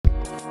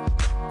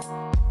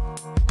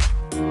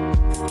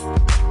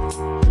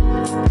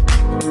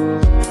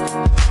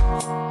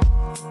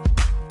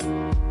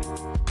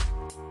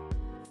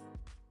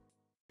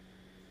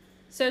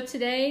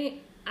today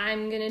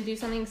I'm going to do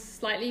something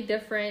slightly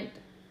different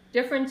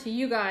to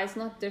you guys,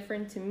 not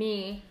different to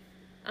me.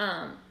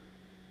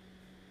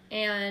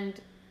 And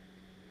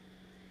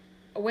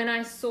when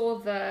I saw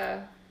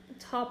the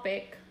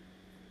topic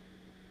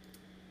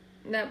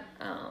that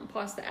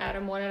Pastor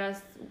Adam wanted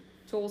us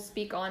to all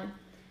speak on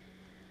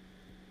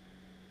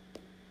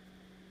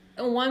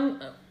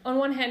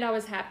one hand, I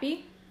was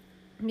happy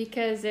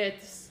because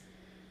it's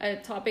a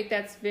topic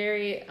that's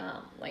very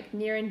like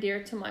near and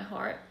dear to my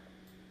heart,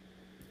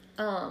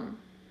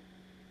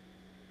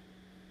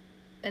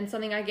 and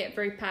something I get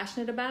very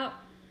passionate about.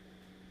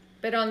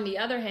 But on the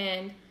other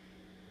hand,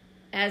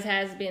 as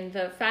has been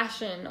the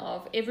fashion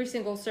of every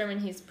single sermon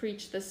he's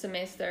preached this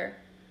semester,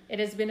 it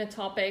has been a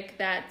topic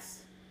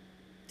that's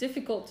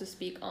difficult to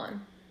speak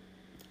on,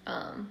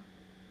 and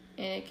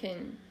it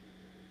can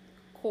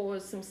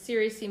cause some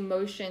serious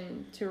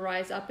emotion to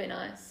rise up in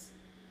us.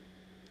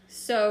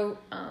 So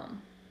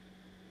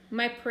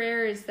my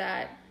prayer is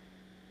that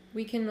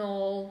we can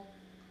all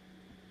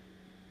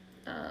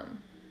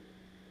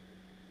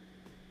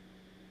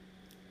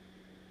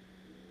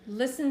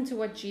listen to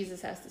what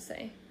Jesus has to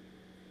say.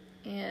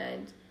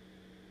 And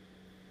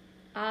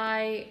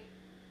I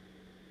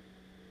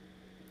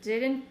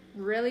didn't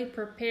really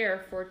prepare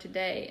for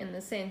today, in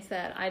the sense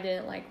that I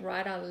didn't like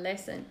write out a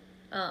lesson.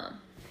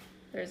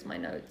 There's my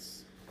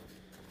notes.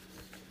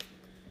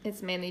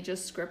 It's mainly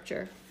just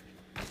scripture.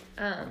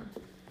 And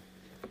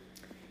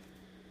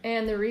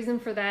the reason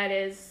for that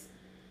is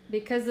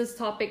because this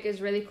topic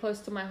is really close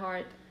to my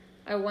heart.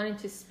 I wanted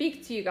to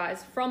speak to you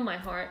guys from my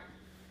heart,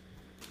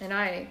 and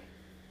I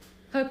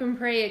hope and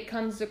pray it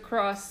comes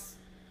across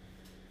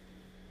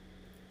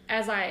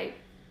as I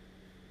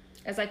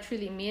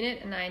truly mean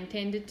it and I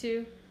intended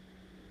to.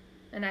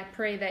 And I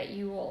pray that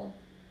you will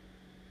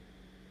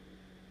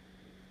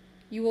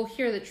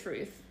hear the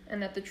truth,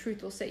 and that the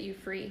truth will set you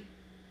free.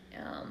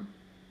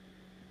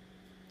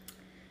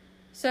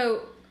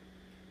 So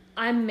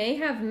I may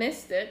have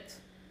missed it,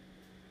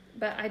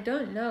 but I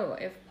don't know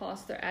if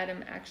Pastor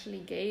Adam actually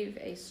gave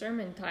a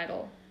sermon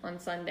title on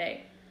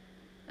Sunday.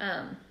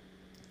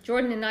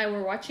 Jordan and I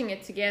were watching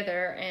it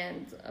together,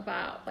 and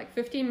about like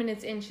 15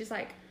 minutes in, she's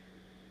like,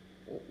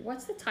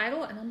 "What's the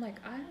title?" And I'm like,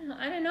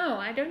 I don't know.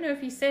 I don't know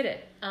if he said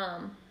it.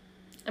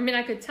 I mean,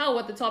 I could tell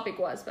what the topic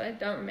was, but I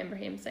don't remember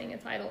him saying a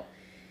title.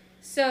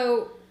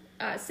 So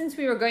since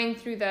we were going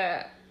through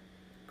the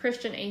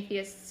Christian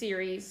Atheist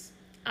series,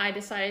 I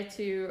decided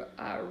to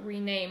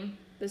rename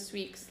this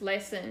week's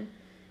lesson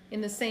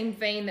in the same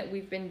vein that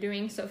we've been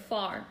doing so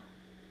far.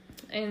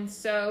 And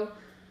so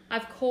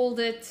I've called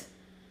it,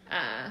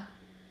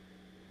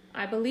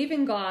 I believe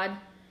in God,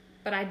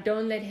 but I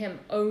don't let him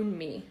own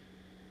me.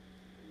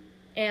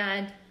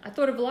 And I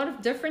thought of a lot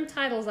of different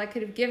titles I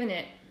could have given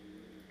it.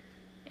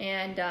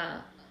 And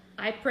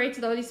I prayed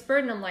to the Holy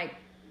Spirit, and I'm like,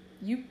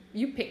 you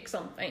pick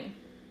something.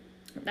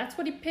 That's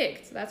what he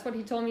picked. That's what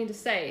he told me to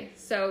say.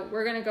 So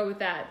we're going to go with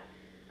that.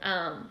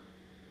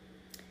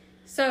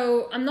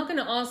 So I'm not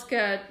going to ask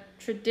a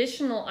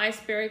traditional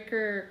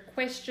icebreaker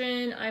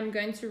question. I'm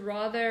going to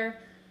rather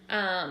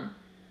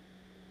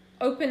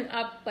open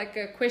up like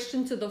a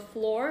question to the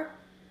floor.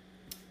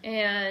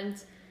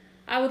 And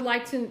I would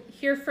like to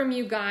hear from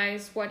you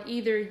guys what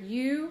either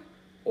you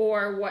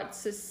or what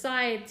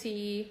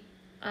society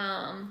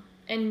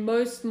and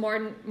most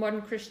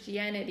modern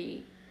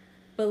Christianity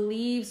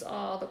believes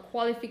are the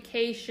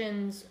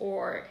qualifications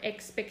or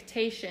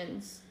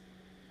expectations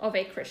of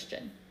a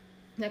Christian.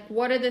 Like,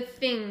 what are the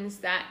things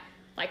that,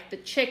 like the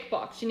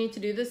checkbox, you need to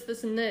do this,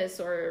 this, and this,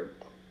 or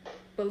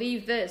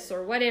believe this,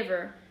 or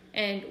whatever.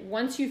 And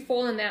once you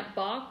fall in that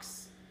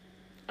box,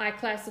 I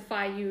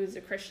classify you as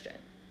a Christian.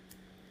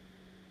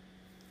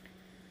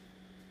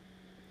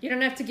 You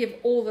don't have to give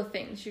all the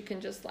things. You can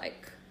just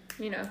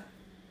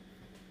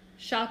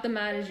shout them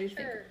out as you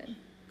think of them.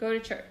 Go to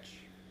church.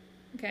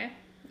 Okay?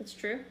 That's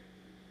true.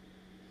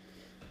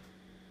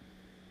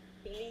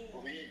 Believe.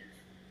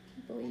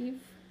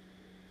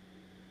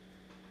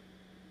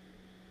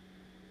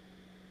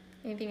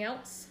 Anything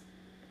else?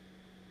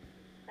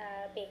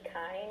 Be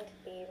kind.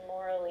 Be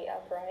morally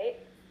upright.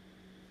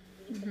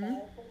 Read the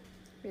Bible.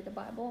 Read the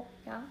Bible.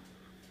 Yeah.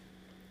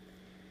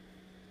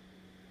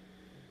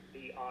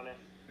 Be honest.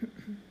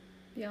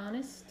 Be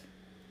honest.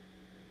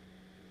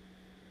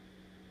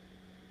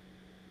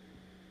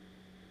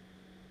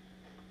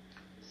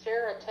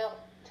 Share a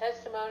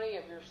testimony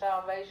of your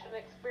salvation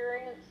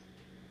experience.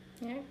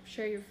 Yeah.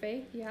 Share your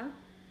faith. Yeah.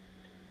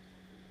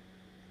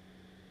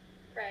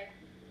 Pray.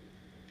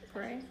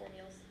 Pray. Before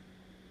meals.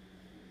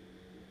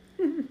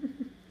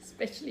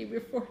 Especially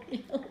before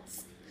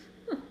meals.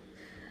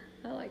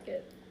 I like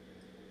it.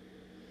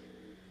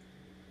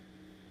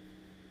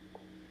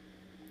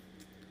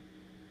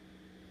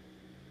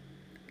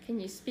 Can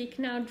you speak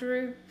now,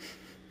 Drew?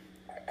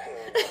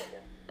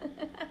 Thank you.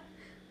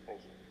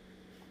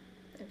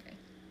 Okay. I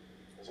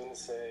was going to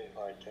say,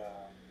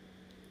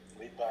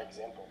 lead by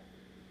example.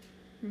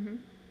 Mm-hmm.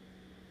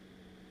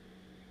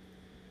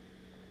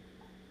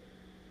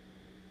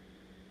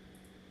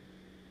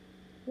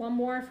 One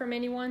more from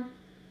anyone?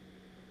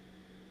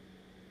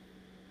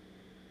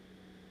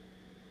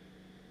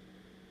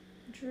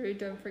 Drew,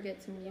 don't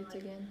forget to mute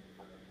again.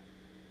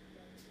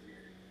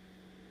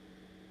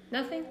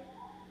 Nothing?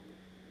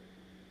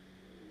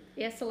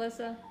 Yes,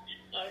 Alyssa?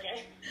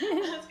 Okay.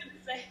 I was gonna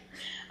say,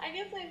 I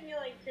guess I feel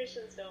like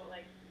Christians don't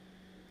like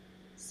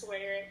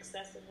swear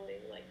excessively,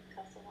 like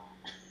cuss a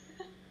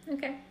lot.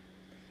 Okay.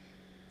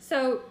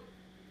 So,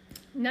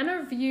 none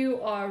of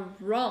you are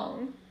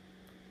wrong.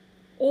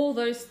 All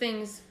those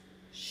things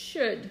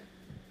should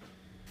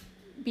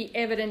be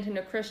evident in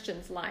a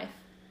Christian's life.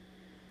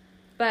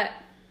 But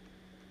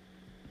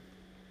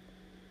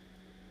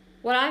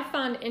what I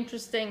found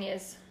interesting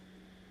is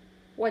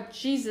what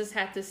Jesus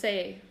had to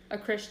say a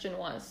Christian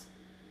was.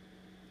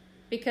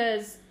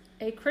 Because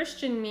a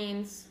Christian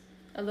means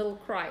a little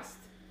Christ.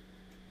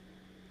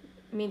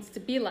 It means to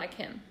be like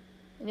him.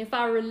 And if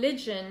our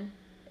religion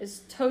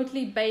is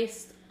totally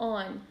based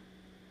on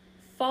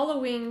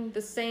following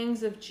the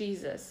sayings of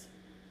Jesus,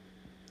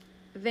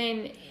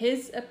 then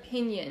his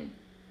opinion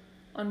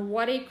on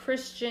what a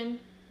Christian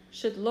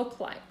should look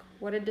like,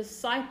 what a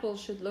disciple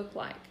should look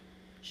like,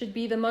 should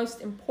be the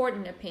most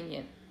important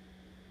opinion.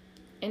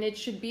 And it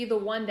should be the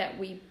one that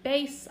we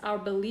base our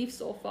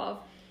beliefs off of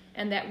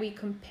and that we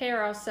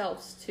compare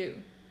ourselves to.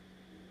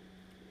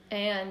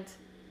 And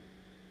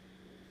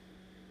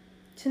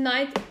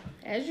tonight,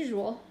 as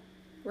usual,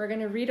 we're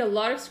going to read a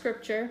lot of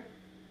scripture.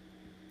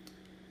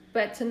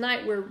 But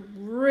tonight we're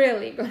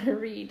really going to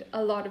read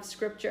a lot of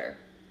scripture,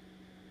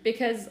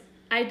 because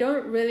I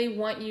don't really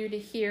want you to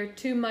hear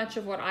too much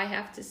of what I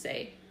have to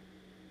say.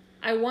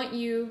 I want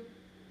you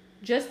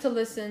just to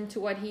listen to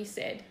what he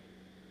said.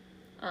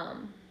 I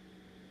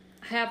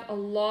have a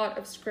lot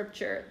of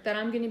scripture that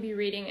I'm going to be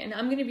reading, and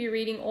I'm going to be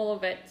reading all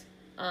of it.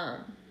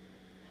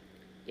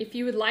 If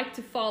you would like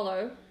to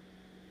follow,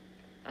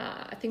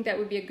 I think that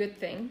would be a good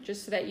thing,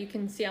 just so that you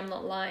can see I'm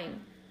not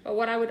lying. But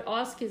what I would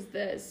ask is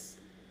this.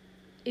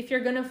 If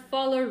you're going to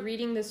follow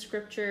reading the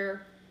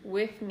scripture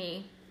with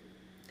me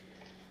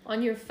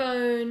on your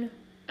phone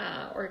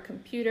or a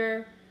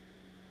computer,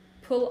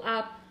 pull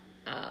up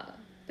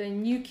the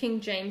New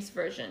King James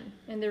Version.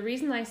 And the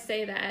reason I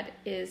say that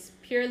is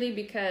purely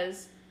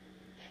because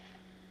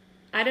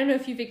I don't know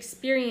if you've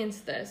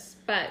experienced this,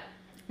 but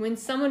when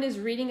someone is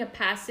reading a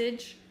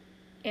passage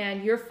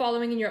and you're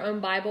following in your own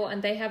Bible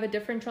and they have a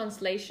different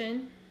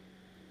translation,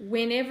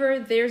 whenever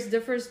there's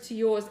difference to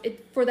yours,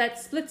 it for that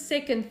split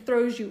second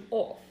throws you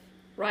off,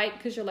 right?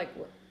 Because you're like,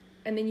 what?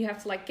 And then you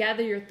have to like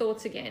gather your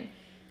thoughts again.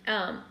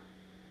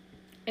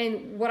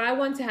 And what I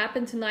want to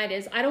happen tonight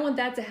is, I don't want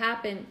that to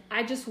happen.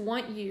 I just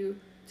want you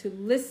to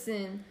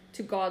listen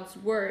to God's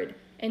word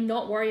and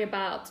not worry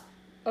about,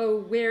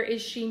 oh, where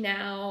is she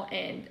now?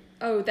 And,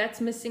 oh,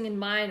 that's missing in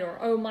mine, or,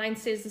 oh, mine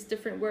says this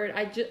different word.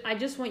 I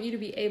just want you to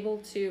be able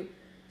to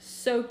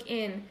soak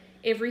in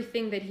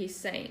everything that he's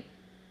saying.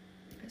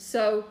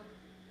 So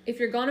if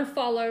you're going to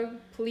follow,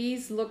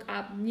 please look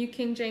up New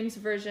King James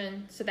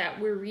Version so that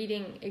we're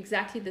reading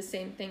exactly the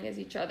same thing as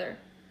each other.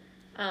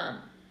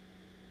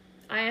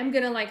 I am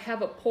going to like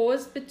have a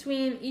pause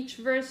between each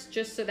verse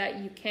just so that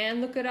you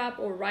can look it up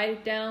or write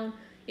it down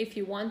if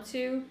you want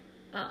to.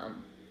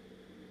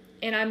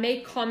 And I may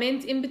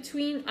comment in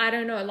between. I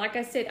don't know. Like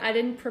I said, I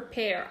didn't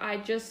prepare.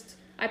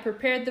 I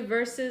prepared the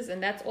verses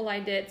and that's all I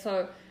did.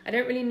 So I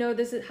don't really know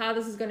how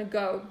this is going to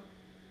go.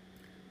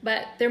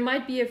 But there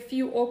might be a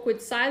few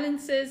awkward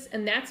silences,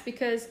 and that's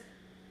because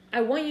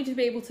I want you to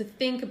be able to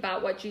think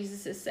about what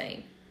Jesus is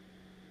saying.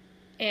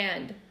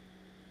 And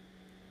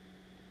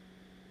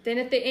then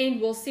at the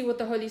end, we'll see what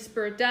the Holy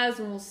Spirit does,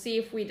 and we'll see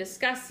if we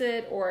discuss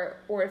it or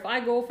if I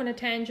go off on a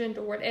tangent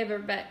or whatever.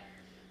 But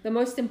the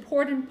most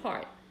important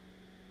part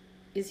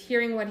is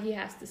hearing what he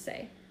has to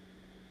say.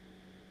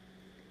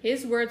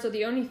 His words are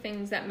the only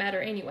things that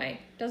matter anyway.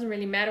 It doesn't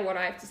really matter what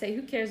I have to say.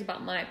 Who cares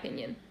about my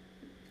opinion?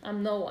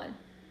 I'm no one.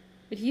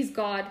 But he's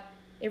God.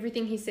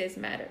 Everything he says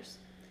matters.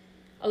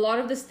 A lot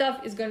of the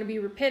stuff is going to be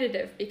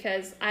repetitive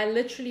because I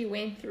literally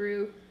went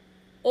through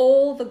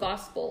all the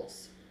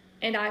Gospels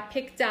and I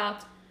picked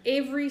out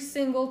every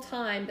single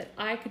time that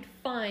I could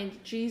find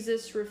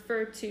Jesus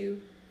refer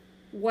to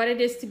what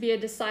it is to be a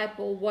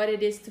disciple, what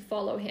it is to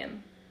follow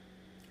him.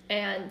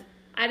 And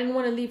I didn't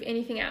want to leave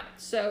anything out.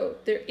 So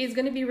there is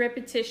going to be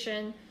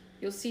repetition.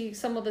 You'll see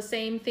some of the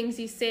same things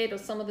he said or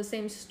some of the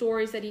same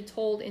stories that he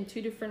told in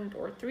 2 different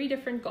or 3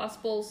 different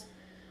Gospels.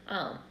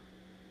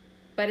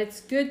 But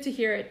it's good to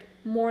hear it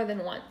more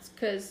than once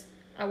because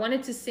I want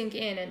it to sink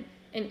in.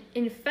 And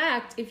in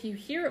fact, if you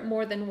hear it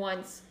more than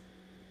once,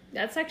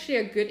 that's actually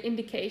a good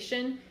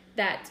indication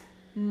that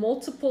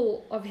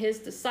multiple of his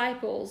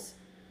disciples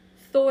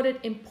thought it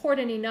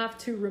important enough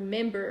to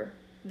remember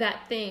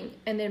that thing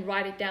and then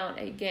write it down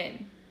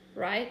again,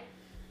 right?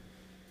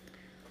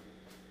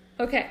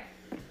 Okay,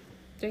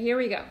 so here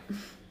we go.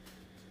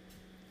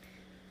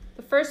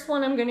 The first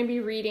one I'm going to be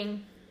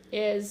reading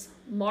is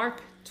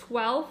Mark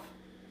 12,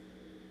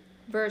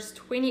 verse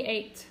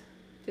 28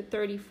 to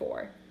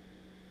 34.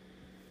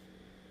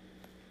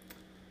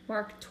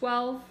 Mark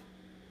 12,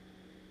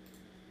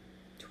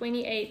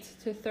 28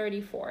 to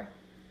 34.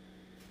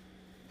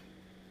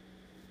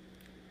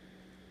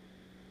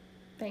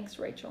 Thanks,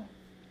 Rachel.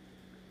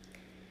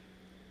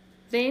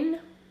 Then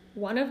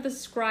one of the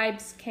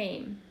scribes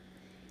came,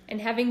 and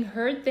having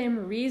heard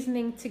them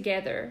reasoning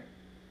together,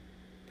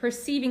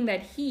 perceiving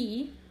that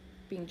he,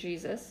 being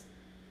Jesus,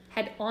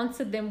 had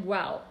answered them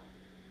well,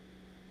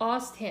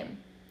 asked him,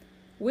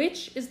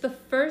 "Which is the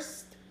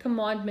first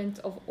commandment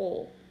of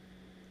all?"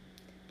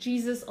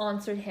 Jesus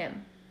answered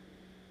him,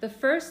 "The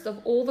first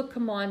of all the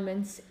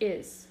commandments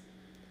is,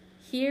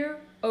 'Hear,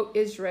 O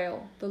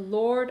Israel, the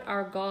Lord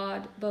our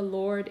God, the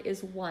Lord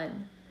is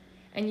one.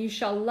 And you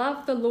shall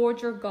love the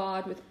Lord your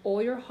God with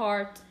all your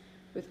heart,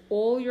 with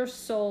all your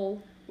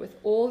soul, with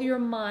all your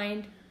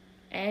mind,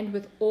 and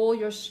with all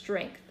your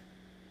strength.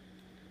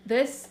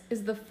 This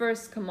is the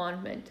first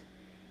commandment,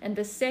 and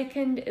the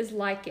second is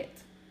like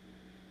it.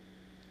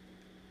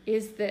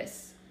 Is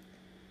this,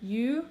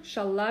 you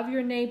shall love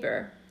your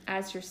neighbor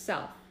as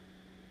yourself.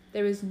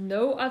 There is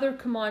no other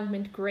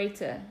commandment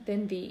greater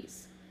than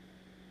these."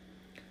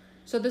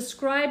 So the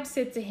scribe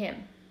said to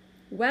him,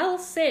 "Well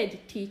said,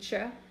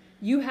 teacher.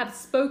 You have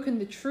spoken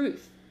the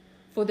truth,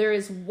 for there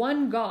is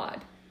one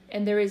God,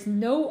 and there is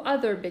no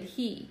other but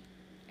He,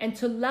 and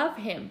to love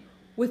Him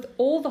with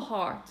all the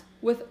heart,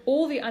 with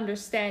all the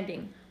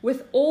understanding,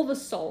 with all the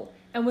soul,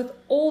 and with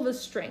all the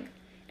strength,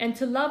 and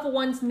to love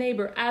one's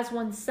neighbor as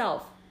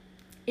oneself,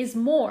 is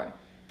more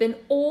than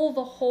all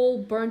the whole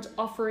burnt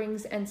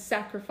offerings and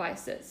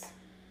sacrifices."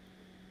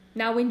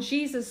 Now when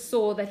Jesus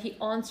saw that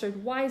he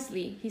answered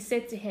wisely, he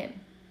said to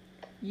him,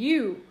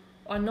 "You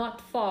are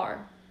not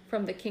far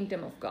from the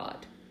kingdom of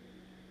God."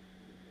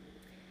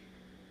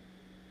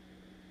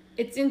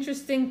 It's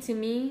interesting to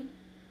me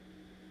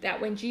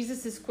that when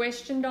Jesus is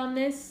questioned on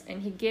this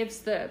and he gives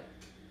the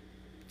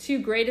two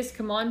greatest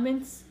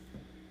commandments,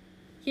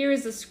 here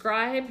is a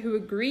scribe who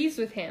agrees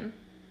with him.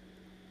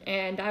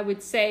 And I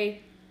would say,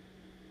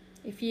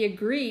 if he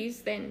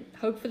agrees, then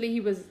hopefully he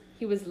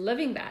was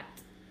living that.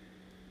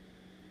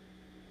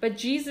 But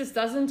Jesus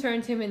doesn't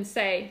turn to him and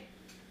say,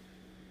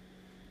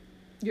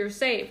 "You're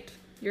saved.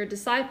 You're a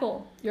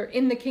disciple. You're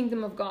in the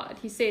kingdom of God."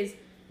 He says,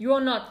 "You are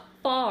not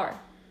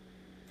far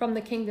from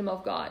the kingdom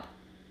of God."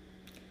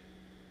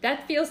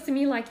 That feels to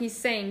me like he's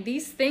saying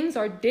these things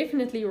are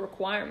definitely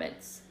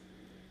requirements.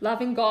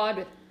 Loving God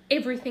with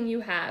everything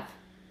you have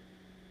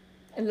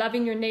and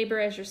loving your neighbor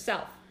as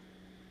yourself.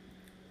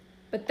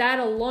 But that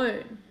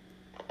alone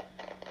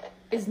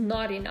is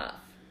not enough.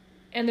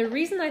 And the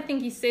reason I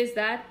think he says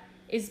that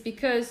is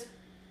because,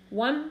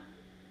 one,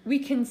 we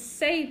can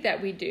say that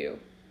we do,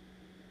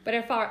 but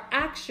if our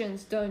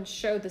actions don't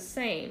show the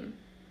same,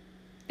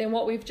 then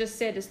what we've just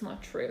said is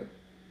not true.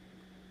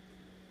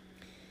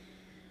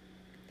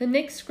 The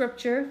next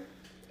scripture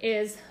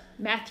is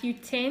Matthew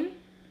 10,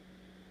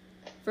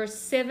 verse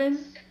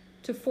 7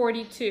 to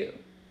 42.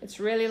 It's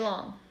really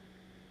long,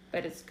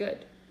 but it's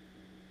good.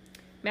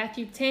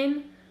 Matthew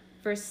 10,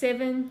 verse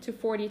 7 to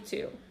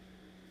 42.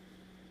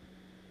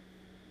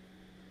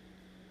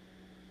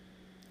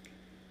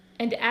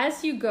 "And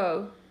as you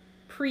go,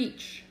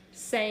 preach,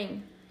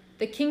 saying,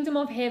 'The kingdom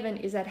of heaven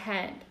is at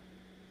hand.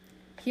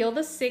 Heal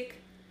the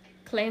sick,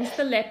 cleanse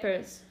the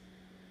lepers,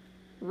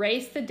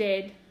 raise the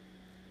dead,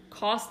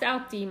 cast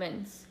out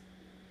demons.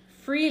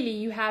 Freely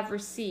you have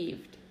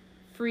received,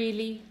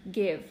 freely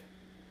give.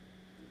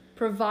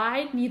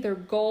 Provide neither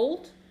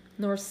gold,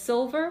 nor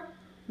silver,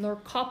 nor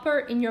copper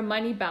in your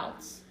money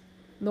belts,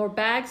 nor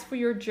bags for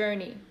your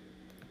journey,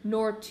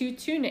 nor 2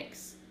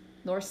 tunics,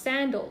 nor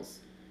sandals,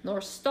 nor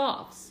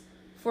staffs,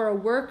 for a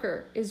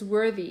worker is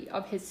worthy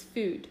of his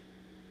food.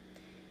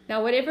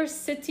 Now whatever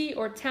city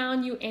or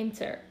town you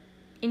enter,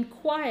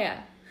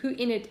 inquire who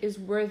in it is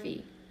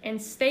worthy,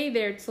 and stay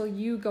there till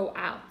you go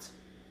out.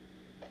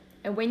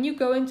 And when you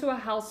go into a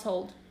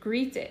household,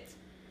 greet it.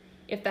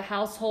 If the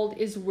household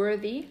is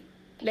worthy,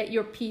 let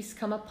your peace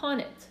come upon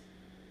it.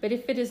 But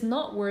if it is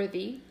not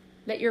worthy,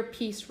 let your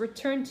peace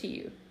return to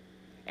you.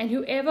 And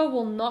whoever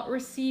will not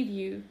receive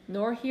you,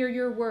 nor hear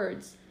your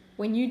words,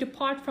 when you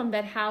depart from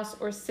that house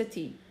or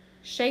city,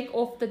 shake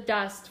off the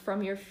dust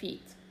from your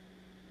feet.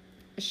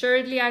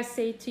 Assuredly I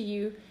say to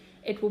you,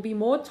 it will be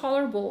more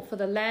tolerable for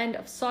the land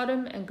of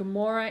Sodom and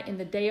Gomorrah in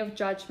the day of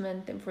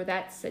judgment than for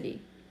that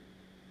city.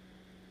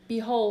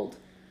 Behold,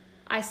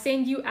 I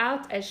send you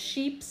out as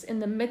sheep in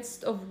the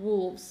midst of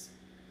wolves.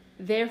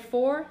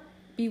 Therefore,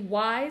 be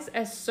wise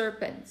as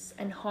serpents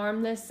and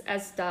harmless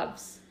as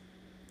doves.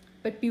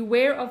 But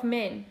beware of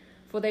men,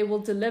 for they will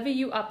deliver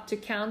you up to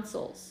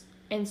councils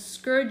and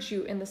scourge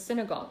you in the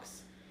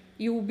synagogues.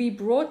 You will be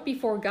brought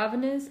before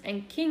governors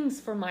and kings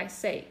for my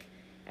sake,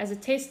 as a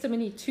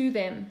testimony to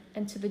them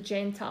and to the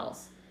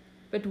Gentiles.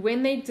 But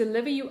when they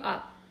deliver you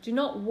up, do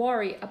not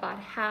worry about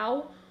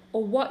how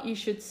or what you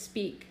should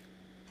speak,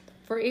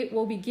 for it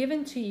will be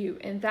given to you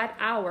in that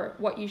hour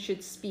what you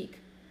should speak.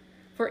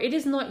 For it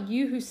is not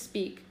you who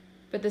speak,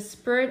 but the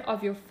Spirit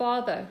of your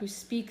Father who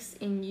speaks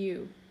in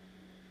you.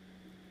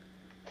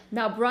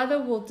 Now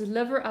brother will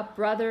deliver up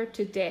brother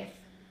to death,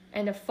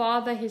 and a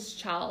father his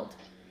child,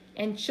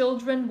 and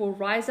children will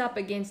rise up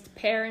against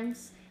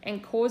parents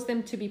and cause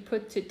them to be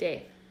put to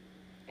death.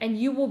 And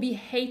you will be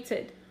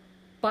hated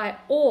by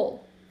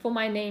all for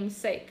my name's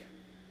sake.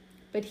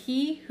 but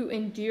he who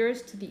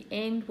endures to the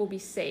end will be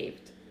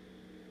saved.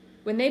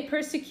 When they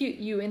persecute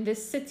you in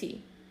this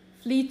city,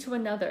 flee to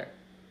another.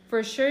 For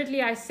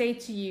assuredly I say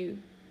to you,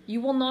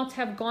 you will not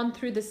have gone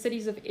through the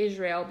cities of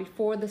Israel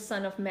before the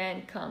Son of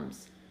Man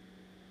comes.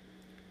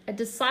 A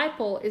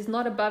disciple is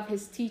not above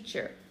his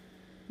teacher,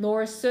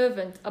 nor a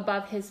servant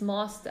above his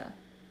master.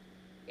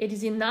 It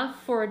is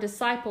enough for a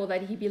disciple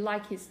that he be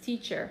like his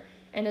teacher,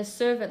 and a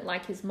servant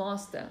like his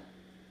master.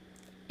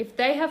 If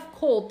they have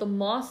called the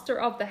master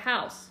of the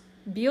house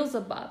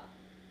Beelzebub,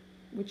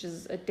 which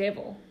is a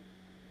devil,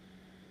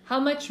 how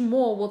much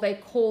more will they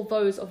call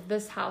those of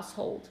this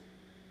household?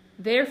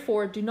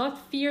 Therefore do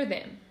not fear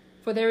them,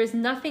 for there is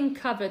nothing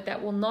covered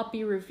that will not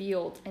be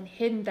revealed, and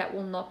hidden that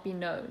will not be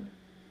known.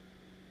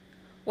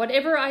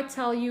 Whatever I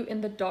tell you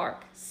in the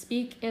dark,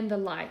 speak in the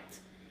light,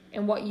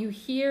 and what you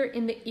hear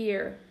in the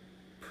ear,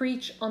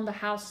 preach on the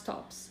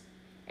housetops.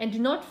 And do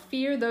not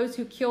fear those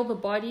who kill the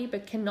body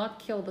but cannot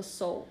kill the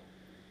soul,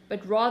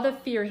 but rather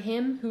fear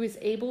him who is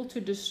able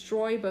to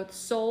destroy both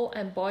soul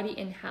and body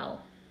in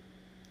hell.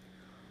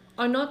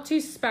 Are not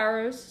 2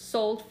 sparrows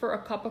sold for a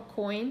copper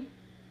coin,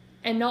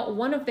 and not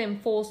one of them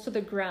falls to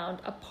the ground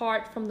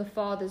apart from the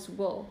Father's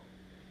will?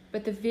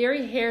 But the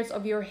very hairs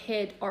of your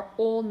head are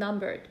all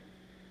numbered.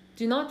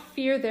 Do not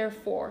fear,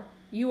 therefore,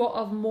 you are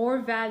of more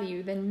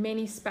value than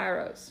many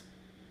sparrows.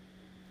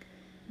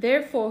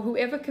 Therefore,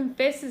 whoever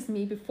confesses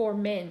me before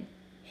men,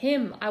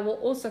 him I will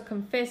also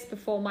confess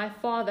before my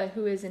Father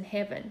who is in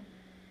heaven.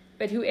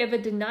 But whoever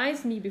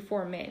denies me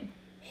before men,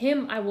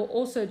 him I will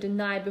also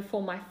deny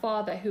before my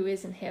Father who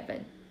is in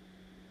heaven.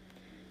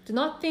 Do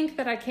not think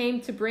that I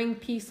came to bring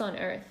peace on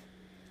earth.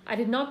 I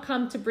did not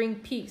come to bring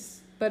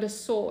peace, but a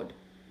sword.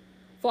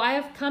 For I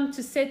have come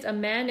to set a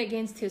man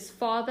against his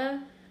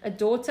father, a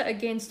daughter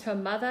against her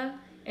mother,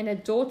 and a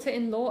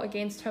daughter-in-law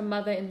against her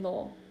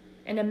mother-in-law.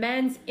 And a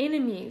man's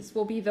enemies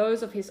will be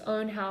those of his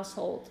own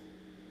household.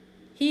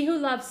 He who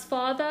loves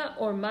father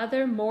or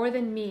mother more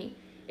than me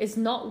is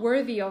not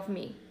worthy of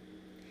me.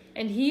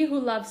 And he who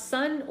loves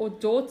son or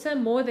daughter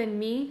more than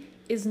me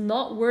is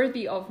not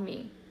worthy of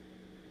me.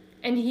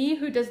 And he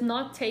who does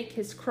not take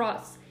his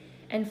cross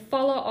and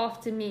follow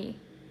after me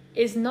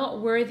is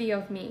not worthy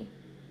of me.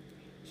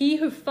 He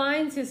who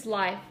finds his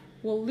life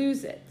will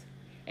lose it,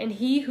 and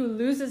he who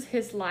loses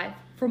his life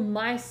for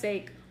my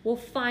sake will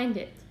find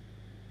it.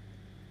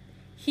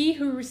 He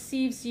who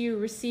receives you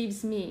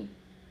receives me,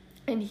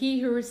 and he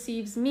who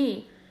receives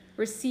me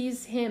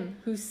receives him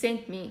who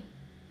sent me.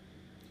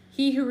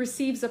 He who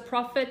receives a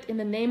prophet in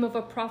the name of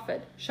a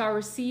prophet shall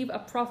receive a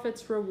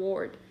prophet's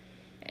reward,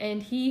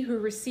 and he who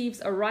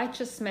receives a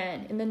righteous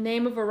man in the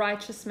name of a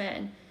righteous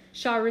man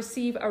shall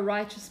receive a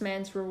righteous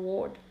man's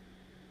reward.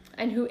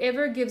 And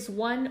whoever gives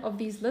one of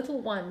these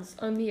little ones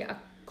only a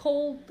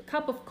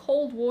cup of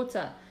cold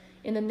water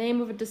in the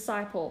name of a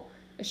disciple,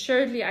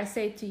 assuredly I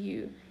say to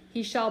you,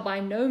 he shall by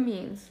no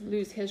means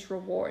lose his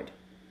reward.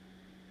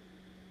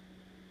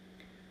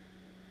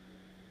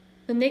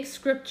 The next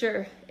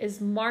scripture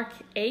is Mark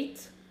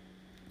 8,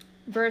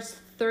 verse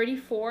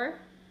 34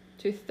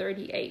 to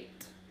 38.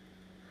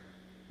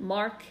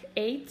 Mark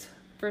 8,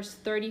 verse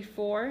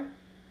 34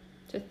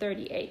 to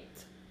 38.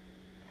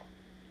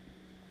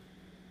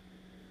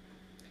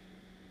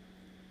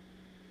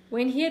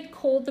 When he had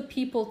called the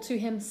people to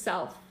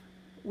himself,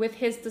 with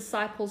his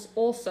disciples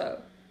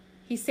also,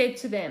 he said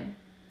to them,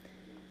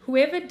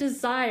 whoever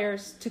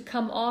desires to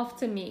come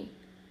after me,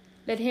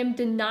 let him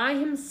deny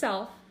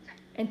himself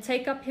and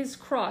take up his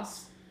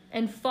cross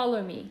and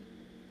follow me.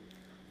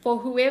 For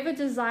whoever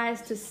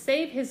desires to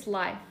save his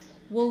life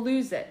will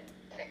lose it.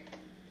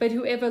 But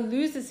whoever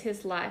loses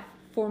his life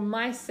for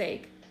my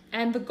sake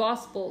and the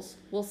gospel's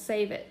will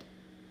save it.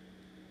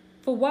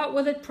 For what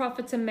will it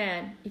profit a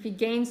man if he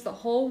gains the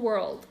whole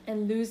world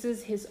and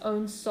loses his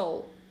own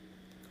soul?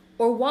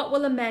 Or what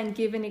will a man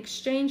give in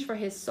exchange for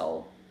his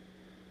soul?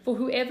 For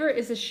whoever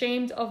is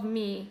ashamed of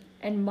me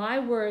and my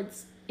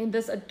words in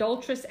this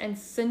adulterous and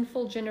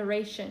sinful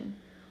generation,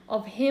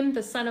 of him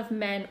the Son of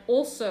Man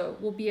also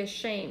will be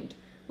ashamed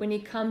when he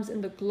comes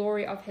in the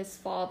glory of his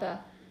Father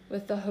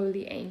with the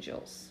holy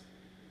angels.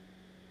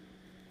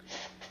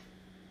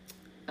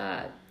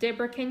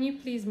 Deborah, can you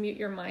please mute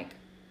your mic?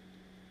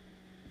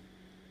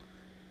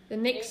 The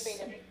next...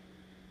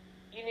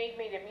 You need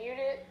me to mute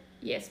it?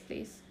 Yes,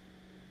 please.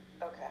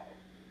 Okay.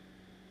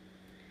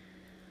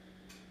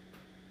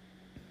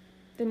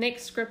 The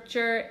next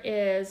scripture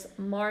is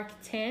Mark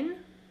 10,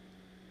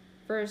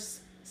 verse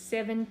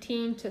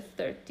 17 to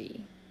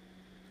 30.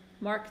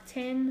 Mark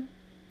 10,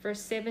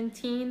 verse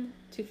 17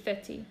 to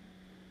 30.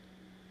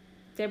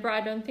 Deborah,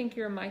 I don't think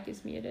your mic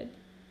is muted.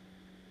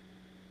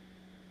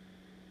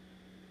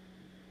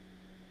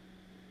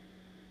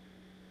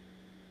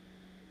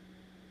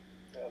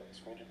 Yeah, it's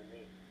muted to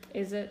me.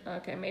 Is it?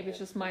 Okay, maybe it's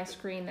just my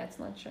screen that's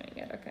not showing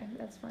it. Okay,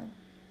 that's fine.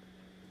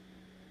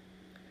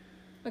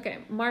 Okay,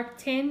 Mark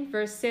 10,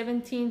 verse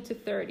 17 to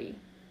 30.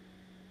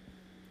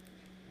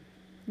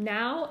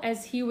 Now,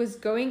 as he was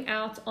going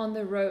out on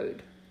the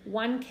road,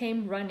 one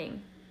came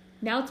running,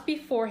 knelt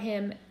before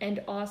him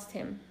and asked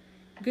him,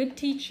 Good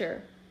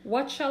teacher,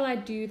 what shall I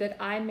do that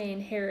I may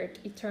inherit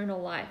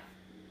eternal life?"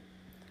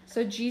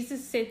 So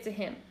Jesus said to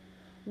him,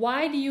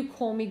 "Why do you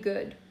call me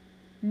good?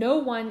 No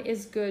one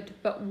is good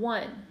but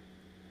one,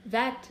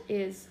 that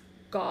is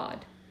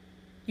God.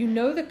 You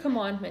know the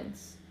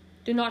commandments.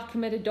 Do not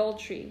commit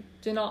adultery.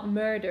 Do not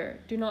murder.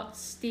 Do not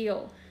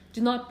steal.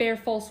 Do not bear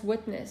false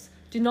witness.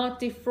 Do not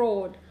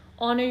defraud.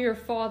 Honor your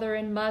father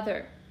and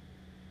mother."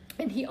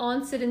 And he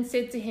answered and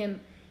said to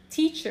him,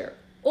 "Teacher,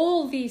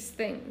 all these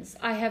things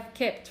I have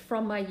kept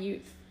from my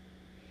youth."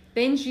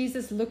 Then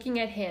Jesus, looking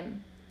at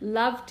him,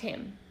 loved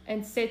him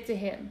and said to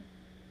him,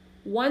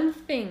 "One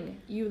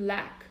thing you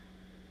lack.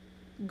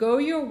 Go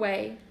your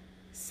way,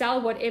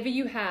 sell whatever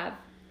you have,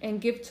 and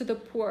give to the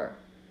poor,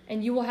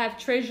 and you will have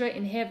treasure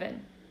in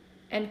heaven.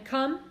 And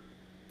come,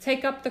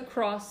 take up the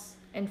cross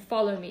and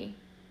follow me."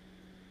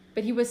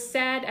 But he was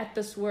sad at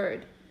this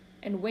word,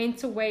 and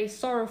went away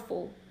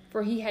sorrowful,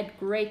 for he had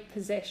great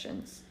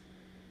possessions.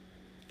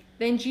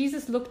 Then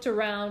Jesus looked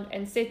around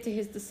and said to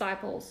his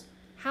disciples,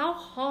 "How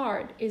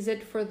hard is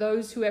it for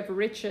those who have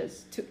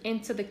riches to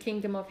enter the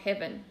kingdom of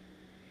heaven?"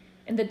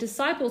 And the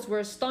disciples were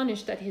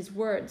astonished at his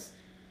words.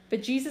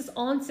 But Jesus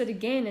answered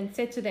again and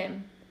said to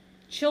them,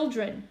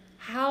 "Children,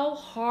 how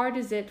hard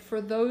is it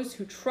for those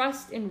who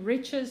trust in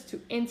riches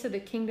to enter the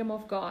kingdom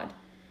of God?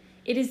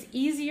 It is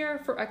easier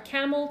for a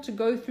camel to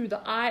go through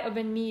the eye of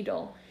a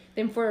needle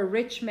than for a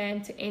rich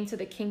man to enter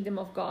the kingdom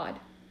of God."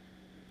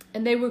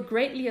 And they were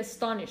greatly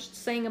astonished,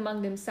 saying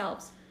among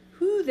themselves,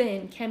 "Who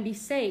then can be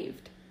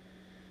saved?"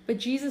 But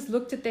Jesus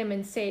looked at them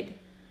and said,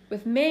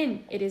 "With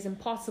men it is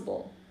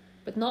impossible,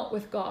 but not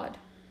with God,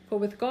 for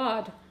with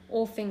God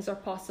all things are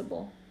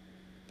possible."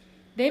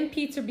 Then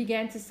Peter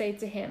began to say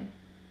to him,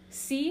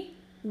 "See,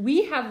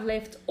 we have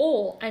left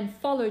all and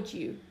followed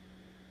you."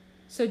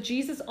 So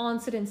Jesus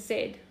answered and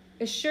said,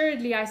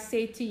 "Assuredly I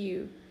say to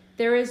you,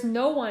 there is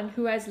no one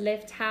who has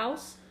left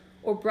house,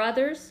 or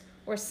brothers,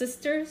 or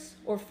sisters,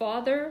 or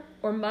father,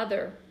 or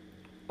mother,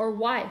 or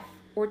wife,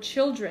 or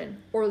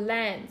children, or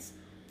lands,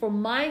 for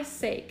my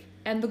sake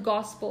and the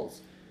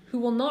gospel's, who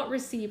will not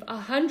receive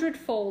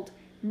 100-fold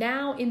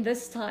now in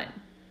this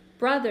time,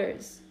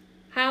 brothers,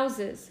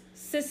 houses,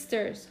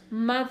 sisters,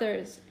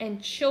 mothers,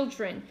 and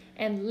children,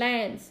 and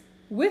lands,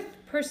 with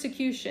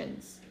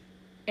persecutions,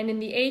 and in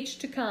the age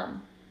to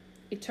come,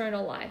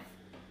 eternal life."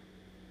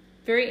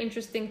 Very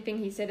interesting thing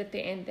he said at the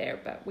end there,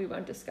 but we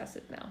won't discuss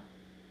it now.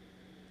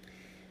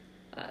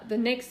 The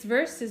next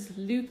verse is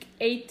Luke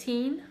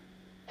 18,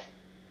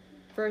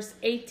 verse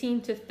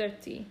 18 to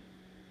 30.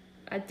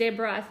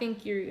 Deborah, I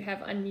think you have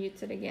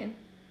unmuted again.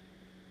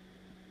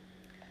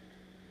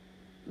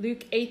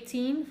 Luke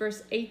 18,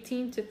 verse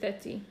 18 to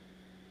 30.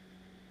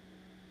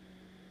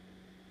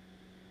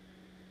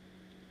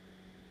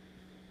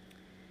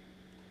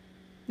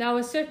 Now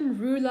a certain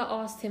ruler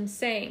asked him,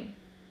 saying,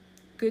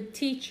 "Good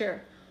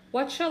teacher,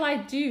 what shall I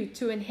do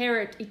to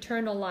inherit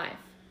eternal life?"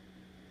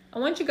 I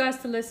want you guys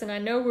to listen. I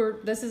know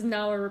this is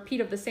now a repeat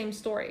of the same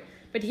story,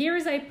 but here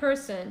is a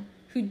person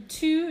who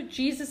to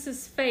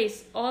Jesus'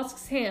 face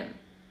asks him,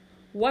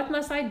 "What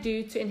must I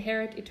do to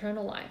inherit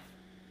eternal life?"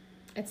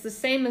 It's the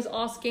same as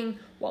asking,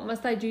 "What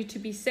must I do to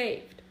be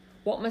saved?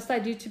 What must I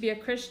do to be a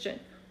Christian?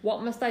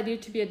 What must I do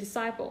to be a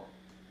disciple?"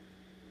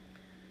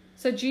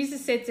 So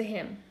Jesus said to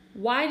him,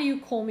 "Why do you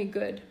call me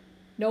good?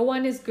 No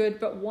one is good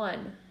but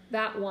one.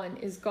 That one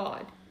is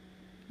God.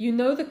 You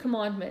know the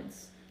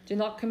commandments. Do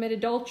not commit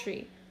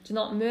adultery. Do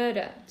not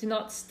murder. Do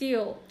not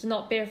steal. Do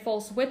not bear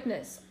false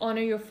witness.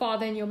 Honor your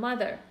father and your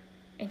mother."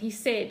 And he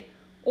said,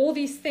 "All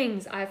these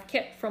things I have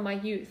kept from my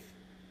youth."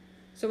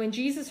 So when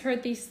Jesus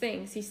heard these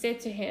things, he said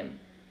to him,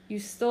 "You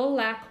still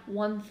lack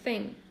one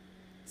thing.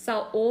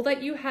 Sell all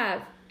that you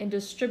have and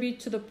distribute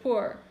to the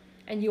poor,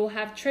 and you will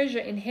have treasure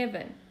in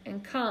heaven.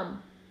 And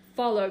come,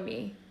 follow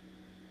me."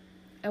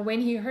 And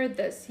when he heard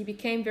this, he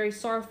became very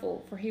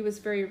sorrowful, for he was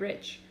very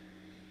rich.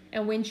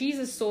 And when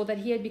Jesus saw that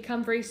he had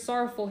become very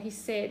sorrowful, he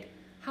said,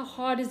 "How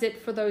hard is it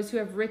for those who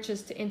have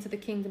riches to enter the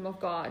kingdom of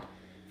God?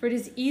 For it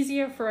is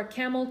easier for a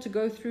camel to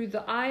go through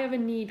the eye of a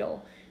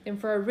needle than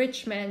for a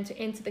rich man to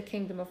enter the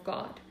kingdom of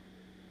God."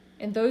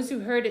 And those who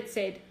heard it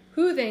said,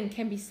 "Who then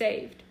can be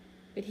saved?"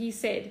 But he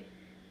said,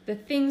 "The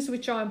things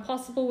which are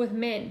impossible with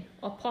men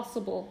are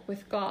possible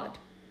with God."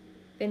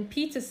 Then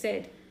Peter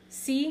said,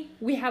 "See,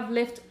 we have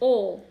left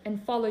all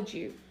and followed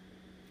you."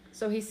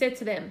 So he said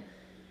to them,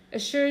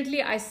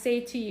 "Assuredly I say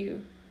to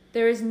you,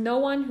 there is no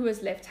one who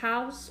has left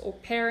house or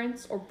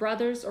parents or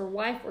brothers or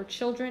wife or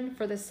children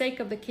for the sake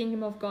of the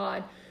kingdom of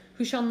God,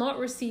 who shall not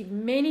receive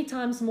many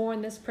times more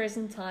in this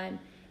present time,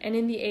 and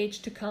in the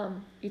age to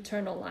come,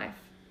 eternal life."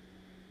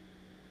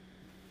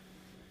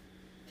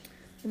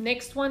 The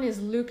next one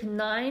is Luke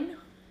 9,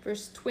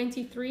 verse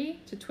 23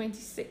 to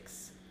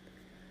 26.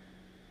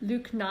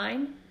 Luke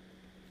 9,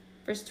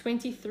 verse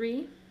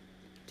 23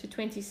 to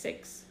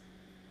 26.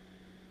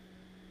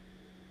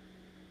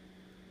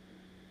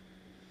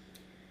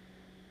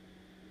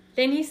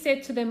 Then he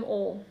said to them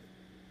all,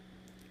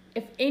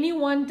 "If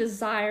anyone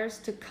desires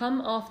to come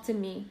after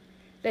me,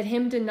 let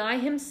him deny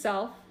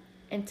himself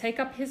and take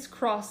up his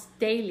cross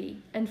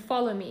daily and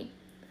follow me.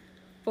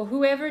 For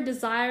whoever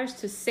desires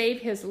to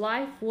save his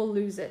life will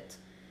lose it,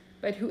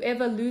 but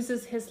whoever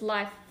loses his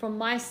life for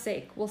my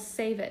sake will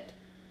save it.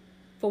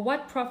 For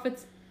what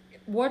profit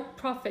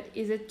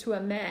is it to a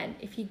man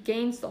if he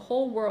gains the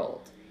whole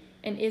world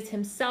and is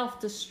himself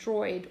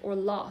destroyed or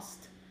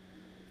lost?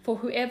 For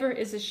whoever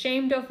is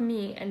ashamed of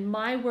me and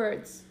my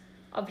words,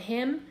 of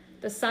him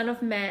the Son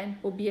of Man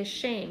will be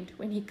ashamed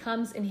when he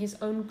comes in his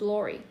own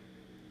glory,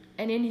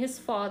 and in his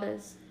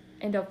Father's,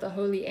 and of the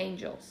holy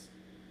angels.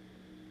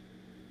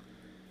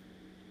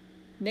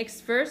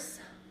 Next verse,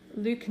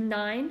 Luke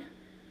 9,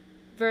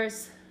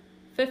 verse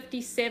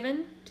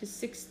 57 to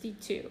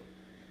 62.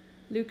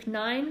 Luke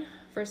 9,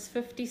 verse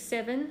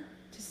 57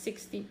 to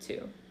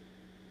 62.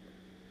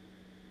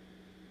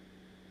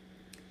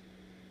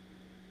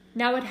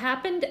 Now it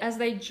happened as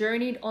they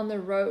journeyed on the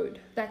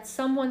road that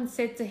someone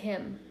said to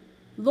him,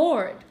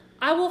 Lord,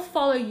 I will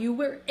follow you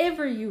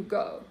wherever you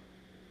go.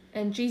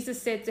 And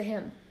Jesus said to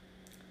him,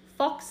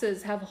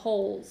 Foxes have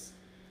holes,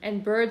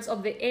 and birds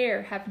of the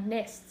air have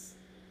nests,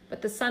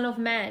 but the Son of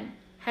Man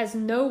has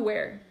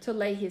nowhere to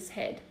lay his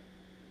head.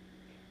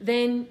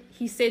 Then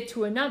he said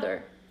to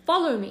another,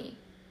 Follow me.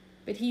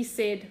 But he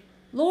said,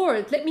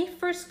 Lord, let me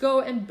first go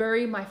and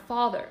bury my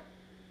father.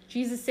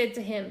 Jesus said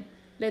to him,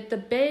 Let the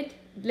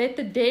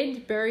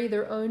dead bury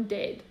their own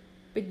dead,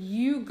 but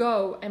you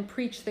go and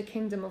preach the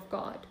kingdom of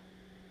God.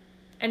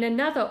 And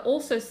another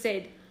also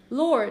said,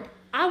 Lord,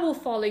 I will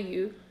follow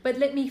you, but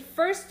let me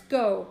first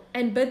go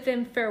and bid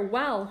them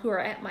farewell who are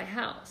at my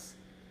house.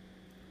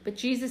 But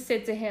Jesus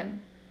said to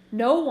him,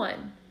 No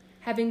one,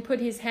 having put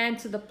his hand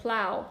to the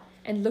plow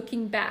and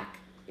looking back,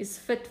 is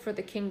fit for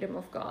the kingdom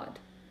of God.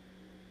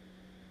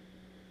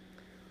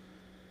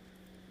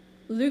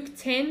 Luke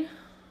 10,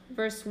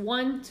 verse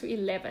 1 to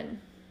 11.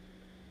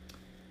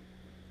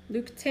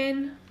 Luke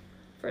 10,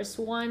 verse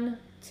 1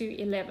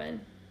 to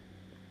 11.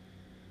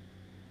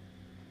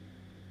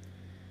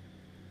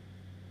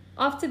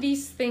 After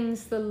these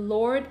things, the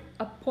Lord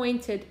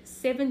appointed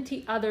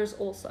 70 others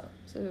also,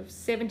 so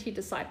 70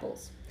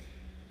 disciples,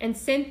 and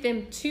sent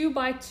them 2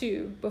 by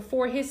 2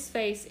 before his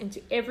face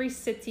into every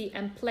city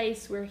and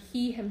place where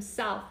he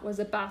himself was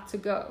about to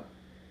go.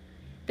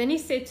 Then he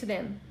said to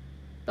them,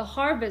 The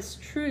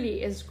harvest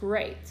truly is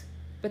great,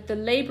 but the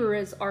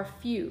laborers are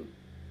few.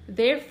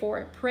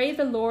 Therefore, pray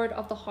the Lord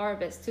of the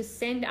harvest to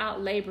send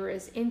out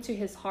laborers into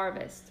his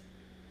harvest.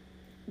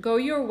 Go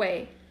your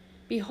way.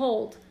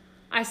 Behold,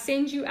 I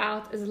send you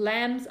out as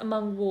lambs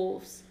among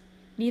wolves.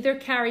 Neither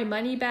carry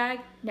money bag,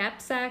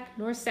 knapsack,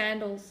 nor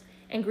sandals,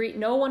 and greet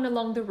no one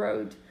along the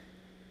road.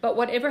 But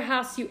whatever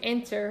house you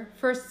enter,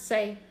 first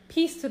say,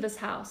 Peace to this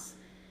house.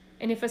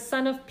 And if a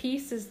son of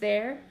peace is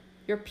there,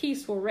 your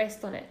peace will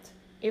rest on it.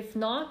 If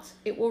not,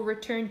 it will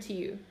return to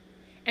you.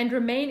 And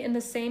remain in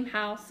the same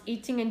house,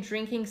 eating and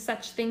drinking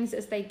such things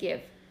as they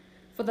give,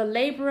 for the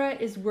laborer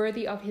is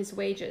worthy of his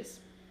wages.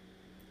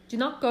 Do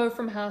not go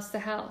from house to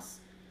house.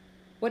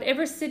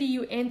 Whatever city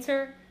you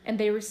enter, and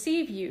they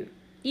receive you,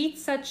 eat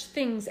such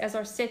things as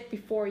are set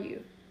before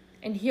you,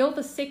 and heal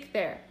the sick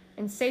there,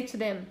 and say to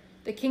them,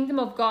 The kingdom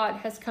of God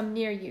has come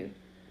near you.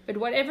 But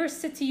whatever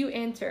city you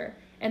enter,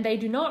 and they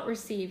do not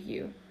receive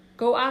you,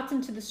 go out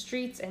into the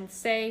streets and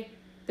say,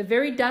 The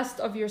very dust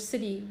of your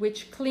city,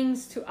 which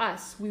clings to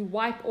us, we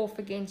wipe off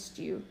against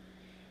you.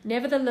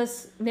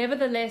 Nevertheless,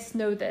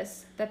 know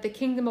this, that the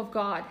kingdom of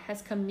God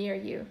has come near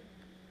you.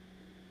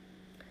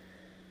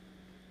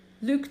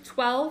 Luke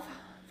 12,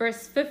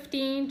 verse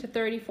 15 to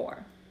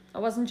 34. I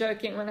wasn't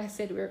joking when I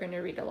said we were going to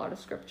read a lot of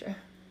scripture.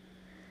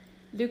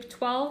 Luke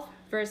 12,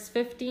 verse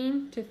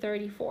 15 to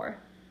 34.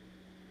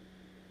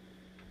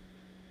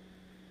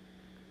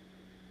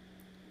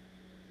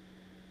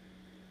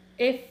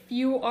 If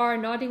you are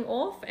nodding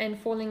off and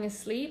falling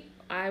asleep,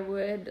 I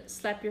would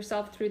slap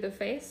yourself through the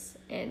face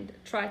and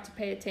try to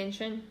pay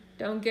attention.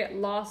 Don't get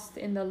lost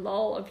in the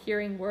lull of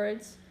hearing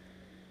words.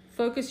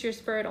 Focus your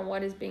spirit on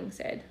what is being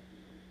said.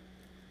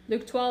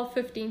 Luke 12,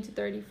 15 to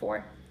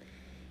 34.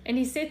 And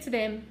he said to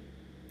them,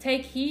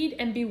 Take heed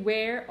and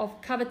beware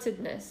of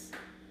covetousness,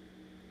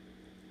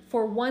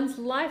 for one's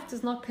life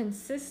does not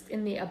consist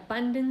in the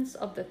abundance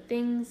of the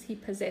things he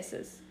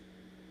possesses.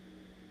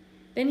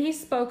 Then he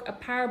spoke a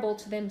parable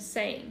to them,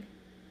 saying,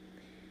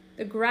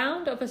 The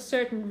ground of a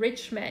certain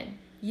rich man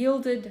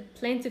yielded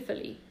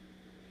plentifully.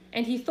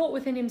 And he thought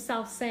within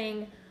himself,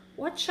 saying,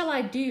 What shall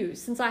I do,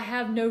 since I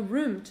have no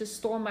room to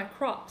store my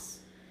crops?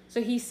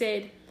 So he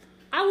said,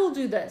 I will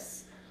do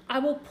this. I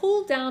will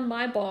pull down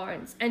my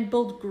barns and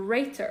build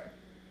greater,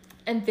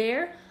 and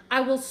there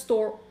I will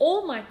store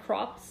all my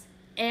crops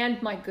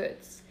and my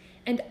goods.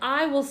 And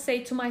I will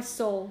say to my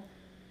soul,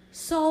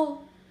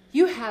 Soul,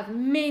 you have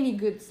many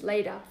goods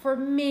laid up for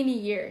many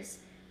years.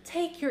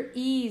 Take your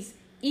ease,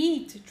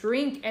 eat,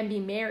 drink, and be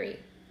merry.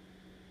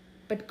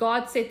 But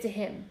God said to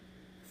him,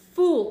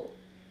 Fool,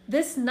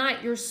 this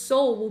night your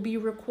soul will be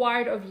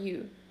required of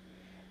you.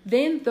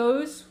 Then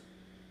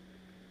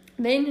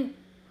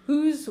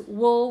whose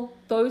will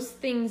those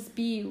things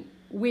be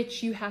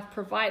which you have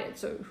provided?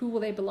 So who will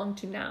they belong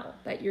to now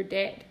that you're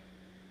dead?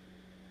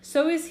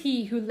 So is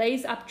he who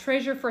lays up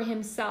treasure for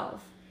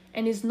himself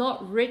and is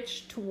not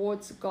rich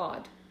towards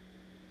God.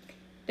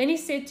 Then he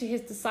said to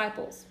his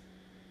disciples,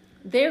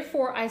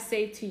 "Therefore I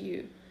say to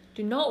you,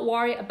 do not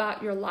worry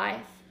about your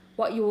life,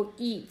 what you will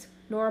eat,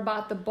 nor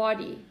about the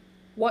body,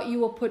 what you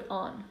will put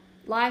on.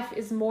 Life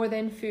is more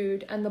than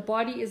food, and the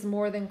body is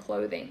more than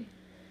clothing.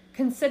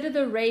 Consider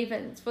the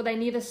ravens, for they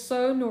neither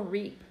sow nor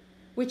reap,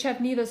 which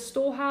have neither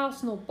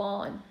storehouse nor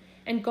barn,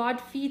 and God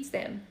feeds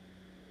them.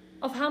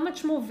 Of how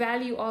much more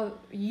value are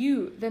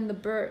you than the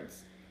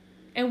birds?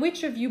 And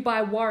which of you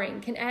by worrying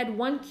can add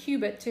 1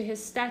 cubit to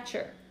his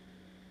stature?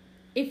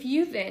 If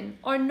you then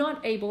are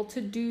not able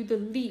to do the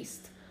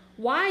least,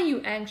 why are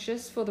you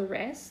anxious for the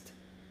rest?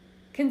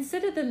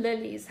 Consider the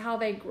lilies, how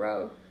they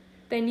grow.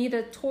 They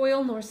neither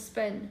toil nor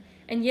spin.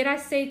 And yet I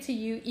say to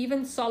you,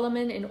 even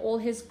Solomon in all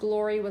his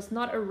glory was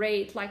not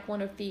arrayed like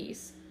one of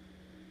these.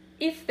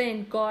 If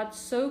then God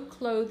so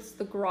clothes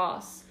the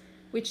grass,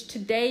 which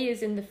today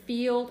is in the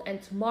field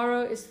and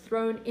tomorrow is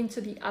thrown into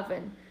the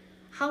oven,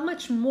 how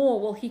much more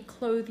will he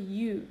clothe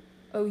you,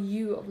 O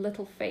you of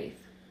little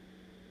faith?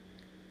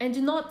 And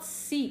do not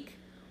seek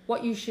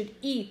what you should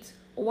eat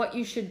or what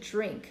you should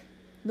drink,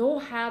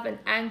 nor have an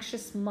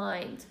anxious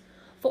mind.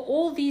 For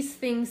all these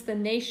things the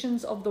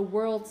nations of the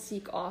world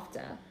seek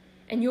after,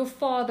 and your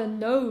Father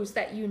knows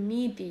that you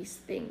need these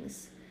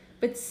things.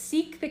 But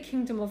seek the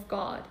kingdom of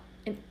God,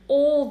 and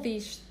all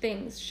these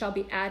things shall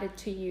be added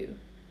to you.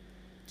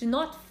 Do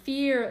not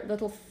fear,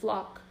 little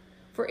flock,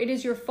 for it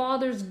is your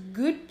Father's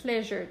good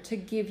pleasure to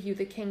give you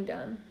the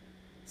kingdom.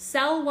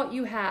 Sell what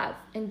you have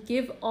and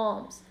give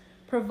alms.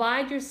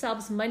 Provide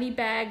yourselves money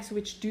bags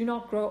which do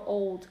not grow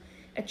old,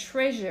 a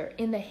treasure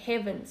in the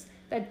heavens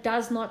that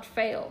does not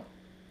fail,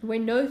 where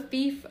no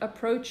thief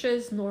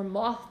approaches nor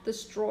moth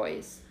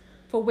destroys.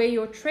 For where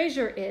your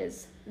treasure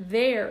is,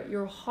 there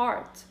your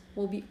heart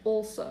will be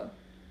also."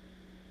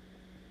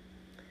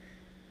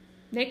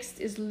 Next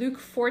is Luke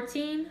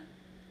 14,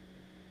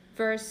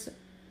 verse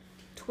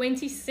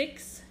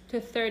 26 to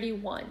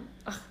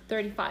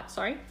 35,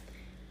 sorry.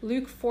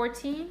 Luke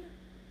 14,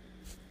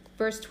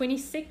 verse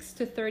 26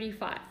 to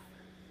 35.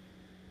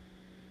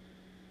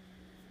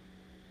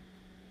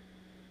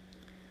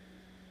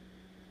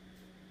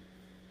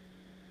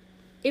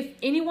 "If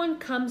anyone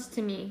comes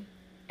to me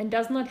and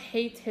does not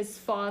hate his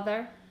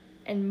father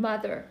and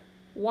mother,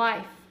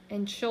 wife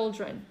and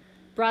children,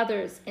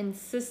 brothers and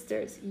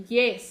sisters,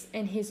 yes,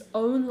 and his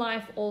own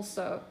life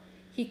also,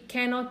 he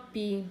cannot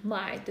be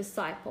my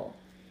disciple.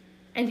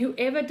 And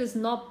whoever does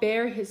not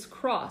bear his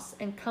cross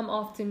and come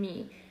after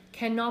me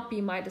cannot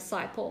be my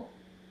disciple.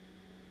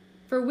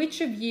 For which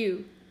of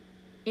you,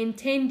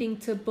 intending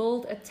to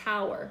build a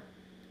tower,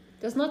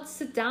 does not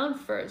sit down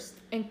first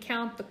and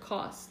count the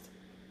cost,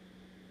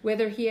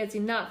 whether he has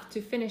enough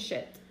to finish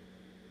it,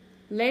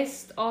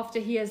 lest after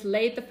he has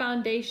laid the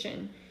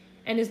foundation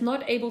and is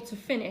not able to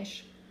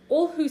finish,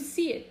 all who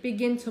see it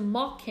begin to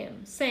mock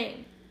him,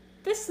 saying,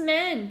 'This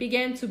man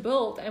began to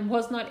build and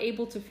was not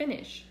able to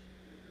finish'?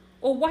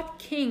 Or what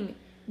king,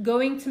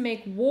 going to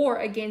make war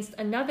against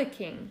another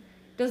king,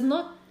 does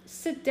not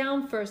sit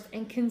down first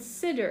and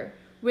consider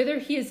whether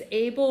he is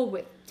able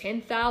with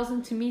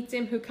 10,000 to meet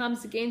him who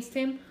comes against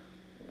him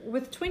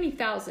with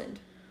 20,000?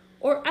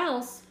 Or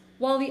else,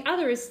 while the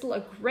other is still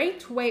a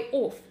great way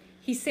off,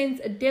 he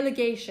sends a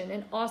delegation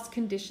and asks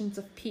conditions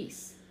of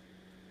peace.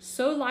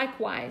 So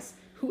likewise,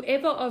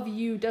 whoever of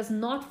you does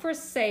not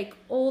forsake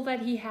all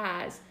that he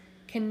has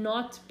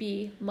cannot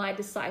be my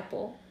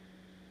disciple.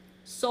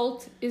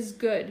 Salt is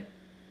good,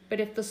 but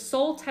if the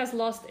salt has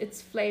lost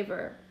its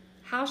flavor,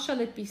 how shall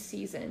it be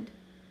seasoned?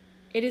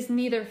 It is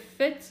neither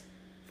fit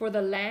for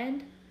the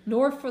land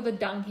nor for the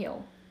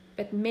dunghill,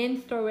 but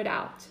men throw it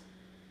out.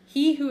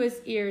 He who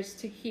has ears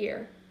to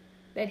hear,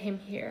 let him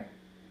hear."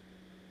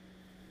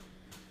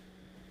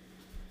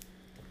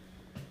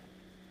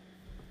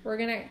 We're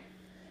going to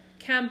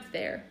camp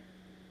there.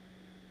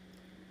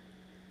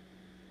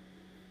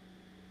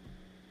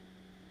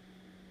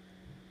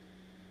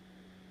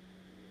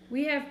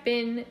 We have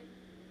been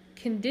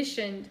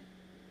conditioned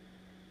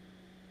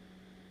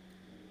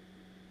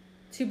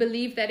to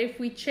believe that if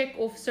we check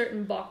off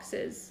certain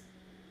boxes,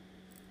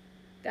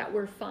 that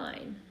we're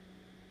fine.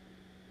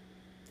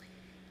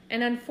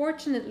 And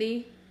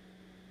unfortunately,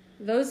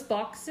 those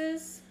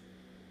boxes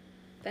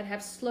that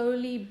have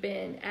slowly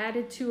been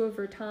added to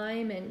over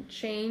time and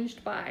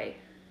changed by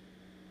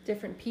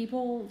different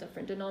people,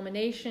 different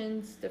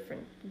denominations,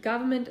 different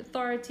government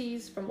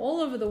authorities from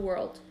all over the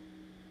world,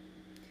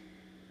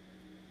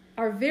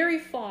 are very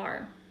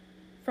far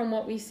from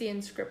what we see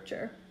in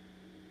Scripture.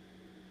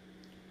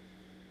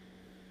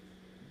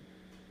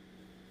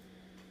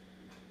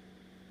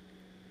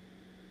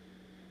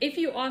 If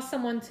you ask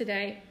someone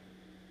today,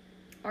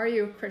 "Are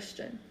you a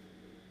Christian?"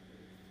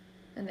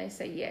 and they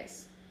say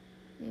yes,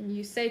 and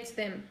you say to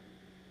them,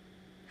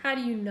 "How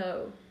do you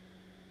know?"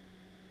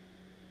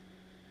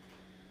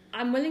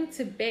 I'm willing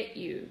to bet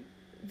you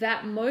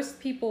that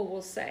most people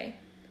will say,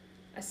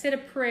 "I said a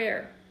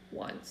prayer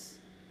once,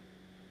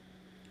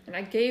 and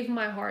I gave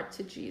my heart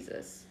to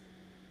Jesus."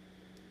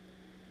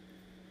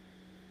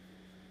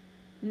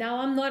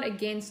 Now, I'm not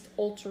against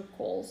altar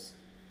calls.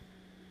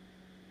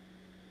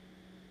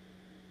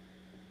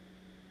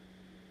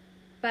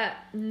 But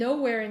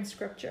nowhere in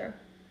Scripture,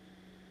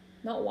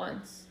 not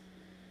once,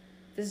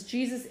 does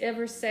Jesus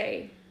ever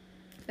say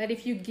that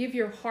if you give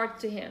your heart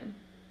to him,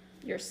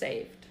 you're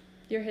saved.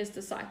 You're his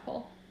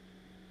disciple.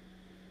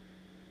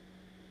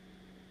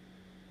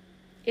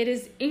 It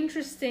is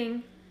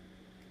interesting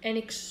and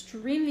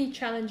extremely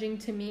challenging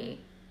to me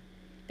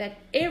that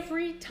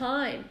every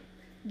time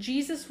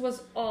Jesus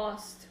was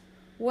asked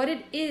what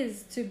it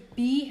is to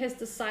be his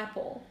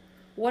disciple,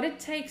 what it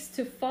takes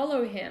to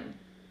follow him,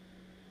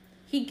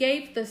 he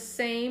gave the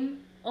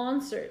same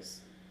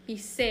answers. He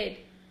said,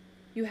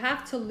 you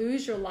have to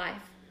lose your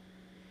life.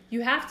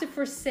 You have to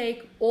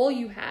forsake all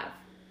you have.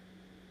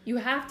 You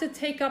have to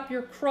take up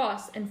your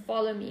cross and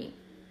follow me.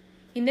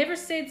 He never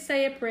said,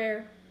 say a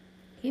prayer.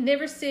 He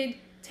never said,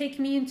 take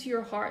me into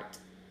your heart.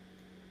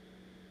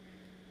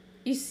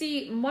 You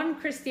see, modern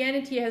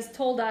Christianity has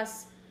told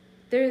us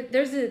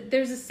there's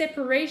a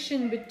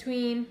separation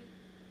between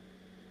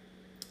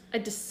a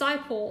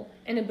disciple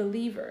and a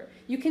believer.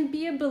 You can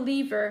be a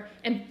believer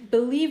and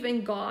believe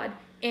in God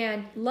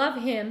and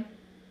love him,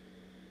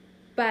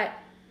 but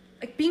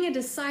like being a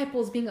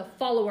disciple is being a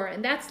follower,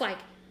 and that's like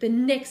the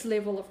next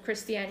level of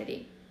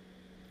Christianity,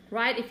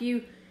 right? If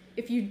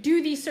you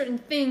do these certain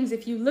things,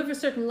 if you live a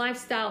certain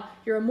lifestyle,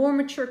 you're a more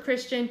mature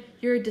Christian,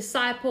 you're a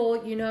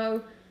disciple, you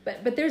know.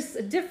 But there's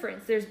a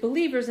difference. There's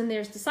believers and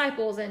there's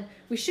disciples, and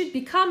we should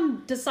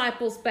become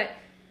disciples, but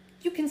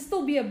you can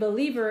still be a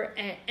believer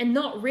and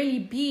not really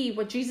be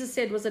what Jesus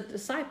said was a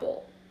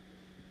disciple.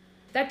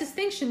 That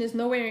distinction is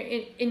nowhere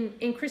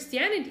in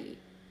Christianity.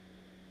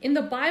 In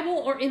the Bible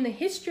or in the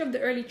history of the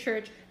early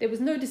church, there was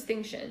no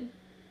distinction.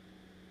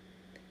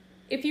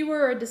 If you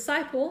were a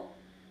disciple,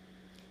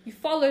 you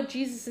followed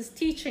Jesus'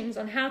 teachings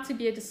on how to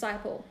be a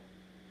disciple.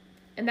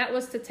 And that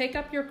was to take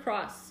up your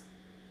cross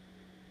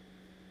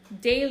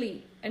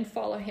daily and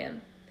follow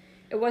him.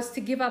 It was to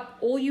give up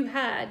all you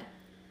had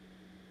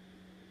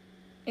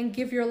and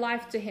give your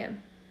life to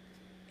him.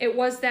 It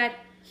was that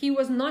he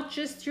was not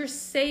just your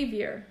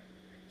Savior,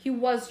 he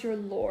was your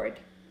Lord.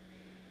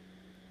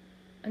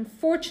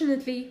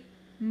 Unfortunately,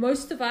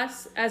 most of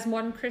us as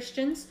modern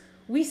Christians,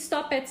 we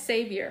stop at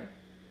Savior.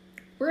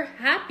 We're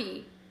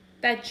happy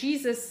that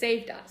Jesus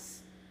saved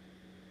us,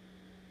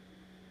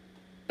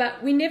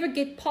 but we never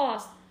get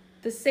past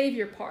the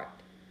Savior part.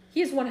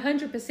 He is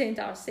 100%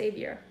 our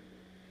Savior,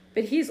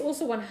 but he is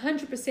also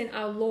 100%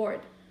 our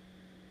Lord.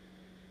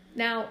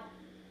 Now,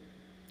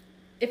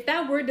 if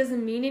that word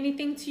doesn't mean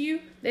anything to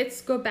you,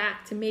 let's go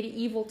back to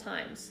medieval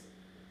times.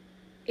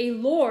 A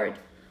lord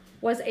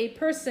was a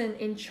person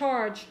in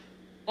charge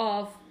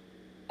of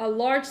a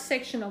large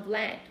section of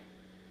land.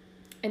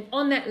 And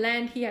on that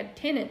land, he had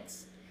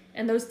tenants.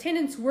 And those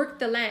tenants worked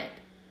the land.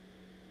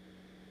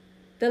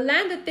 The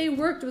land that they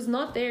worked was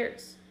not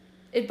theirs.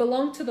 It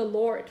belonged to the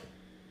Lord.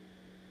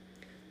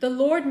 The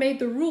Lord made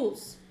the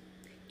rules.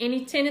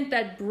 Any tenant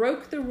that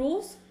broke the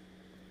rules,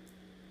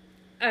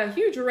 a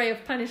huge array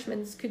of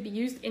punishments could be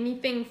used,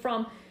 anything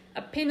from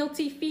a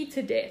penalty fee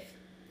to death.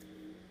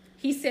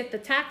 He set the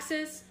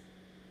taxes.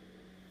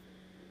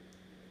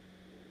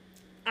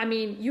 I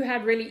mean, you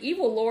had really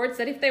evil lords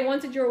that if they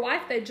wanted your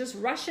wife, they'd just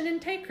rush in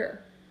and take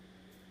her.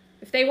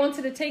 If they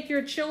wanted to take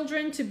your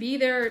children to be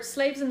their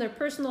slaves in their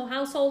personal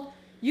household,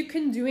 you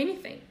couldn't do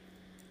anything.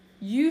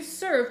 You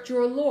served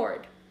your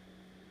Lord.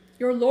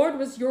 Your Lord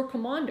was your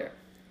commander.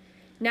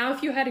 Now,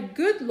 if you had a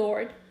good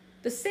Lord,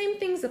 the same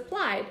things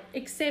applied,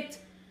 except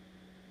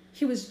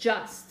he was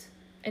just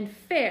and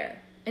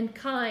fair and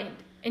kind,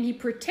 and he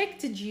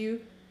protected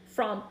you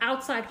from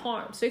outside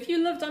harm. So if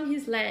you lived on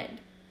his land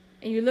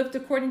and you lived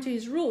according to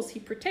his rules, he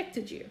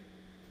protected you.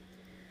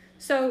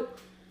 So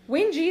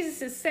when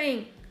Jesus is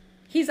saying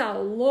he's our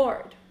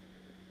Lord,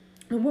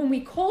 and when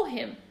we call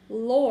him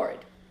Lord,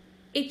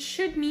 it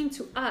should mean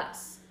to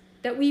us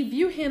that we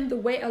view him the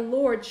way a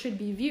Lord should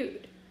be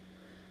viewed.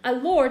 A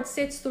Lord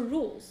sets the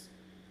rules.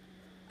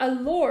 A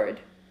Lord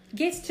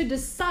gets to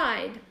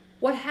decide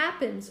what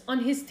happens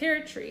on his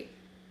territory.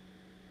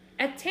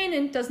 A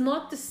tenant does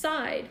not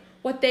decide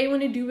what they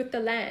want to do with the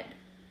land.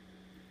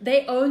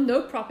 They own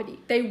no property.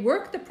 They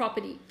work the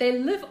property. They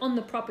live on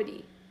the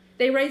property.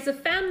 They raise a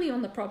family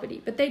on the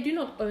property, but they do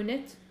not own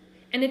it.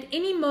 And at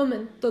any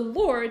moment, the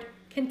Lord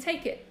can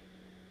take it.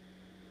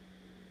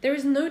 There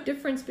is no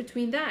difference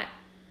between that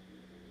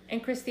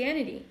and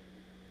Christianity.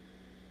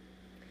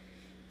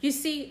 You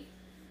see,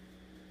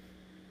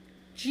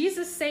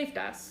 Jesus saved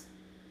us.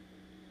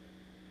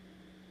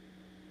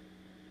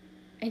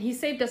 And he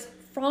saved us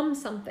from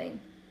something.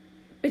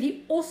 But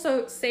he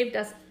also saved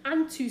us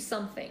unto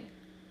something.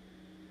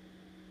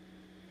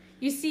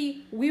 You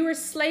see, we were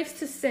slaves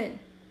to sin.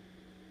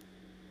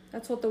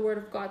 That's what the Word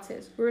of God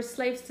says. We were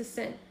slaves to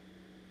sin.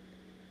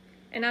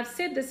 And I've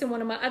said this in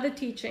one of my other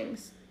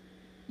teachings.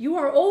 You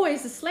are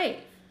always a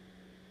slave.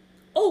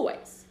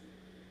 Always.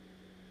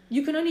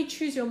 You can only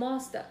choose your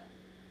master.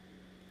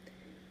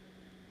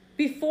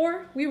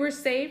 Before we were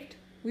saved,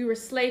 we were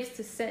slaves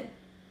to sin.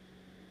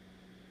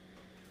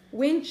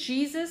 When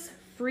Jesus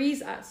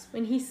frees us,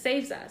 when he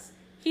saves us,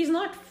 he's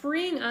not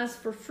freeing us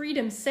for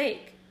freedom's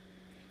sake.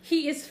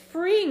 He is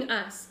freeing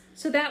us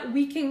so that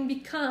we can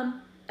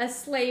become a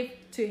slave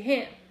to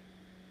him.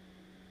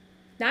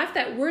 Now, if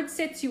that word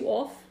sets you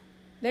off,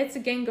 let's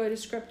again go to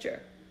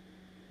scripture.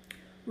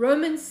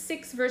 Romans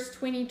 6 verse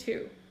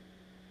 22.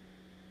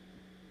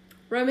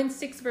 Romans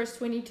 6 verse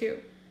 22.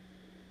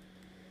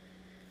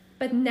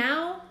 But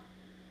now,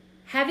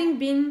 having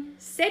been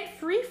set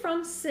free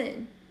from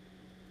sin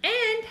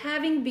and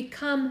having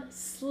become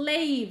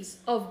slaves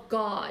of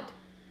God,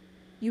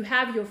 you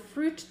have your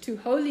fruit to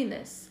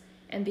holiness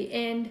and the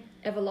end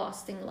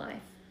everlasting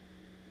life.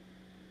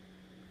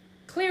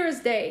 Clear as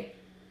day,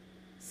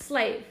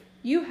 slave.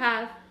 You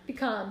have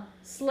become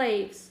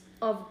slaves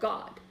of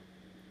God,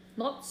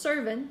 not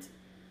servant.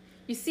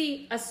 You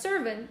see, a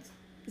servant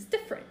is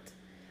different.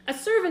 A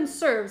servant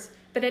serves,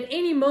 but at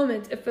any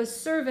moment, if a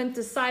servant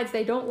decides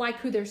they don't like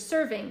who they're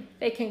serving,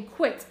 they can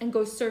quit and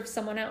go serve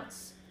someone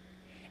else.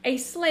 A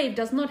slave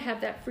does not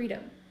have that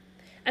freedom.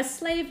 A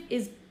slave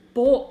is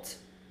bought.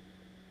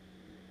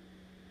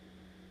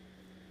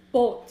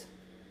 Bought.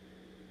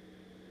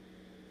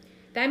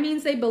 That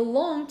means they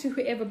belong to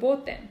whoever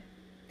bought them.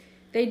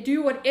 They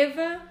do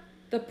whatever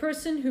the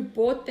person who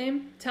bought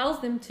them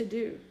tells them to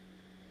do.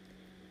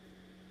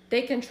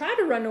 They can try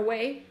to run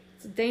away.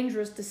 It's a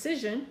dangerous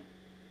decision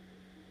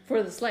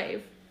for the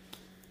slave,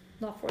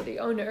 not for the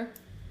owner.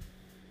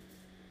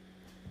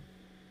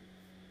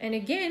 And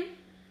again,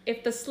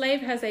 if the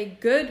slave has a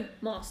good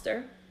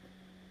master,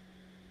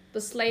 the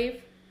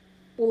slave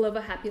will live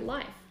a happy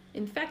life.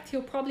 In fact,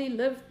 he'll probably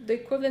live the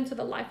equivalent to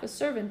the life a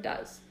servant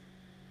does,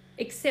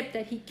 except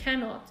that he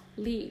cannot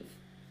leave.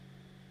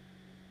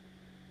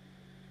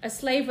 A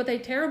slave with a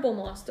terrible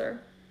master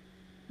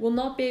will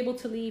not be able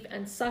to leave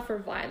and suffer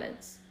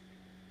violence.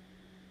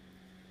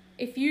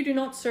 If you do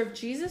not serve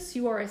Jesus,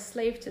 you are a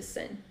slave to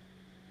sin.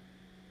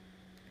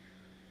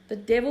 The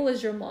devil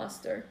is your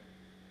master,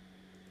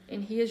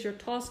 and he is your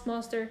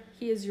taskmaster.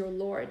 He is your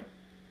Lord.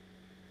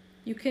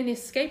 You can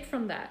escape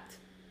from that,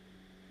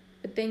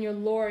 but then your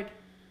Lord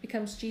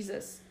becomes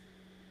Jesus,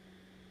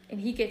 and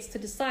he gets to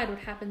decide what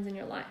happens in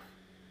your life.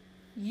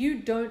 You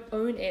don't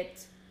own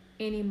it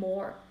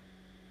anymore.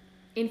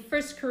 In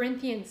 1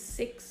 Corinthians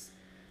 6,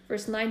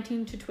 verse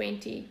 19 to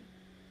 20,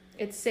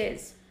 it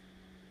says,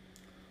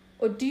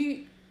 Or do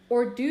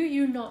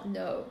you not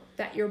know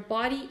that your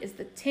body is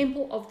the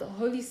temple of the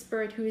Holy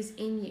Spirit who is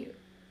in you,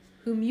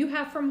 whom you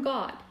have from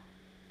God,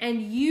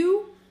 and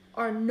you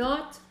are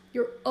not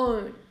your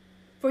own,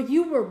 for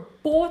you were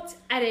bought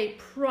at a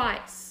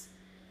price.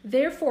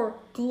 Therefore,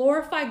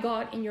 glorify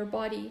God in your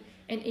body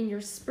and in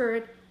your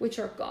spirit, which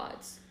are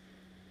God's.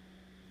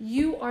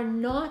 You are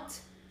not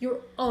your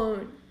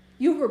own.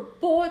 You were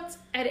bought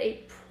at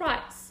a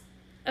price,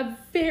 a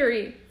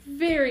very,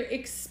 very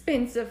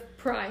expensive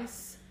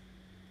price.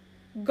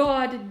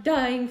 God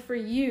dying for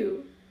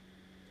you.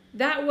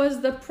 That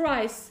was the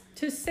price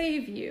to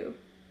save you.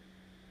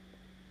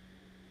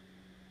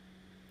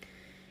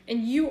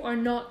 And you are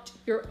not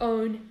your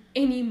own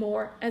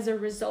anymore as a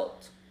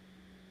result.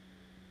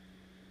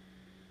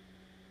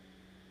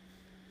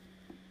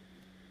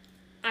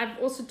 I've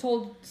also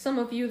told some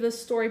of you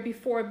this story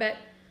before, but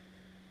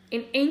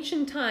in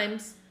ancient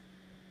times,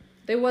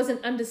 there was an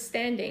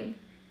understanding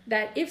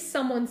that if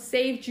someone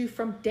saved you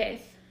from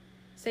death,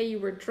 say you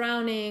were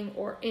drowning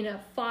or in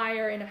a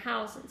fire in a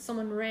house and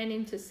someone ran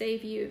in to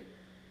save you,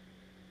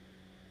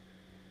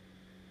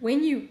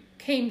 when you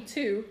came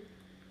to,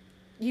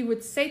 you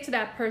would say to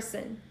that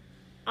person,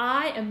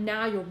 I am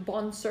now your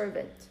bond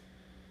servant,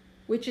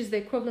 which is the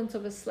equivalent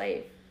of a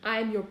slave. I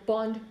am your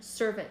bond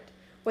servant.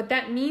 What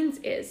that means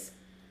is,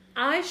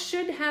 I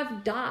should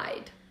have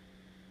died.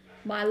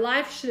 My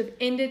life should have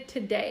ended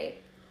today.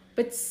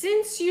 But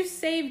since you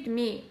saved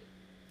me,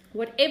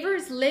 whatever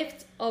is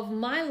left of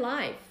my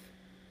life,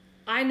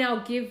 I now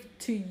give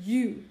to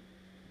you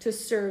to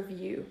serve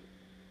you.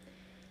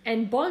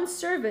 And bond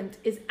servant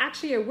is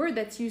actually a word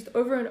that's used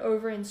over and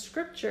over in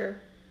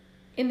scripture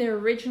in their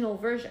original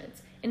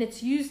versions. And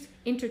it's used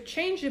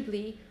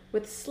interchangeably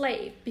with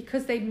slave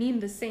because they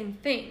mean the same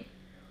thing.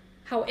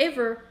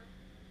 However,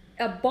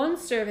 a bond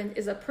servant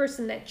is a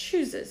person that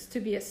chooses to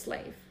be a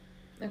slave.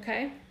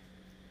 Okay?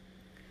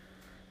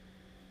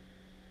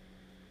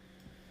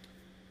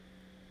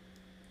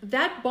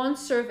 That bond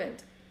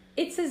servant,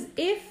 it's as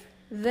if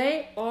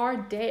they are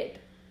dead.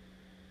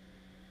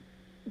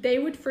 They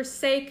would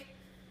forsake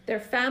their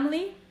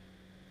family,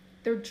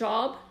 their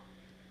job,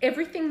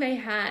 everything they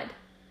had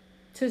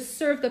to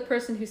serve the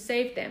person who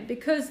saved them,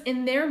 because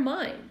in their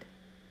mind,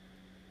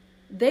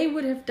 they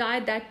would have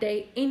died that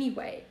day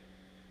anyway.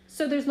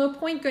 So there's no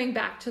point going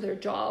back to their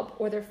job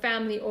or their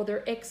family or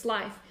their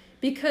ex-life,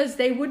 because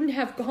they wouldn't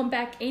have gone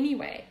back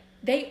anyway.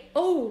 They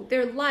owe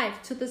their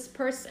life to this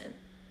person.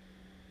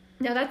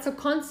 Now that's a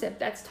concept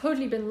that's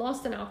totally been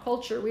lost in our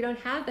culture. We don't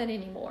have that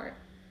anymore.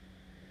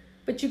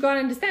 But you got to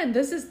understand,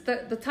 this is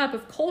the type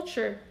of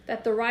culture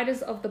that the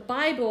writers of the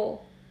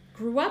Bible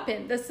grew up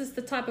in. This is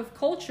the type of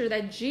culture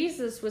that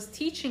Jesus was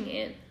teaching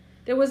in.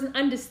 There was an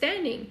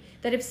understanding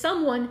that if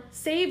someone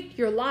saved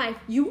your life,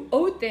 you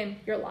owed them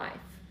your life.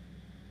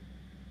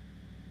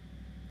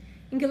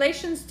 In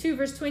Galatians 2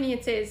 verse 20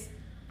 it says,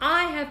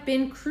 I have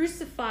been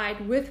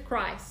crucified with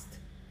Christ.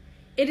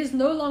 It is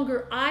no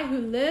longer I who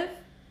live,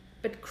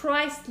 but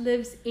Christ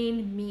lives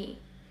in me.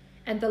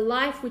 And the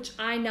life which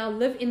I now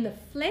live in the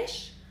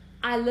flesh,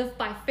 I live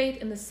by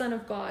faith in the Son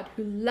of God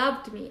who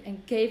loved me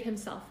and gave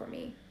himself for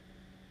me.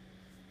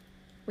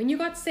 When you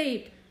got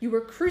saved, you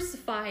were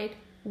crucified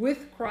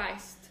with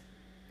Christ.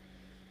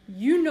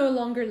 You no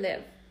longer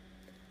live.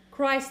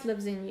 Christ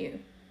lives in you.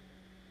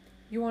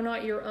 You are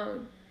not your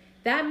own.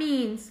 That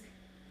means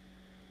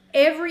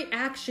every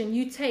action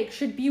you take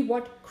should be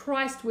what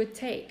Christ would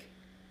take.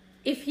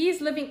 If he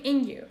is living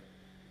in you,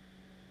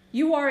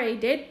 you are a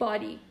dead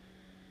body.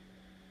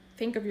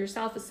 Think of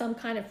yourself as some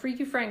kind of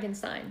freaky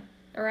Frankenstein,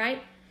 all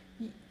right?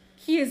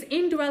 He is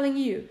indwelling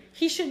you.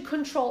 He should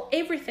control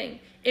everything,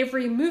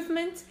 every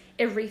movement,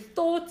 every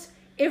thought,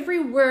 every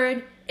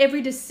word,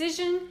 every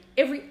decision,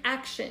 every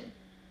action.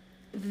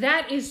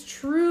 That is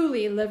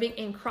truly living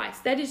in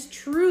Christ. That is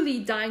truly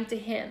dying to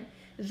him.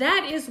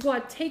 That is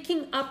what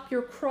taking up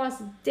your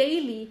cross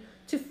daily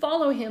to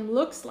follow him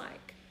looks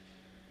like.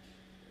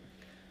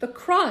 The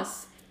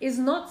cross is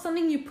not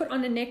something you put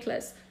on a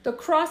necklace. The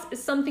cross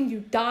is something you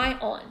die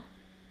on.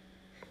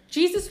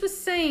 Jesus was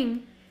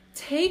saying,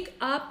 take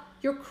up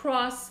your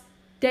cross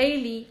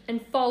daily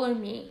and follow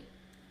me.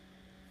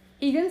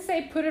 He didn't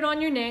say put it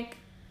on your neck.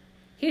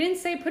 He didn't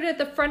say put it at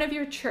the front of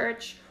your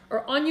church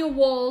or on your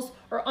walls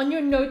or on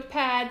your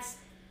notepads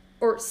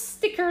or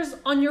stickers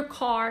on your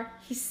car.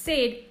 He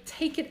said,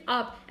 take it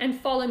up and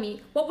follow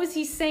me. What was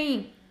he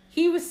saying?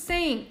 He was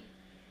saying,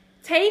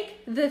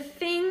 take the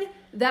thing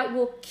that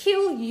will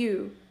kill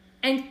you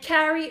and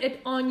carry it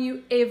on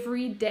you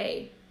every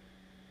day.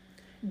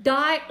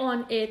 Die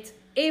on it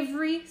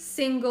every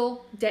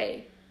single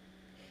day.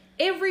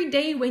 Every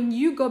day when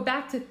you go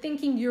back to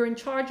thinking you're in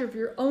charge of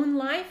your own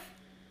life,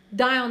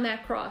 die on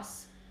that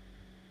cross.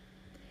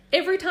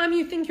 Every time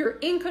you think you're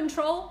in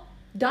control,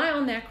 die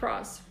on that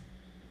cross.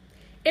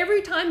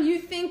 Every time you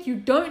think you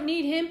don't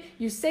need him,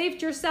 you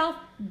saved yourself,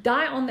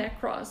 die on that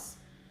cross.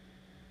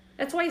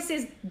 That's why he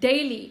says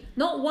daily,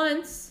 not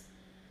once,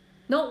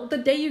 not the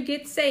day you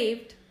get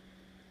saved.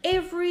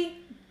 Every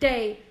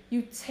day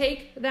you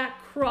take that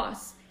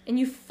cross and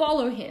you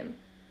follow him.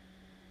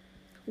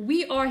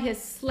 We are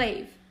his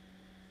slave.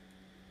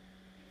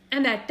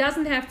 And that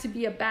doesn't have to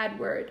be a bad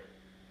word.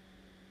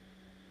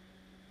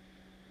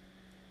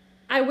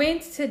 I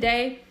went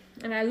today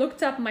and I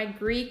looked up my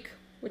Greek,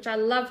 which I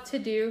love to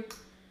do.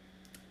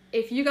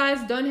 If you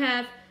guys don't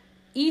have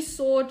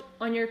eSword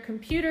on your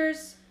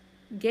computers,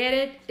 get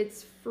it.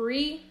 It's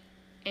free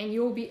and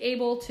you'll be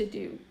able to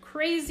do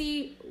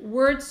crazy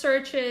word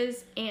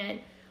searches and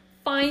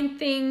find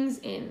things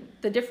in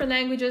the different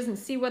languages and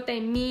see what they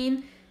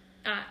mean.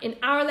 In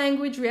our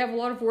language, we have a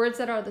lot of words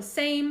that are the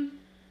same,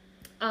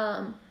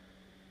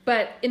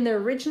 but in the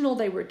original,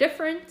 they were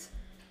different.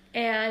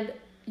 And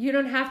you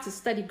don't have to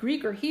study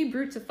Greek or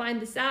Hebrew to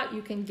find this out.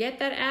 You can get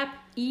that app,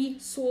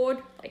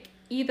 eSword, like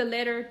E the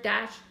letter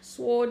dash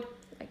sword,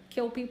 like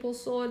kill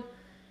people's sword.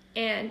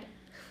 And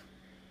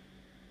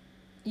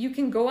you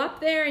can go up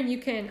there and you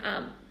can,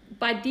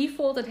 by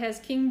default, it has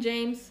King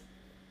James,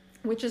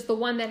 which is the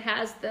one that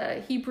has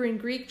the Hebrew and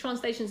Greek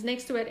translations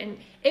next to it. And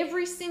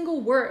every single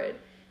word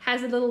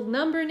has a little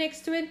number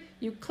next to it.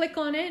 You click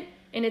on it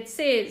and it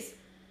says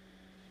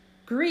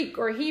Greek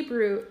or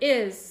Hebrew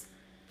is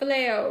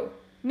phileo,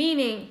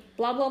 meaning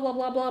blah, blah, blah,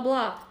 blah, blah,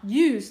 blah,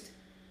 used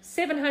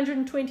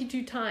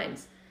 722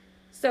 times.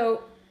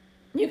 So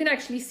you can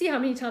actually see how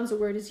many times a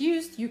word is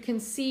used. You can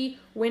see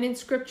when in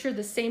scripture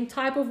the same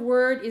type of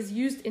word is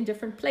used in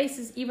different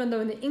places, even though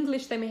in the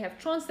English they may have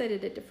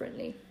translated it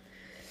differently.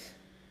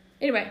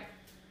 Anyway,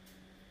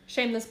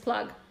 shameless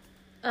plug.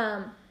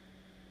 The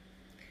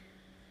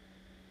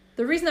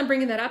reason I'm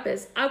bringing that up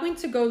is I went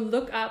to go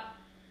look up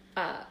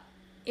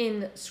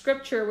in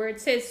scripture where it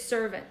says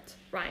servant,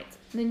 right?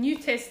 In the New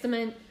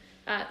Testament,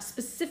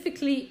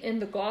 specifically in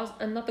the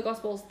not the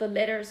Gospels, the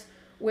letters,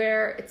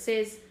 where it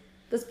says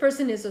this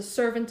person is a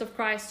servant of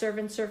Christ,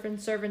 servant,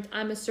 servant, servant.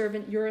 I'm a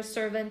servant, you're a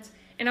servant.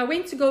 And I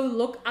went to go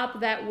look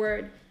up that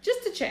word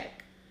just to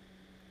check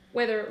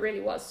whether it really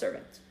was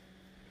servant.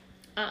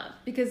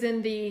 Because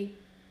in the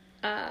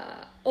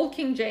Old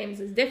King James,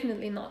 it's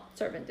definitely not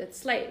servant, it's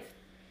slave.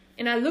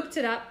 And I looked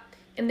it up,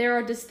 and there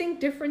are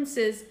distinct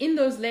differences in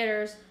those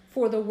letters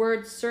for the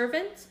word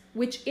servant,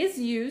 which is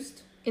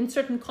used in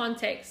certain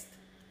contexts.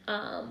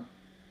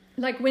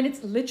 Like when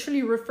it's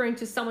literally referring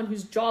to someone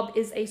whose job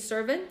is a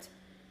servant,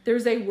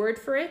 there's a word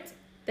for it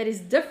that is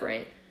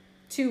different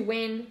to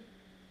when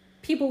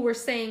people were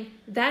saying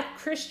that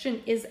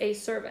Christian is a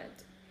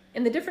servant.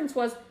 And the difference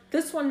was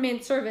this one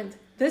meant servant.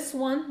 This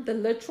one, the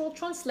literal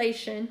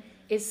translation,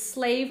 is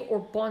slave or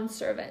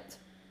bondservant.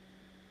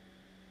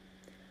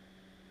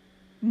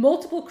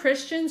 Multiple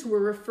Christians were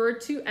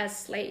referred to as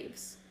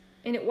slaves,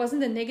 and it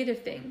wasn't a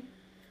negative thing.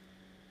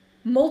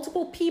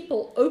 Multiple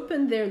people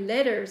opened their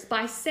letters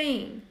by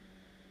saying,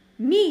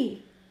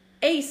 me,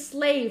 a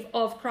slave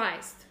of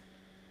Christ.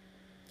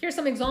 Here's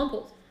some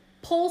examples.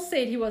 Paul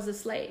said he was a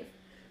slave.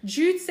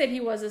 Jude said he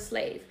was a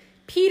slave.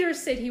 Peter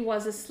said he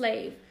was a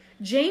slave.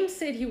 James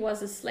said he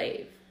was a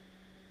slave.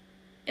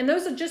 And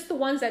those are just the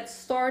ones that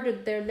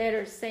started their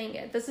letters saying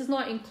it. This is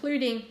not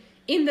including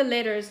in the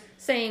letters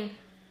saying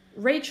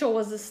Rachel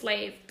was a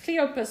slave,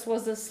 Cleopas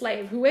was a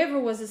slave, whoever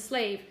was a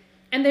slave.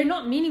 And they're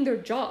not meaning their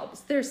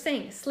jobs. They're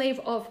saying slave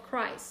of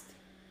Christ.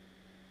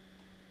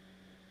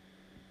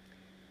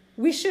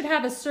 We should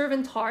have a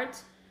servant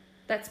heart.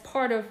 That's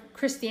part of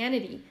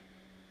Christianity.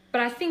 But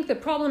I think the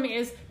problem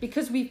is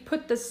because we've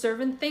put the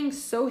servant thing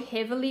so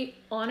heavily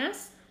on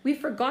us, we've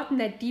forgotten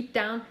that deep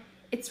down,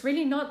 it's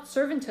really not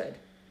servanthood.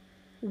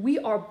 We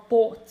are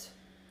bought.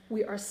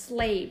 We are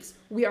slaves.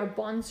 We are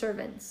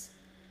bondservants.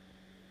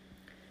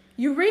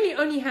 You really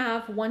only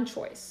have one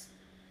choice.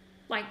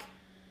 Like,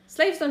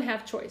 slaves don't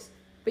have choice,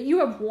 but you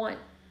have one.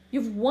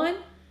 You have one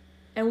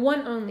and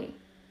one only.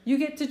 You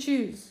get to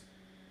choose.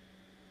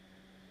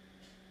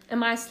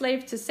 Am I a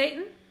slave to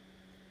Satan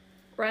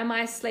or am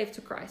I a slave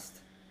to Christ?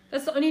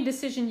 That's the only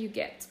decision you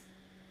get.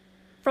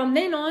 From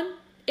then on,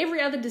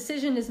 every other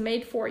decision is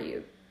made for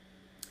you.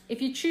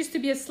 If you choose to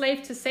be a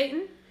slave to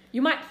Satan,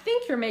 you might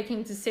think you're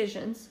making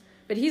decisions,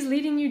 but he's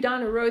leading you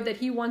down a road that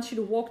he wants you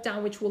to walk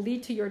down, which will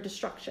lead to your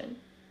destruction.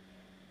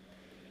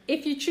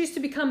 If you choose to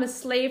become a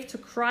slave to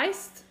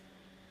Christ,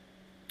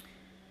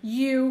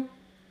 you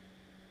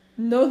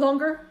no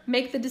longer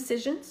make the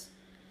decisions.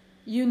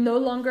 You no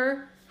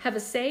longer have a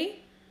say,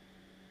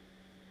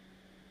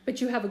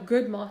 but you have a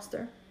good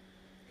master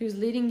who's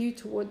leading you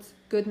towards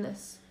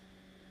goodness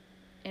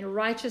and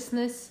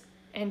righteousness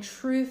and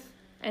truth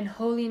and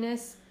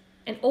holiness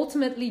and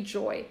ultimately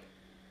joy.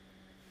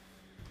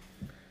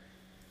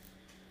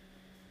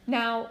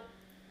 Now,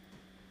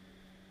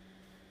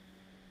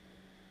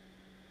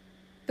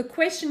 the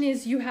question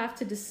is, you have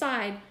to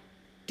decide,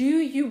 do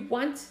you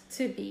want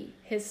to be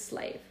his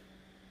slave?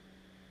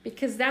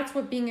 Because that's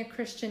what being a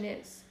Christian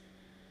is.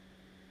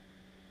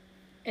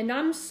 And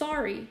I'm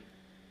sorry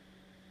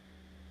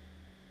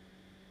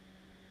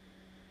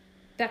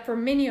that for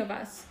many of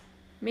us,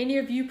 many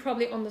of you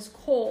probably on this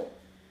call,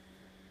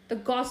 the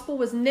gospel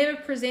was never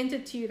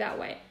presented to you that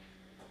way.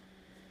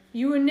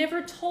 You were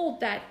never told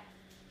that,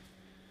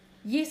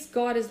 yes,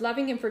 God is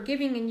loving and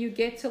forgiving and you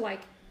get to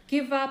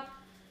give up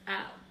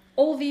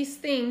all these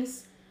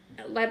things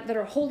that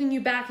are holding you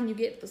back and you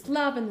get this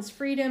love and this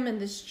freedom and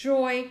this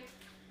joy.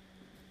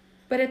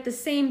 But at the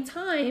same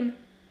time,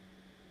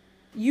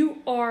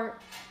 you are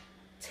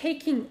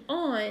taking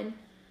on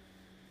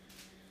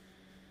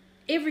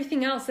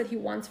everything else that he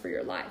wants for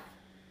your life.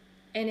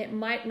 And it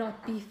might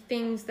not be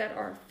things that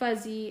are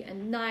fuzzy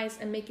and nice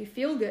and make you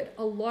feel good.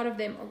 A lot of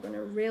them are going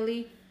to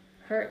really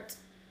hurt,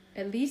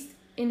 at least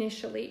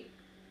initially.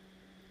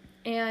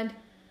 And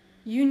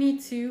you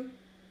need to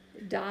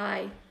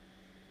die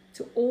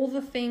to all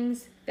the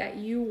things that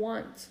you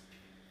want.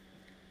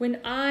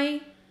 When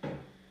I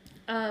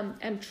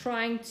am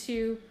trying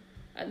to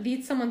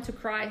lead someone to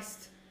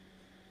Christ,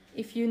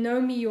 if you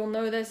know me, you'll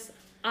know this,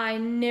 I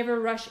never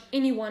rush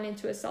anyone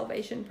into a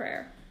salvation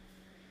prayer.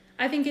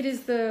 I think it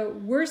is the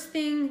worst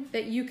thing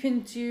that you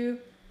can do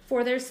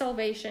for their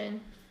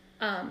salvation,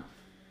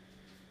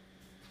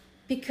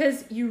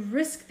 because you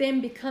risk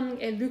them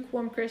becoming a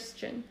lukewarm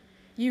Christian.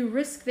 You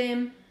risk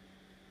them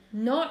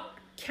not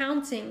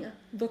counting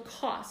the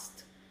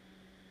cost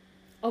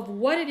of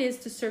what it is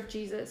to serve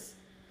Jesus.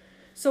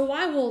 So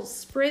I will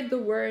spread the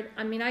word.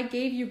 I mean, I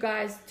gave you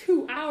guys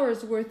 2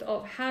 hours worth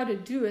of how to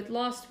do it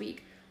last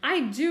week.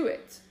 I do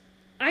it.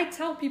 I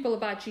tell people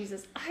about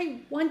Jesus.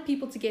 I want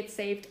people to get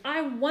saved.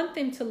 I want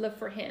them to live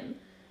for him.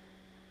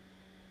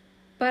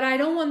 But I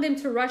don't want them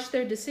to rush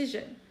their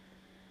decision.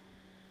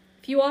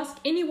 If you ask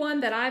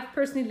anyone that I've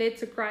personally led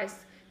to Christ,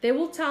 they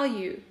will tell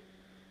you,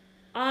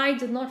 I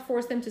did not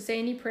force them to say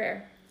any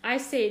prayer. I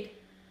said,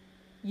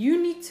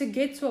 you need to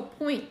get to a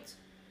point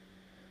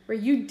where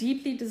you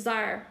deeply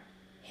desire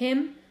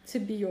him to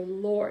be your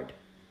Lord,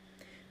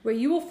 where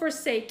you will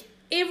forsake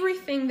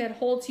everything that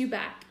holds you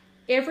back,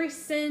 every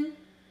sin,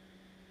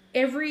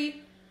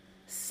 every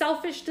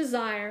selfish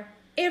desire,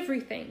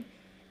 everything,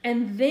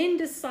 and then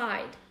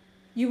decide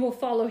you will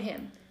follow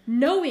him,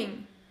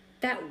 knowing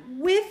that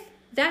with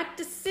that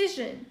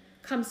decision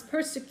comes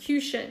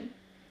persecution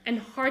and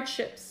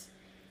hardships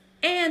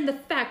and the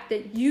fact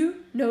that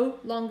you no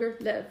longer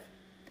live.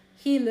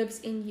 He lives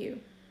in you.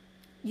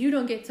 You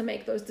don't get to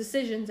make those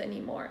decisions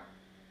anymore.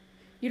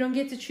 You don't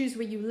get to choose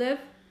where you live.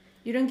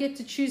 You don't get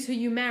to choose who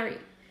you marry.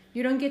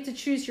 You don't get to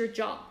choose your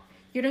job.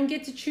 You don't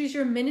get to choose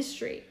your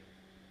ministry.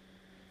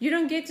 You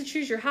don't get to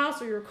choose your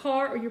house or your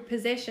car or your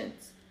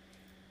possessions.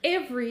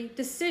 Every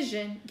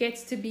decision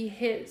gets to be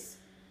his.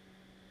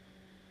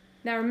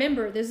 Now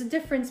remember, there's a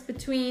difference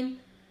between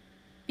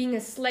being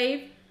a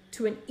slave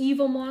to an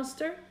evil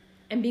master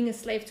and being a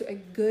slave to a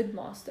good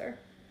master.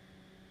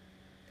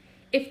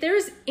 If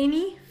there's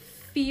any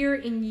fear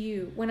in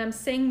you when I'm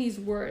saying these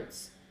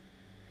words,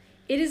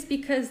 it is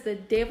because the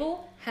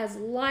devil has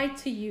lied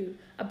to you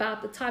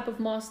about the type of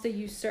master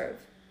you serve.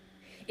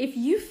 If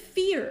you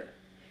fear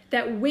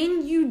that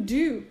when you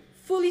do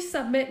fully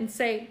submit and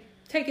say,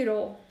 take it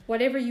all,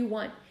 whatever you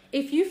want,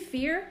 if you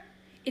fear,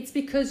 it's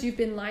because you've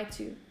been lied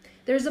to.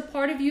 There's a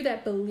part of you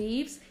that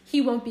believes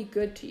he won't be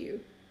good to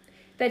you,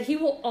 that he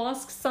will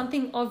ask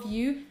something of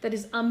you that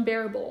is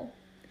unbearable,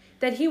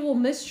 that he will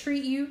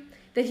mistreat you,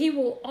 that he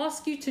will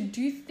ask you to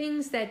do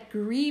things that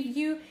grieve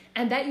you,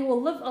 and that you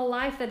will live a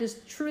life that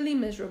is truly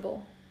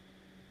miserable.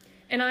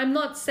 And I'm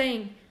not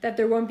saying that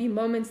there won't be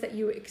moments that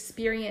you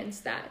experience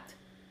that.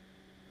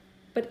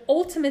 But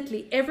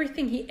ultimately,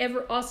 everything he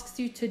ever asks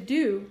you to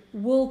do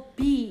will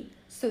be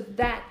so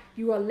that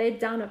you are led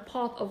down a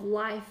path of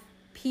life,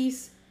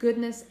 peace,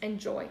 goodness, and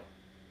joy.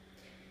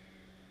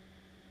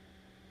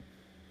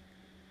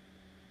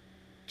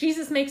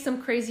 Jesus makes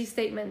some crazy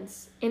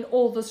statements in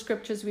all the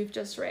scriptures we've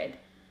just read.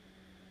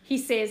 He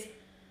says,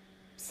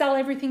 sell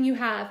everything you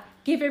have,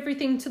 give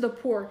everything to the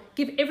poor,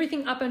 give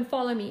everything up and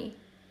follow me.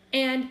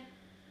 And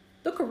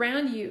look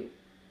around you.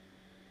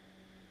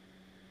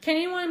 Can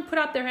anyone put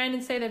up their hand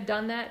and say they've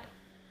done that?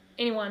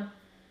 Anyone?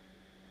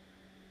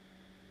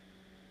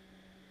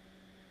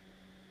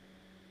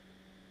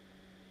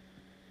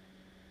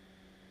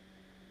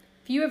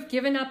 If you have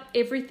given up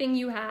everything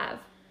you have,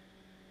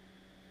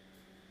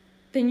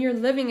 then you're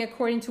living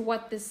according to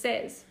what this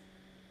says.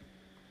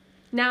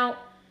 Now,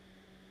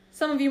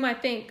 some of you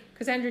might think,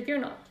 Cassandra, you're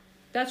not.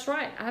 That's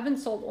right. I haven't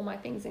sold all my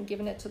things and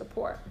given it to the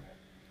poor.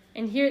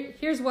 And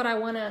here's what I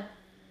want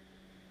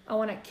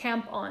to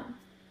camp on.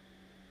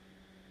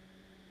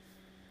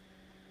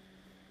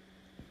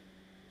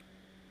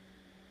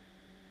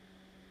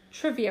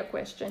 Trivia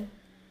question.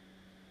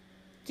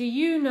 Do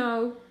you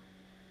know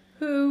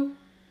who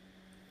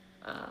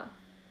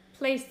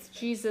placed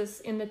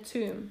Jesus in the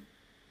tomb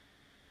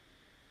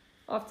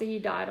after he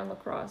died on the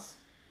cross?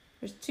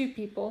 There's two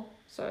people,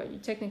 so you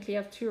technically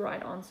have two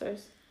right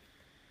answers.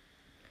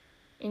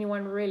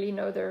 Anyone really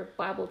know their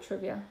Bible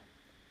trivia?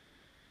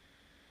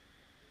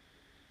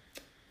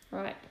 All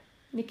right.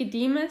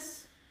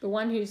 Nicodemus, the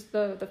one who's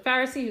the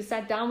Pharisee who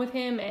sat down with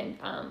him and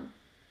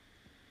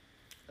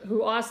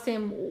who asked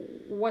him,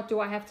 what do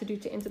I have to do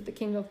to enter the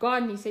kingdom of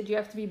God? And he said, you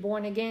have to be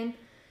born again.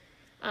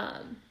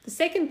 The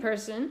second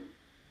person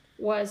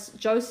was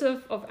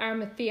Joseph of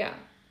Arimathea.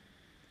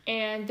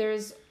 And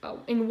there's,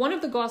 in one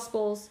of the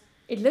Gospels,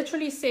 it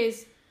literally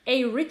says,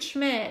 a rich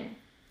man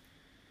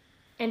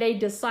and a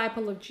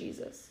disciple of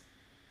Jesus.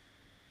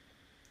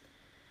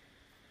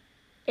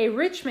 A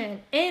rich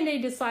man and a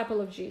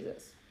disciple of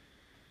Jesus.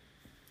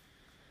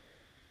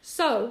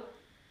 So,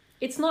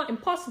 it's not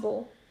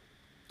impossible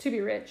to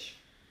be rich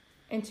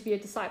and to be a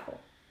disciple.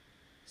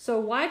 So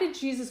why did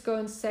Jesus go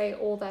and say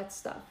all that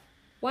stuff?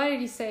 Why did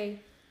he say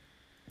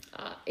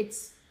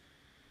it's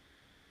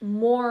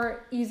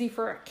more easy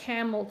for a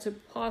camel to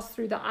pass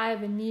through the eye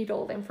of a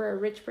needle than for a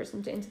rich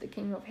person to enter the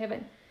kingdom of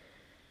heaven?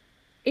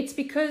 It's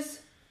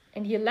because,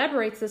 and he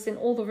elaborates this in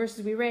all the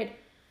verses we read,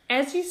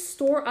 as you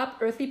store up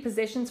earthly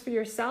possessions for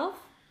yourself,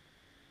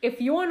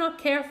 if you are not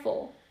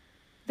careful,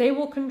 they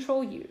will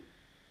control you.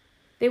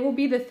 They will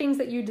be the things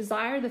that you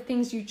desire, the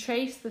things you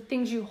chase, the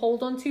things you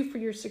hold on to for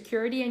your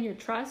security and your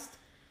trust.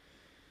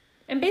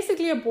 And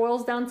basically it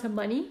boils down to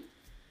money.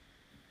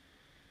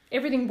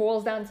 Everything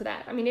boils down to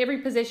that. I mean, every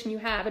possession you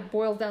have, it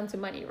boils down to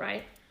money,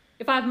 right?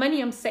 If I have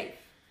money, I'm safe.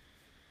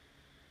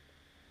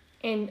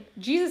 And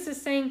Jesus is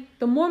saying,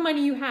 the more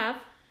money you have,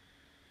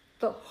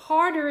 the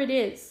harder it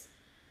is.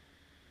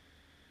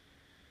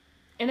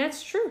 And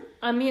that's true.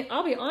 I mean,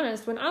 I'll be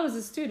honest, when I was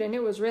a student,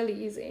 it was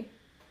really easy.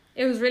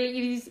 It was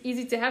really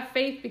easy to have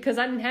faith because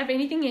I didn't have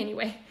anything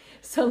anyway.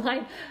 So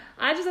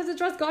I just have to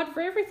trust God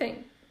for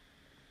everything.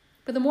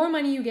 But the more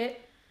money you get,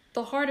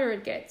 the harder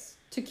it gets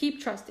to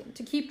keep trusting,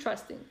 to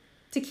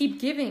keep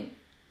giving,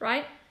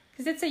 right?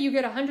 Because let's say you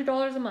get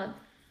 $100 a month,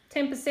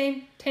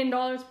 10%,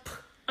 $10,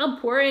 I'm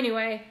poor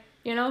anyway,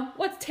 you know?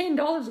 What's $10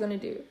 going to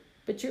do?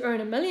 But you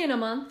earn $1 million a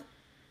month,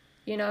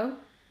 you know?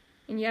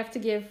 And you have to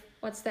give,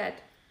 what's that,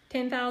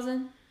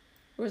 10,000?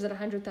 Or is it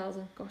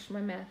 100,000? Gosh, my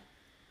math.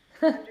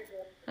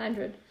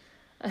 100.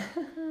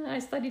 I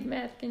studied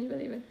math, can you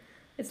believe it?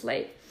 It's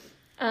late.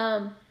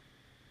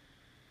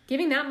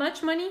 Giving that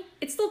much money,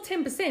 it's still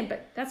 10%,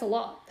 but that's a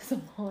lot. That's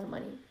a lot of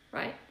money,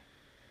 right?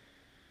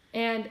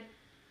 And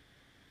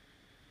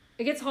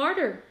it gets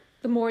harder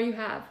the more you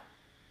have.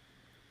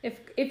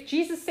 If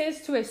Jesus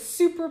says to a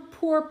super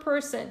poor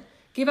person,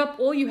 give up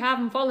all you have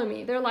and follow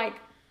me, they're like,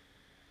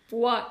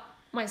 what?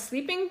 My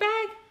sleeping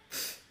bag?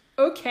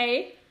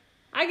 Okay,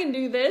 I can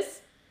do this.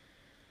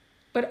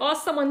 But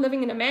ask someone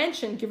living in a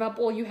mansion, give up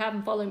all you have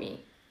and follow me.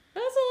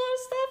 That's a lot of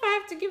stuff I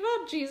have to give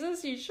up,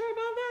 Jesus. You sure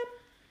about that?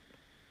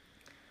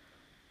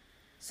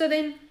 So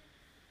then,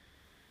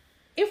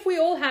 if we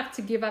all have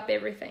to give up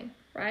everything,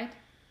 right?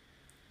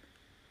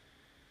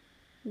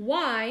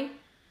 Why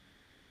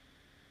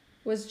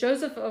was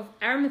Joseph of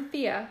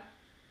Arimathea,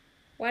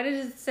 why did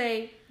it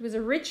say he was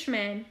a rich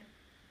man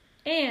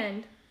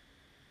and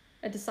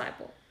a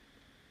disciple?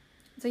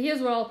 So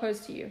here's what I'll pose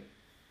to you.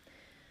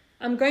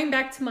 I'm going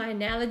back to my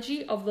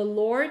analogy of the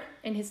Lord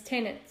and his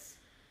tenants.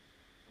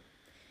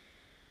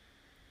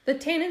 The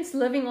tenants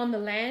living on the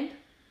land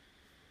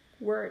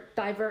were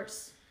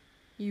diverse.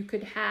 You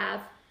could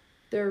have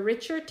the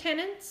richer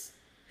tenants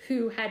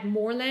who had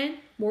more land,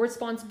 more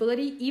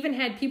responsibility, even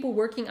had people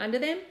working under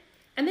them.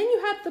 And then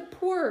you have the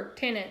poor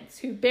tenants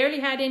who barely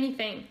had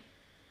anything.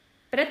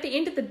 But at the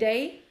end of the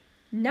day,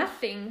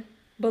 nothing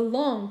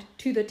belonged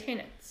to the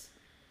tenants.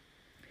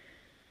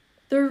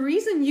 The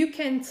reason you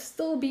can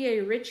still be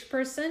a rich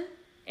person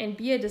and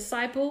be a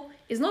disciple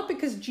is not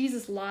because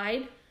Jesus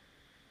lied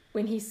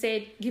when he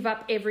said, give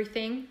up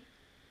everything,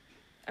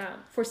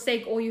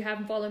 forsake all you have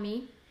and follow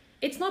me.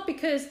 It's not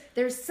because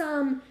there's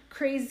some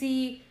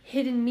crazy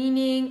hidden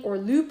meaning or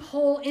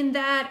loophole in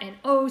that, and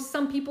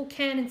some people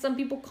can and some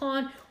people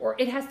can't, or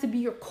it has to be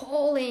your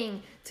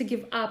calling to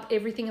give up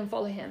everything and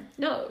follow him.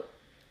 No,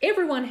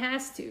 everyone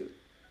has to.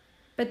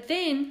 But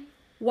then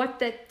what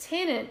the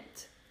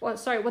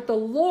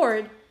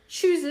Lord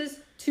chooses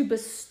to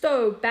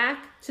bestow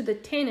back to the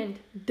tenant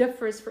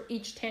differs for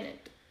each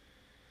tenant.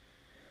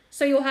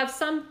 So you'll have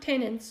some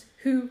tenants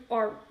who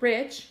are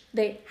rich,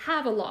 they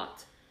have a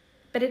lot.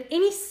 But at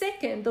any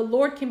second, the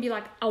Lord can be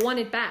like, I want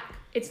it back.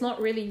 It's not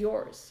really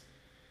yours.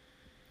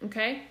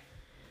 Okay?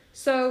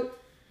 So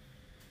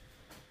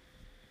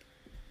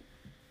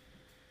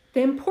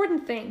the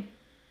important thing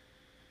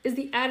is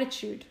the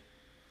attitude.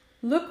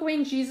 Look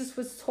when Jesus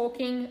was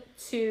talking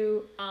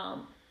to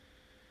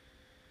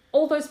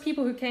all those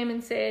people who came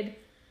and said,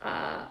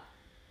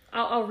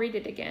 I'll read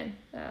it again.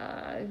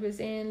 It was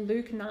in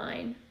Luke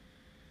 9.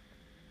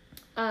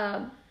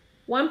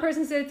 One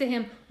person said to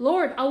him,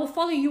 Lord, I will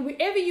follow you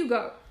wherever you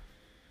go.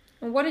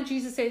 And what did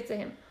Jesus say to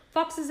him?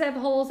 Foxes have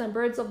holes and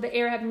birds of the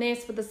air have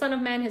nests, but the Son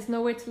of Man has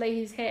nowhere to lay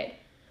his head.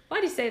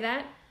 Why did he say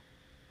that?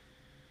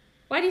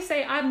 Why did he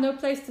say, I have no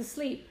place to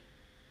sleep?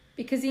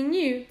 Because he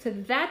knew to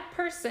that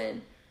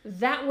person,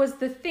 that was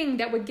the thing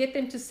that would get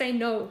them to say,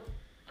 no,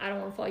 I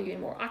don't want to follow you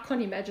anymore. I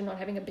can't imagine not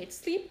having a bed to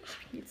sleep.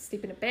 I need to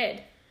sleep in a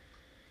bed.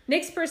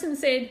 Next person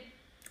said,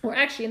 or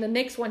actually in the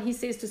next one, he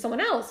says to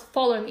someone else,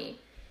 follow me.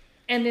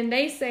 And then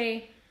they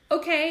say,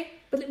 okay,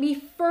 but let me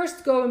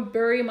first go and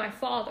bury my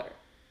father.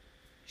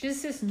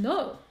 Jesus says,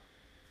 no,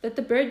 let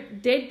the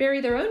dead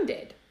bury their own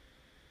dead.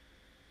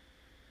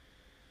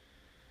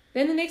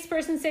 Then the next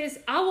person says,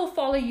 I will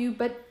follow you,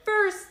 but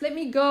first let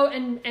me go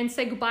and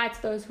say goodbye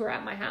to those who are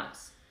at my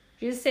house.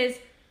 Jesus says,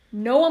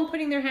 no one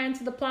putting their hand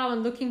to the plow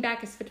and looking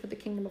back is fit for the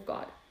kingdom of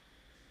God.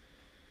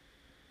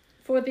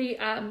 For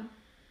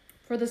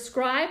the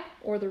scribe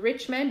or the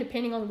rich man,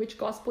 depending on which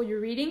gospel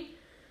you're reading,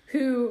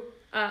 who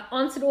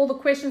answered all the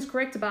questions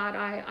correct about,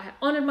 I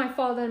honored my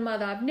father and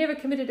mother, I've never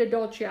committed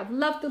adultery, I've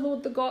loved the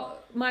Lord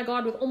my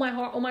God with all my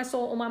heart, all my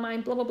soul, all my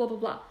mind, blah, blah, blah, blah,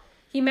 blah.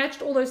 He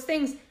matched all those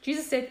things.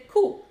 Jesus said,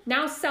 cool,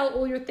 now sell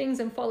all your things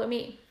and follow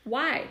me.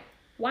 Why?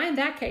 Why in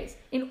that case?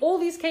 In all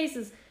these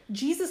cases,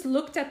 Jesus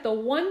looked at the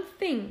one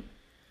thing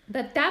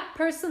that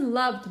person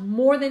loved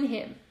more than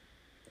him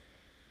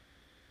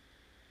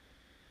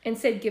and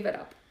said, give it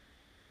up.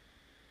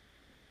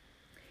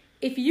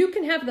 If you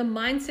can have the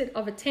mindset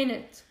of a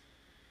tenant,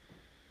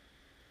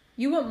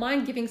 you won't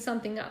mind giving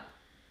something up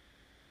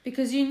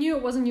because you knew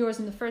it wasn't yours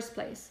in the first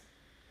place.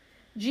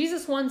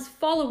 Jesus wants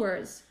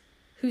followers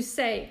who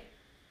say,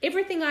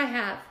 everything I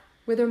have,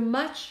 whether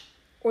much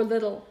or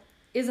little,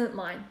 isn't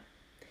mine.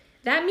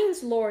 That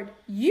means, Lord,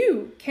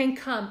 you can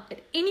come at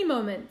any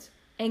moment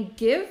and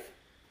give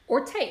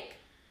or take.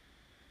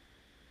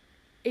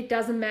 It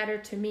doesn't matter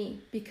to me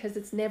because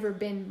it's never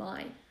been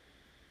mine.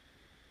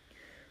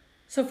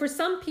 So for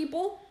some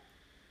people,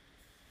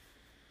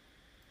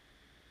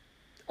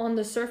 on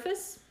the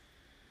surface,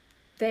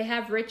 they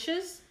have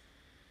riches,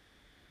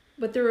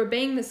 but they're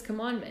obeying this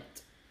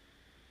commandment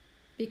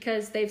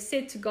because they've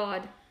said to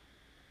God,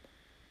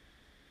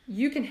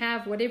 you can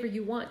have whatever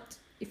you want.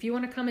 If you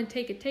want to come and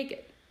take it, take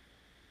it.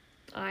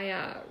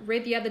 I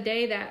read the other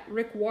day that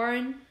Rick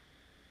Warren,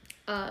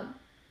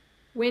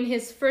 when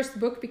his first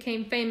book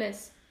became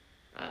famous,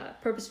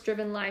 Purpose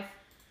Driven Life,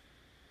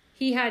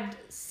 he had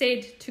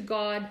said to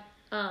God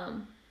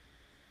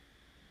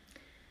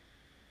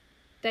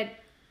that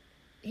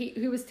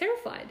he was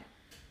terrified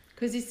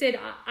because he said,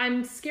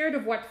 I'm scared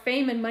of what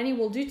fame and money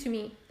will do to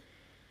me.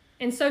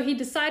 And so he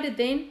decided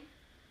then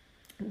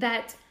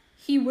that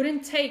he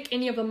wouldn't take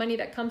any of the money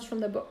that comes from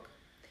the book.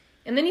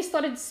 And then he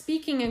started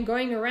speaking and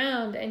going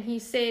around and he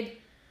said,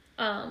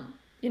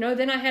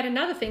 then I had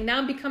another thing. Now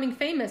I'm becoming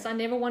famous. I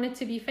never wanted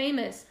to be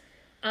famous.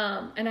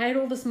 And I had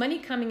all this money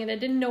coming and I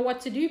didn't know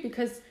what to do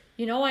because,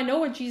 I know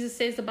what Jesus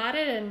says about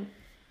it.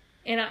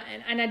 And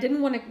I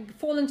didn't want to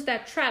fall into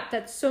that trap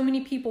that so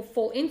many people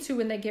fall into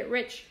when they get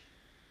rich.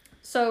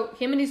 So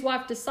him and his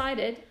wife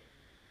decided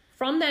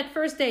from that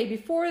first day,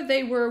 before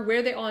they were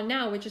where they are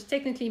now, which is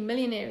technically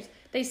millionaires,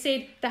 they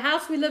said, the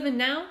house we live in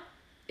now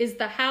is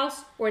the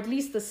house, or at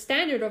least the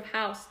standard of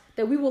house,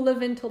 that we will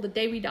live in till the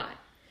day we die.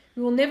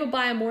 We will never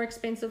buy a more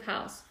expensive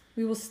house.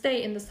 We will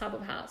stay in this type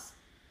of house.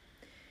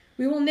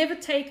 We will never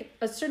take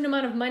a certain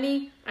amount of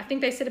money. I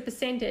think they said a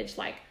percentage,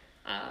 like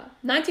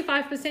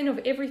 95% of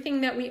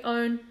everything that we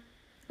own,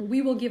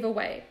 we will give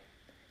away.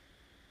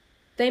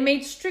 They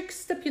made strict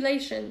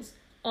stipulations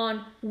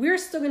on we're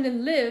still going to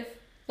live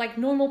like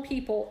normal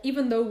people,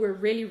 even though we're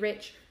really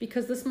rich,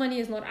 because this money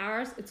is not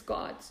ours, it's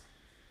God's.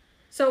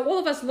 So all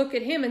of us look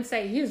at him and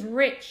say, he's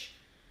rich,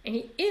 and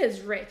he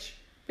is rich,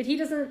 but he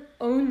doesn't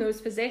own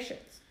those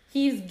possessions.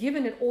 He's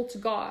given it all to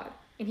God,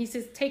 and he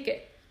says, take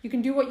it. You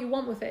can do what you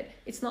want with it.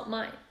 It's not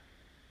mine.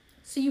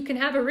 So you can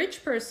have a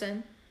rich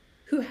person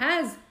who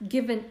has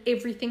given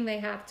everything they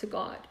have to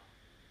God.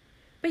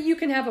 But you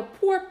can have a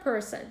poor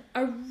person,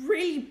 a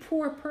really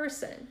poor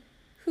person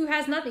who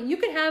has nothing. You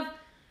can have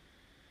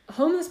a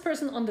homeless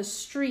person on the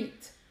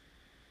street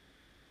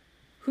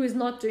who is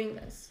not doing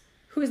this,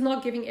 who is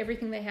not giving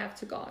everything they have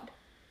to God.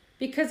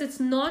 Because it's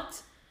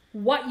not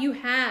what you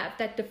have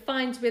that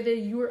defines whether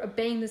you're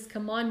obeying this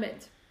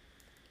commandment.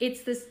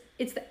 It's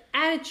the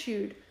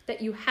attitude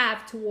that you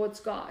have towards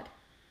God.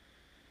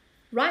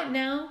 Right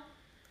now,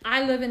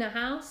 I live in a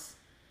house,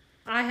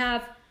 I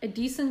have a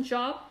decent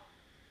job,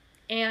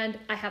 and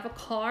I have a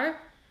car,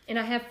 and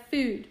I have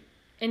food.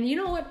 And you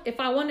know what? If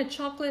I want a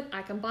chocolate,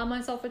 I can buy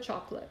myself a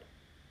chocolate.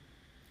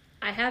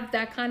 I have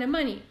that kind of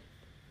money.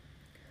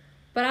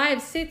 But I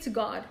have said to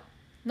God,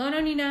 not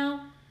only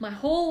now, my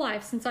whole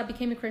life since I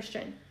became a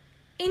Christian,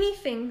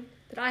 anything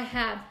that I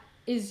have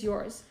is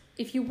yours.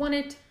 If you want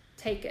it,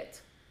 take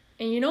it.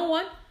 And you know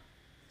what?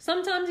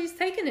 Sometimes he's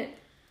taken it.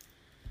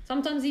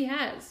 Sometimes he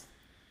has.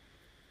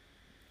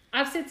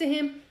 I've said to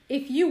him,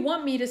 if you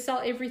want me to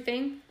sell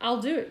everything,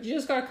 I'll do it. You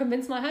just got to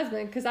convince my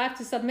husband, because I have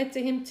to submit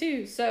to him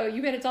too. So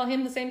you better tell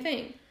him the same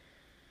thing.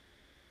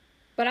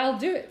 But I'll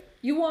do it.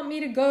 You want me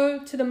to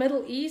go to the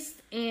Middle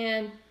East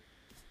and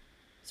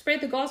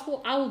spread the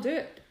gospel? I will do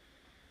it.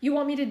 You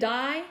want me to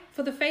die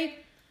for the faith?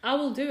 I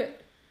will do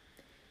it.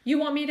 You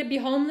want me to be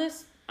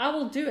homeless? I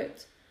will do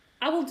it.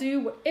 I will do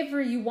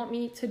whatever you want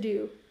me to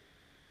do.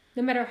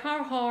 No matter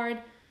how hard,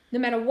 no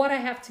matter what I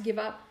have to give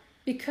up,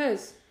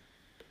 because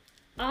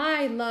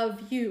I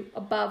love you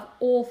above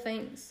all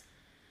things.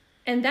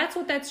 And that's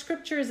what that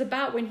scripture is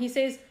about when he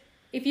says,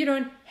 if you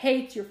don't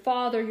hate your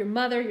father, your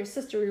mother, your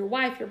sister, your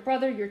wife, your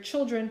brother, your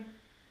children,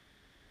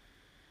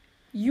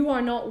 you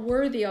are not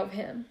worthy of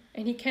him,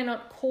 and he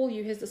cannot call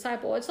you his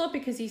disciple. It's not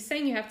because he's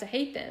saying you have to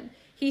hate them.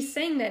 He's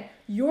saying that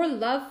your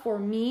love for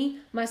me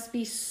must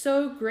be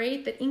so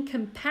great that in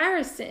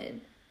comparison,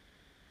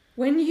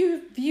 when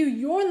you view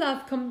your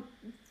love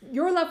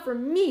for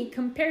me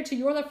compared to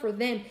your love for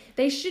them,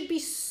 they should be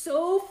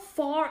so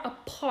far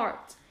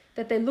apart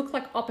that they look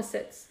like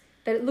opposites,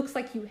 that it looks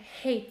like you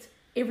hate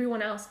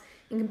everyone else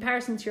in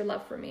comparison to your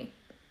love for me.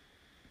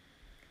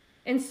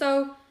 And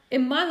so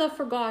in my love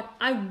for God,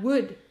 I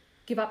would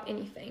give up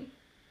anything.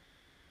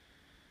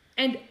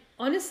 And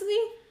honestly,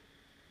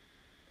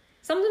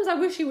 sometimes I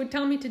wish he would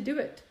tell me to do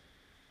it.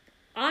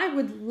 I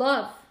would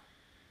love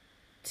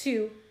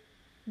to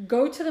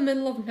go to the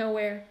middle of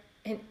nowhere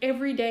and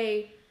every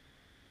day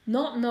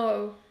not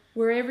know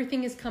where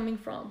everything is coming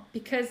from.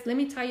 Because let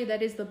me tell you,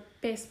 that is the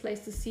best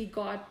place to see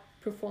God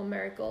perform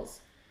miracles.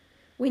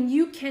 When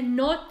you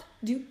cannot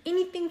do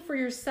anything for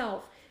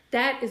yourself,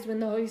 that is when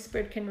the Holy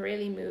Spirit can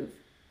really move.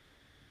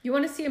 You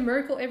want to see a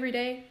miracle every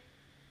day?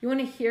 You want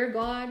to hear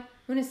God?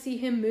 You want to see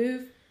him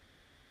move?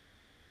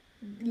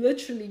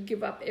 Literally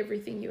give up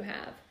everything you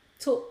have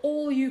till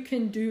all you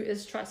can do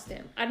is trust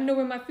him. I don't know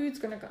where my food's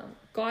going to come.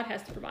 God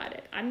has to provide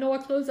it. I don't know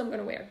what clothes I'm going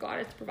to wear. God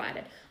has to provide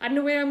it. I don't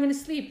know where I'm going to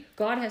sleep.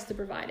 God has to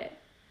provide it.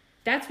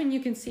 That's when you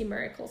can see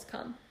miracles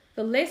come.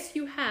 The less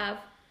you have,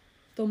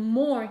 the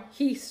more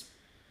he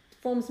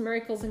performs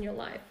miracles in your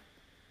life.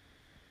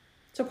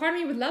 So part of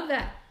me would love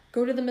that.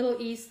 Go to the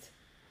Middle East,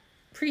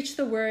 preach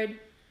the word,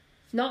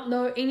 not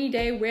know any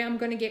day where I'm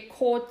going to get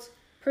caught,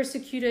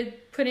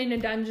 persecuted, put in a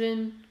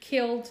dungeon,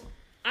 killed.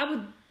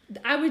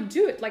 I would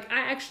do it. Like,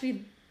 I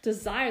actually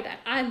desire that.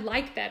 I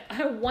like that.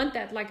 I want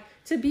that. Like,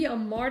 to be a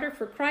martyr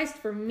for Christ,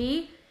 for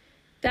me,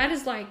 that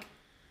is like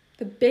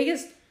the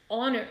biggest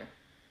honor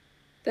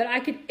that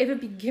I could ever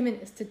be given,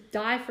 is to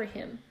die for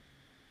him.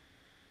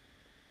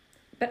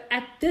 But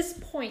at this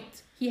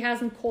point, he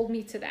hasn't called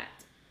me to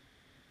that.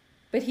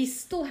 But he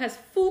still has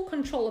full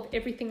control of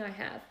everything I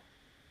have.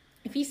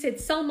 If he said,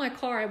 sell my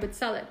car, I would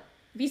sell it.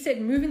 If he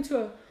said, move into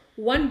a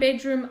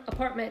 1-bedroom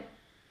apartment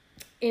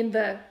in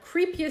the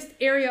creepiest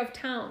area of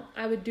town,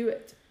 I would do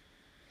it.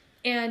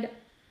 And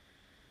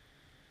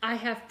I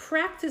have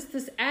practiced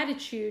this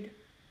attitude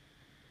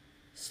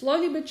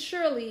slowly but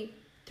surely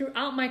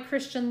throughout my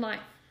Christian life.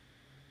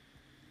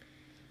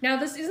 Now,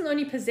 this isn't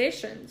only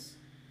possessions.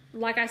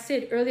 Like I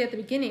said earlier at the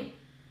beginning,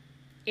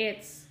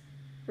 it's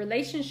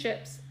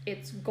relationships,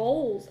 it's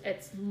goals,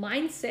 it's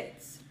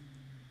mindsets,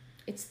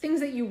 it's things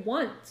that you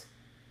want.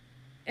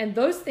 And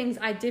those things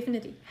I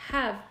definitely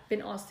have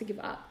been asked to give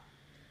up.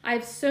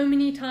 I've so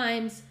many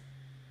times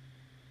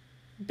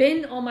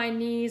been on my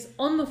knees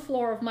on the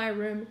floor of my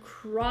room,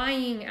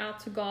 crying out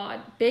to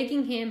God,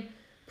 begging him,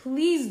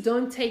 please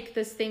don't take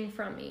this thing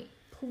from me.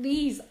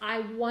 Please, I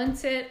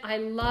want it. I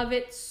love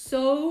it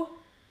so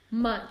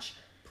much.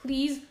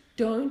 Please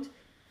don't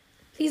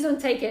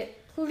take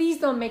it. Please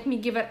don't make me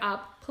give it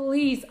up.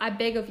 Please, I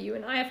beg of you.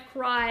 And I have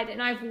cried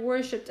and I've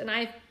worshipped and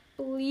I've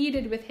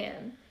pleaded with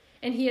him,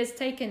 and he has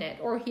taken it,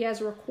 or he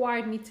has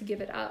required me to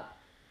give it up.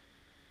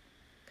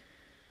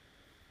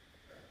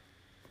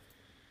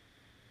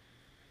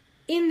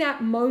 in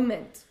that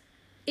moment,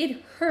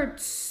 it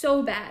hurt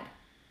so bad.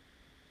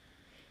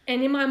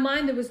 And in my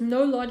mind, there was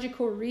no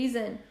logical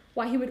reason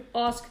why he would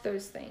ask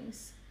those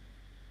things.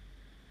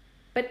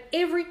 But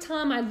every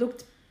time I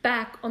looked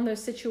back on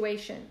those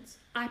situations,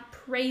 I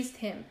praised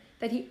him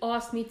that he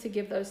asked me to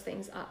give those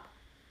things up.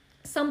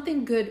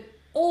 Something good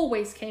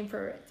always came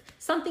from it.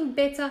 Something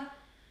better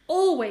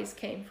always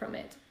came from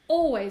it.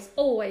 Always,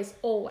 always,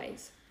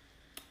 always.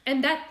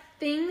 And that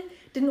thing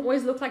didn't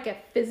always look like a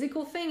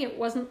physical thing. It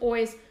wasn't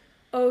always,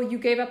 oh, you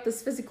gave up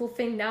this physical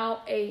thing,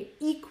 now a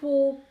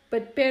equal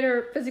but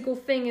better physical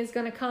thing is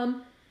going to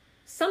come.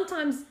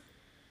 Sometimes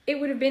it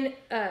would have been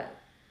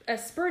a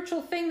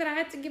spiritual thing that I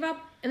had to give up,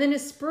 and then a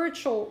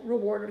spiritual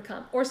reward would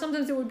come. Or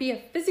sometimes it would be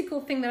a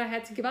physical thing that I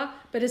had to give up,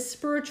 but a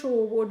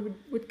spiritual reward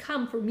would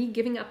come for me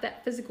giving up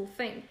that physical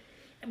thing.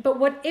 But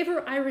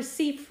whatever I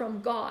received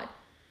from God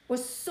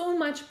was so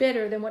much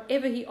better than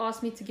whatever he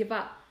asked me to give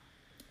up.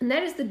 And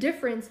that is the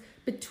difference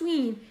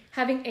between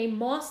having a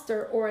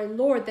master or a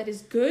Lord that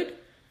is good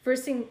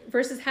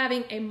versus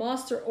having a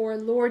master or a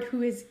Lord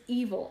who is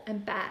evil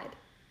and bad.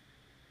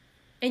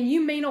 And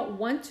you may not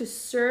want to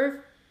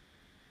serve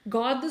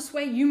God this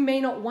way. You may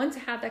not want to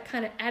have that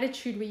kind of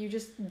attitude where you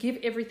just give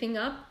everything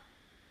up.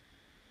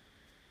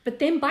 But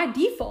then by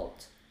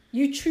default,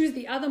 you choose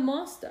the other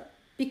master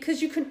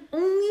because you can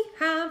only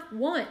have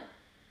one.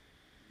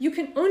 You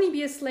can only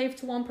be a slave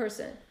to one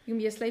person. You can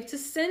be a slave to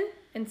sin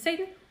and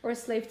Satan or a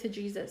slave to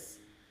Jesus.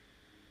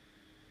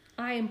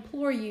 I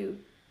implore you,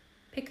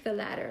 pick the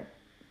latter.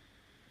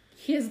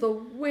 Here's the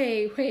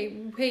way, way,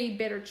 way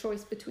better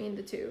choice between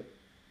the two.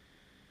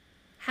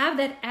 Have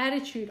that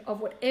attitude of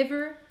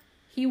whatever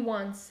he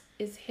wants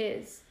is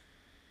his.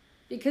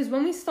 Because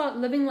when we start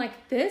living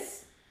like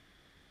this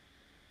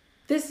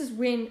is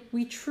when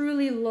we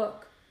truly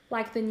look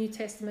like the New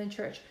Testament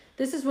church.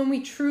 This is when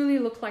we truly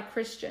look like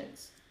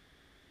Christians.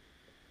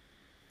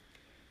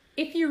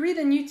 If you read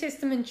the New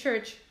Testament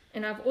church,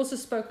 and I've also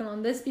spoken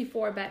on this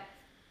before, but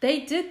they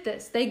did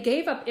this. They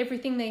gave up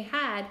everything they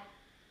had,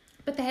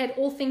 but they had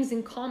all things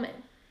in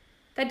common.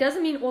 That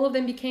doesn't mean all of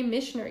them became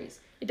missionaries.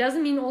 It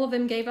doesn't mean all of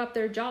them gave up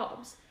their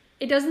jobs.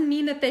 It doesn't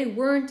mean that they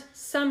weren't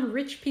some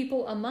rich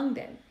people among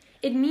them.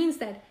 It means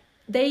that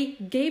they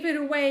gave it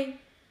away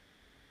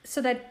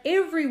so that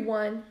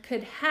everyone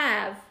could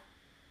have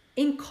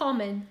in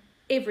common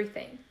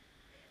everything.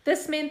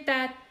 This meant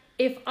that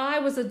if I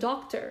was a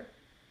doctor,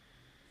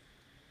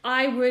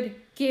 I would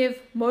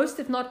give most,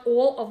 if not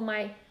all, of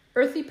my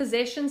earthly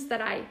possessions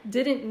that I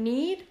didn't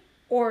need,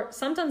 or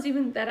sometimes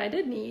even that I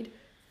did need,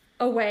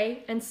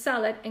 away and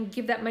sell it and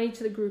give that money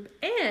to the group.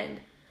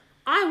 And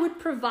I would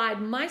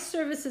provide my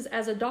services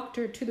as a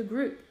doctor to the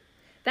group.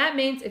 That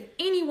means if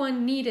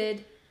anyone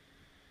needed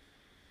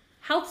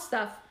health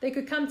stuff, they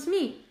could come to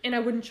me and I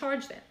wouldn't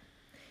charge them.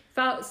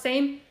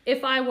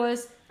 If I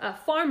was a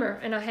farmer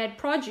and I had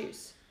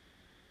produce,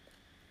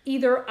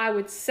 either I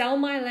would sell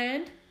my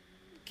land,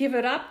 give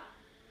it up,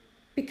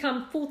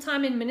 become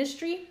full-time in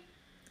ministry,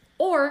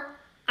 or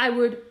I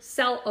would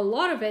sell a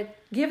lot of it,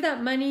 give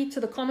that money to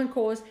the common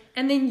cause,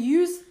 and then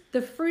use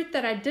the fruit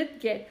that I did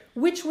get,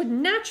 which would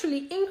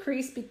naturally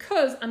increase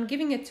because I'm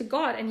giving it to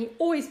God and he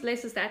always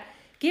blesses that.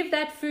 Give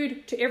that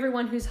food to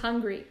everyone who's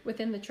hungry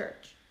within the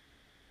church.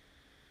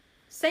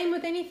 Same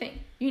with anything.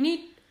 You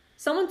need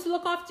someone to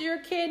look after your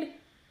kid.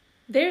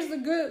 There's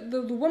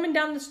the woman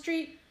down the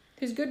street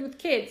who's good with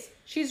kids.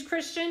 She's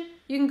Christian.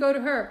 You can go to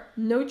her.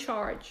 No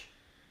charge.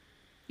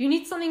 You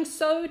need something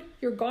sewed.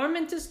 Your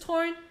garment is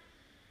torn.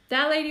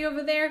 That lady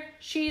over there,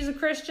 she's a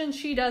Christian.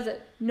 She does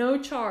it. No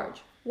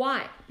charge.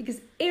 Why? Because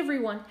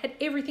everyone had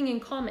everything in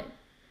common.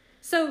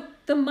 So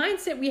the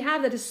mindset we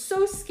have that is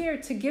so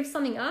scared to give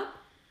something up,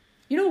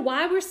 you know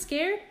why we're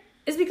scared?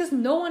 It's because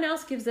no one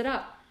else gives it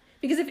up.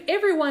 Because if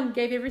everyone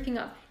gave everything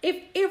up, if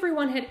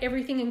everyone had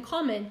everything in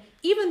common,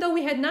 even though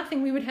we had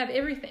nothing, we would have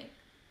everything.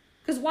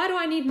 Because why do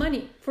I need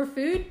money? For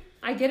food,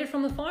 I get it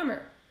from the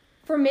farmer.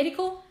 For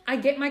medical, I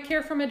get my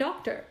care from a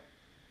doctor.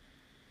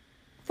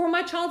 For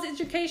my child's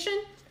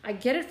education, I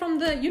get it from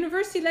the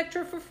university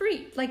lecturer for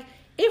free. Like,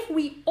 if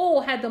we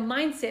all had the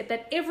mindset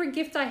that every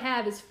gift I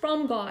have is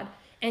from God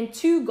and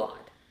to God,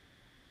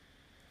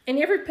 and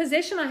every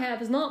possession I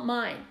have is not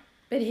mine,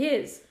 but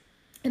his,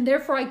 and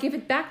therefore I give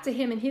it back to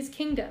him in his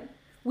kingdom,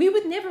 we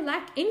would never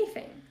lack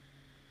anything.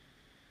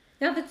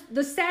 Now,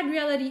 the sad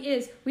reality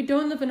is we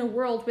don't live in a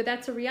world where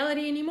that's a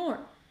reality anymore.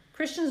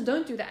 Christians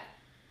don't do that.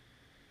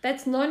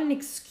 That's not an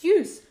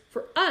excuse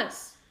for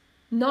us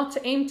not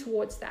to aim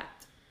towards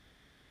that.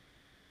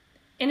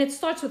 And it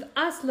starts with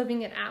us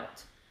living it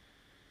out.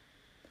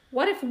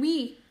 What if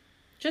we,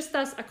 just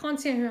us, I can't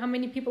see how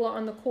many people are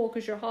on the call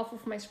because you're half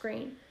off my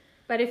screen,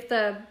 but if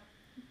the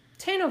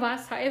 10 of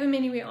us, however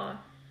many we are,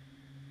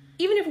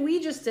 even if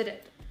we just did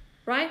it,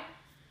 right,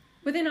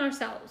 within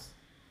ourselves,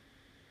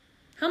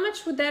 how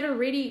much would that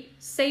already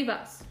save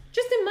us?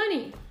 Just in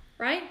money,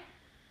 right?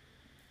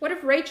 What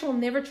if Rachel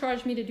never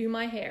charged me to do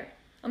my hair?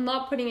 I'm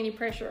not putting any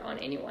pressure on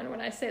anyone when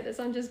I say this.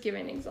 I'm just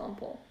giving an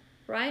example,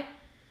 right?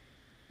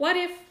 What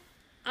if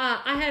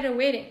I had a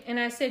wedding and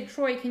I said,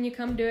 Troy, can you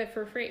come do it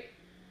for free?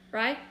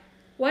 right?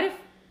 What if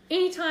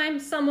anytime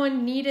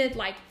someone needed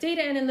like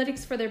data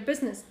analytics for their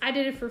business, I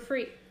did it for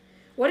free?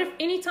 What if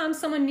anytime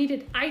someone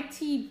needed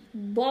IT,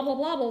 blah, blah,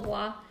 blah, blah,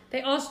 blah,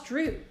 they asked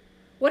Drew?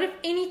 What if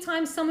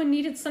anytime someone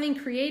needed something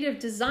creative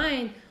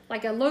design,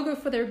 like a logo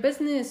for their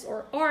business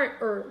or art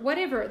or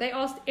whatever, they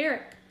asked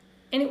Eric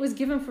and it was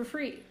given for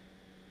free?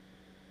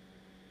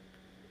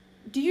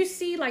 Do you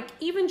see, like,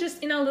 even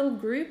just in our little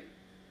group,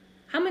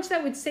 how much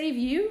that would save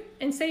you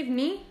and save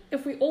me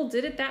if we all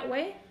did it that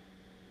way?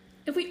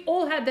 If we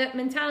all had that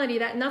mentality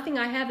that nothing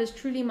I have is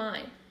truly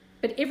mine,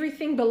 but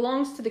everything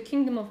belongs to the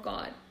kingdom of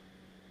God,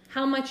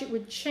 how much it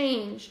would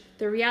change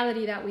the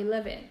reality that we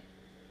live in.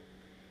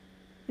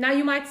 Now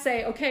you might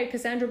say, okay,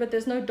 Cassandra, but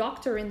there's no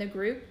doctor in the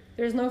group.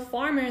 There's no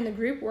farmer in the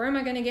group. Where am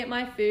I going to get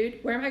my food?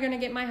 Where am I going to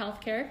get my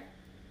health care?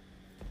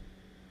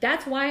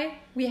 That's why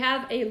we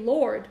have a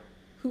Lord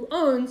who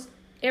owns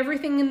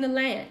everything in the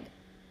land.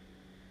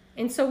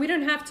 And so we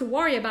don't have to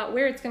worry about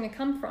where it's going to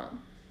come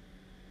from.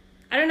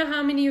 I don't know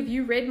how many of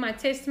you read my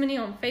testimony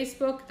on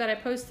Facebook that I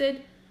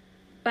posted,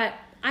 but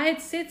I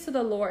had said to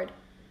the Lord,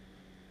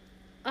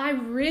 I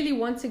really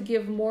want to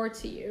give more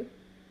to you,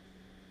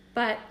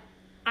 but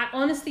I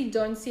honestly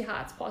don't see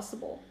how it's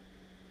possible.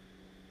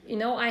 You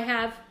know, I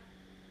have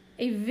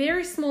a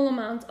very small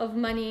amount of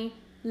money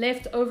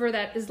left over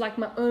that is like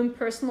my own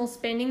personal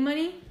spending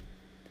money.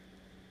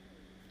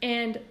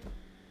 And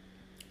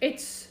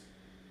it's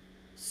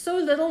so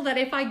little that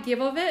if I give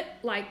of it,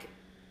 like,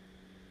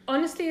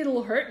 honestly,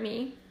 it'll hurt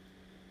me.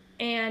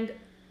 And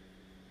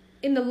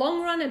in the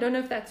long run, I don't know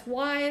if that's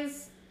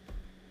wise.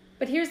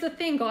 But here's the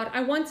thing, God,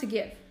 I want to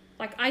give.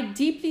 Like, I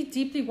deeply,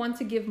 deeply want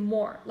to give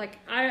more. Like,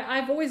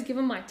 I've always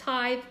given my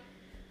tithe,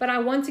 but I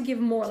want to give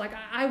more. Like,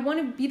 I want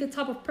to be the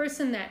type of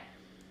person that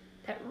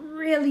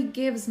really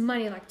gives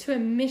money, like, to a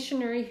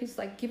missionary who's,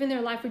 like, giving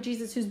their life for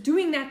Jesus, who's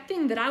doing that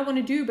thing that I want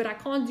to do, but I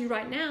can't do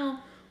right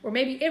now, or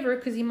maybe ever,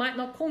 because he might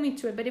not call me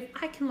to it. But if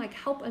I can, like,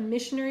 help a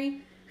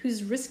missionary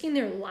who's risking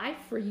their life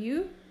for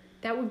you,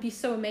 that would be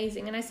so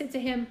amazing. And I said to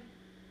him,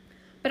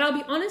 but I'll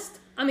be honest,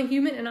 I'm a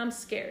human and I'm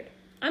scared.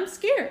 I'm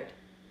scared.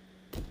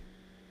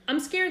 I'm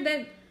scared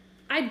that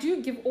I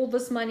do give all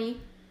this money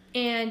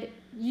and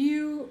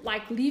you,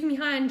 like, leave me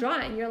high and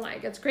dry. And you're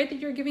like, it's great that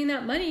you're giving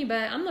that money,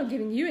 but I'm not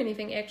giving you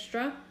anything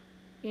extra,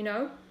 you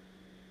know?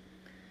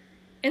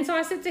 And so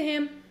I said to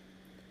him,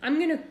 I'm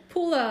going to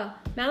pull a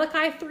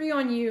Malachi 3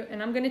 on you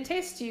and I'm going to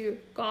test you,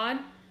 God.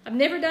 I've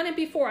never done it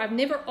before. I've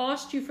never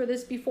asked you for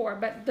this before,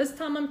 but this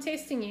time I'm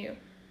testing you.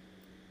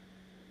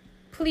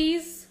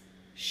 Please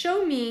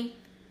show me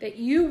that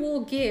you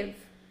will give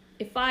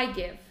if I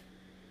give.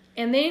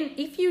 And then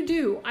if you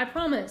do, I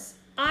promise,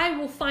 I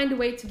will find a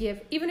way to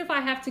give, even if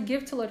I have to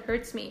give till it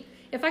hurts me.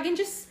 If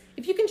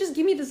you can just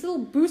give me this little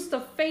boost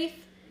of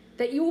faith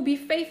that you will be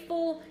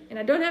faithful and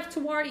I don't have to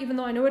worry, even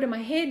though I know it in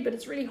my head, but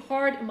it's really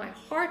hard in my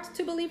heart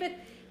to believe it.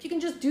 If you can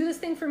just do this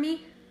thing for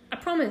me, I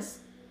promise,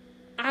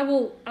 I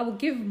will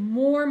give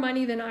more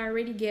money than I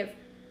already give.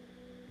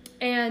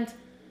 And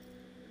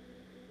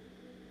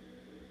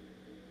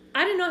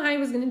I didn't know how he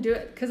was going to do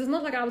it, because it's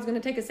not like I was going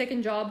to take a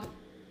second job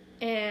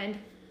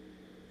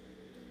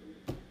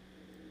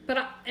but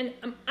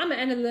I'm an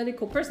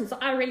analytical person, so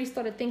I really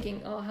started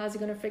thinking, oh, how's he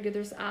going to figure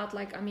this out?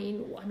 Like, I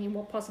mean,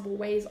 what possible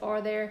ways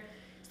are there?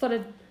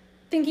 Started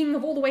thinking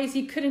of all the ways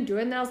he couldn't do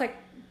it, and I was like,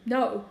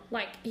 no,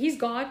 like, he's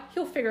God,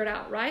 he'll figure it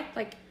out, right?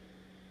 Like,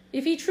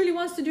 if he truly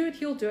wants to do it,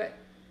 he'll do it.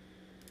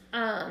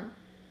 And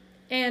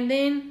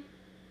then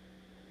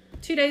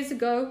 2 days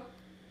ago,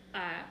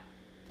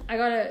 I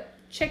got a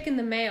check in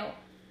the mail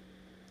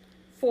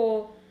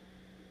for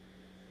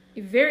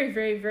a very,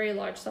 very, very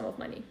large sum of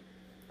money,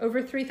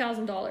 over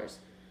 $3,000,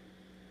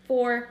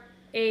 for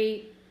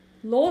a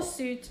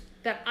lawsuit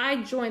that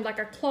I joined, like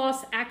a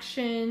class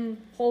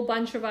action, whole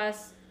bunch of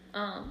us,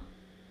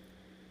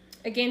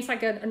 against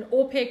like an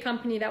au pair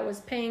company that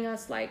was paying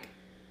us like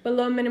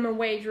below minimum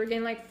wage. We're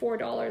getting like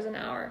 $4 an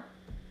hour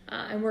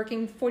and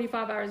working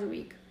 45 hours a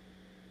week.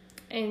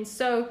 And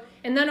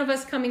none of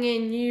us coming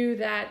in knew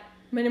that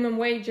minimum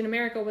wage in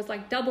America was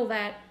like double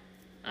that,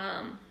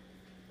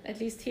 at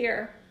least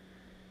here.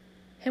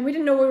 And we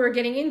didn't know what we were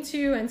getting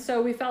into, and so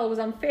we felt it was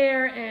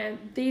unfair. And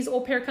these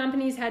au pair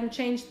companies hadn't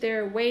changed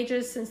their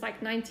wages since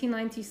like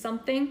 1990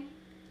 something,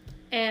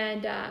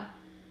 and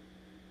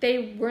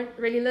they weren't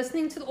really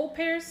listening to the au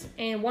pairs.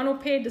 And one au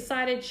pair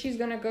decided she's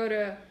gonna go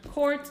to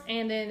court,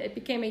 and then it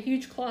became a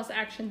huge class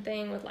action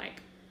thing with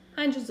like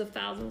hundreds of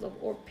thousands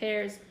of au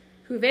pairs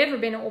who've ever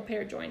been an au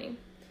pair joining.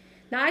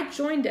 Now, I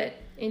joined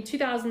it in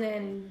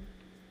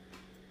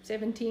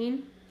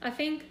 2017, I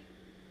think,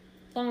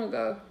 long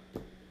ago.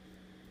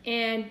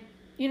 And,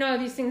 you know,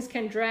 these things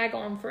can drag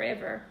on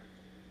forever.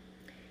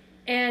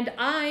 And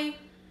I,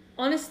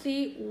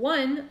 honestly,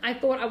 I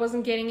thought I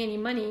wasn't getting any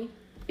money,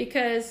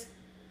 because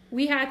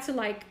we had to,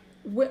 like,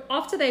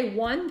 after they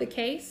won the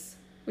case,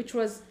 which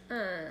was,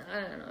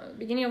 I don't know,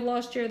 beginning of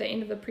last year, the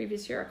end of the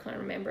previous year, I can't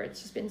remember,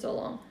 it's just been so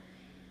long.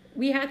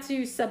 We had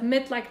to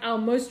submit, like, our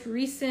most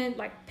recent,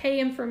 like, pay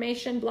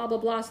information, blah, blah,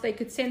 blah, so they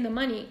could send the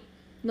money,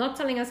 not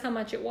telling us how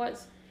much it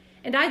was.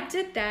 And I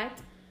did that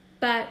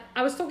But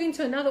I was talking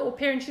to another au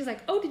pair and she's like,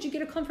 oh, did you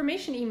get a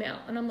confirmation email?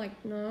 And I'm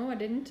like, no, I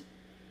didn't.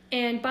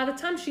 And by the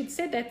time she'd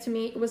said that to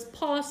me, it was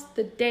past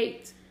the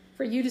date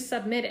for you to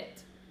submit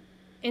it.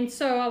 And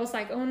so I was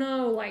like, oh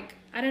no, like,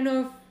 I don't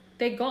know if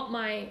they got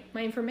my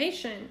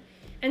information.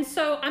 And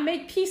so I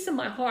made peace in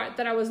my heart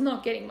that I was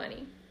not getting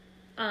money.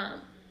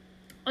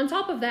 On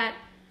top of that,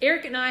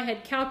 Eric and I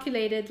had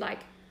calculated,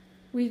 like,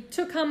 we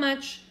took how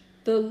much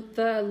the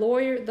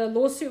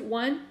lawsuit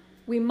won.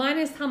 We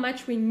minused how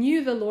much we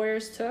knew the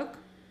lawyers took.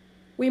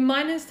 We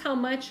minused how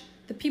much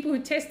the people who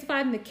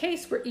testified in the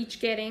case were each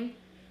getting.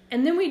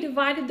 And then we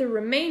divided the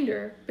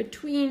remainder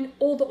between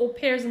all the au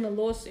pairs in the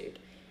lawsuit.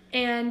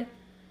 And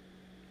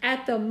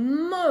at the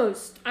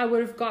most, I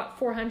would have got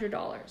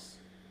 $400.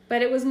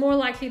 But it was more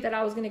likely that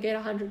I was going to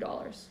get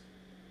 $100.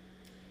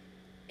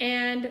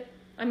 And,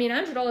 I mean,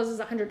 $100 is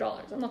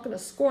 $100. I'm not going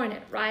to scorn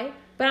it, right?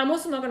 But I'm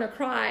also not going to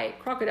cry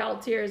crocodile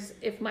tears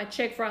if my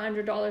check for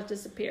 $100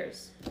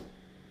 disappears.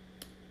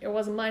 It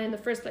wasn't mine in the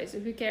first place, so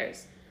who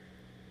cares?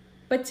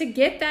 But to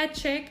get that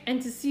check and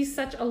to see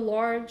such a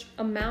large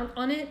amount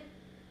on it,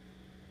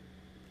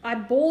 I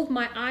bawled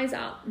my eyes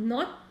out.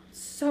 Not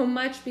so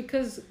much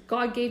because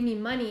God gave me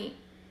money,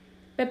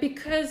 but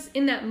because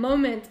in that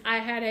moment I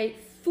had a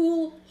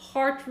full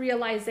heart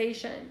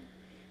realization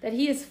that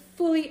He is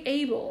fully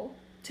able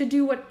to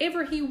do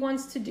whatever He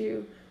wants to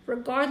do,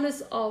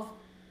 regardless of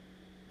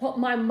what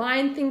my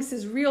mind thinks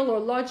is real or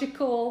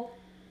logical.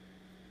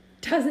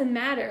 Doesn't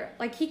matter.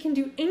 Like, He can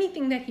do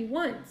anything that He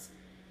wants.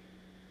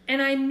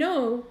 And I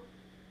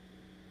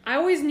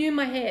always knew in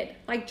my head,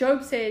 like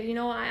Job said, you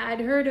know, I'd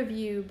heard of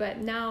you, but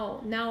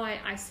now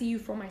I see you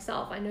for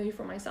myself. I know you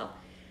for myself.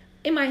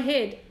 In my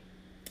head,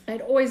 I'd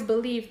always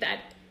believed that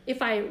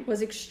if I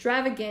was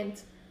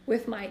extravagant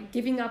with my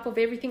giving up of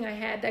everything I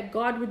had, that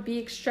God would be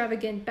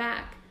extravagant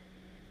back.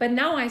 But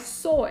now I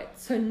saw it.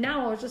 So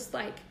now I was just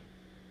like,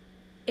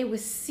 it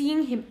was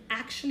seeing Him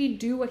actually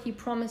do what He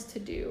promised to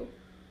do.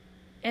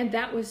 And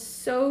that was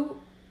so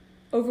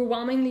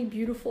overwhelmingly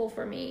beautiful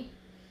for me.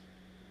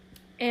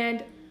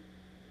 And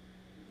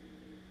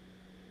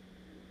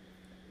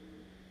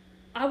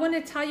I want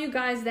to tell you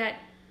guys that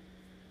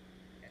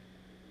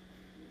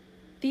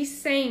these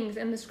sayings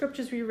and the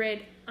scriptures we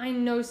read, I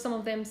know some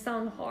of them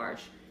sound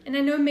harsh. And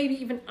I know maybe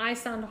even I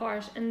sound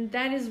harsh. And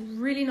that is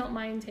really not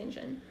my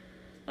intention.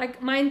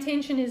 Like, my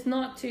intention is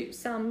not to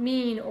sound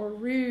mean or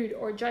rude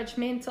or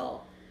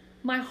judgmental.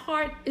 My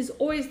heart is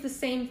always the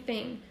same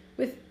thing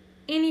with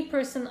any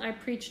person I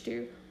preach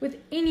to, with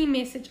any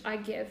message I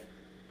give.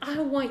 I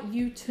want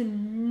you to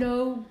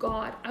know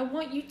God. I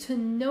want you to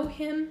know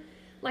Him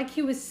like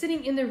He was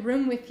sitting in the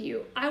room with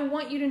you. I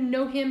want you to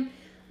know Him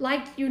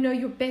like you know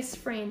your best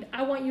friend.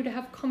 I want you to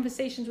have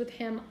conversations with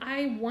Him.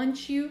 I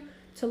want you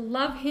to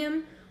love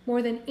Him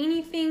more than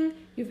anything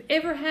you've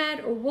ever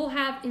had or will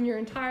have in your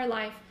entire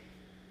life.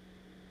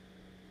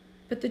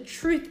 But the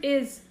truth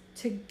is,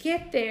 to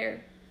get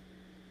there,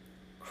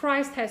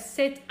 Christ has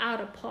set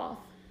out a path.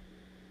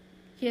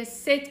 He has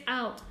set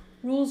out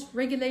rules,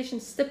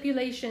 regulations,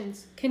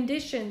 stipulations,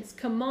 conditions,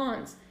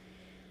 commands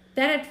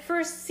that at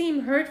first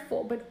seem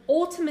hurtful, but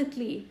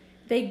ultimately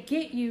they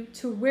get you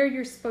to where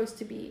you're supposed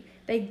to be.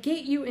 They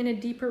get you in a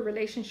deeper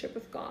relationship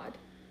with God.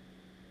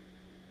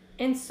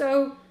 And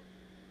so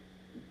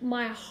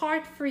my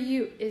heart for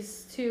you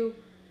is to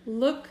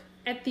look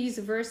at these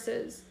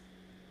verses,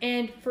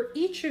 and for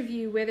each of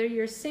you, whether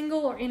you're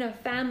single or in a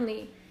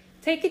family,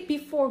 take it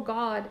before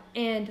God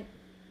and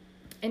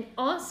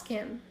ask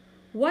Him,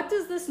 what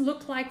does this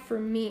look like for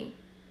me?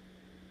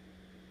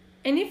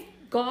 And if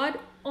God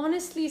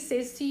honestly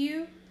says to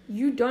you,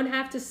 you don't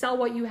have to sell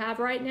what you have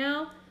right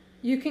now,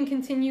 you can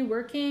continue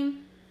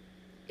working,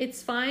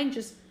 it's fine,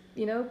 just,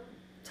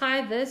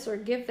 tithe this or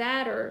give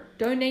that or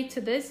donate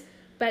to this,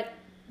 but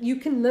you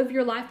can live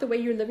your life the way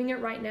you're living it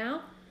right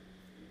now,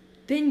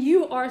 then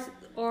you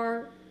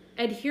are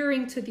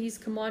adhering to these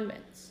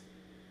commandments.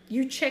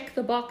 You check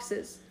the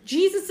boxes,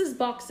 Jesus's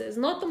boxes,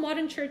 not the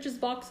modern church's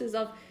boxes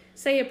of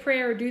say a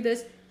prayer or do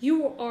this.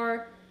 You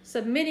are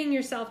submitting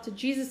yourself to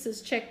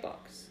Jesus's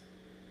checkbox.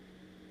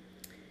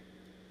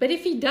 But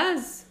if He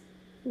does,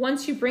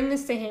 once you bring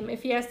this to Him,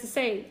 if He has to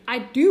say, I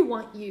do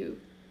want you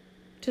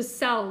to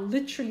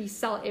literally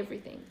sell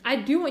everything. I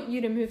do want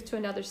you to move to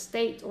another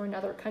state or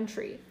another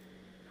country.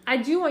 I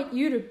do want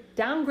you to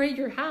downgrade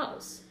your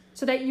house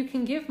so that you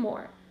can give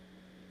more.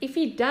 If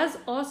He does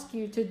ask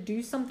you to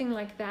do something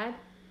like that,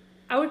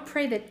 I would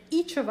pray that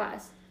each of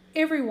us,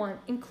 everyone,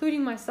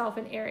 including myself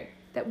and Eric,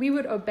 that we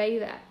would obey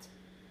that,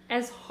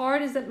 as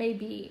hard as it may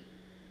be.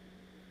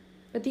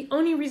 But the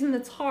only reason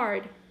that's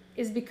hard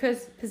is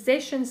because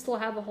possessions still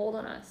have a hold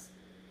on us.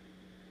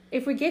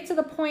 If we get to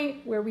the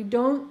point where we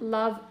don't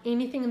love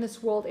anything in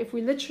this world, if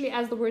we literally,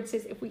 as the word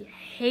says, if we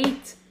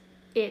hate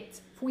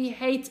it, if we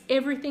hate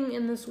everything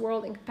in this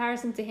world in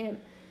comparison to Him,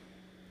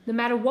 no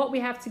matter what we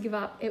have to give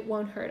up, it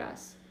won't hurt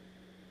us.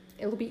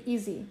 It'll be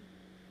easy.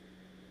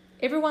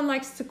 Everyone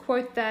likes to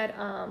quote that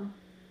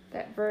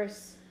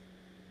verse.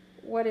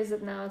 What is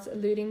it now? It's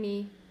eluding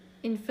me.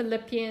 In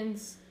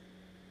Philippians,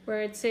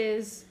 where it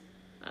says,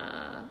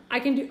 I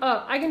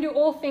can do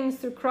all things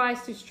through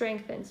Christ who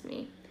strengthens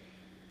me.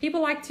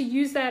 People like to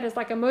use that as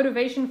like a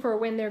motivation for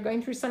when they're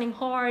going through something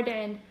hard,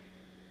 and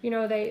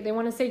they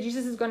want to say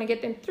Jesus is going to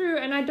get them through.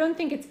 And I don't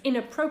think it's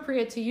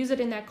inappropriate to use it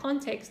in that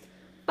context.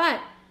 But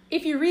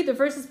if you read the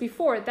verses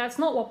before, that's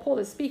not what Paul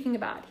is speaking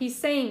about. He's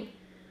saying,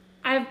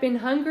 I've been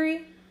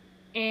hungry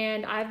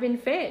and I've been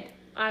fed.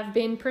 I've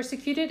been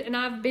persecuted and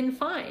I've been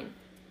fine.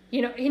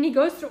 And he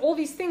goes through all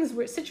these things,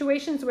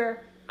 situations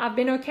where I've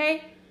been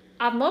okay,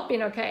 I've not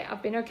been okay.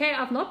 I've been okay,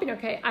 I've not been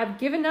okay. I've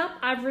given up,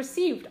 I've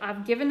received.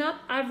 I've given up,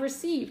 I've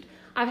received.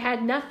 I've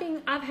had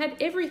nothing, I've had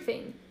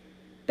everything.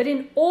 But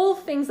in all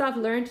things I've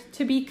learned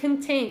to be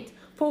content.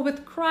 For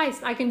with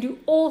Christ I can do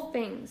all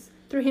things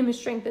through him who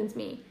strengthens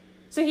me.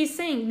 So he's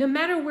saying, no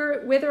matter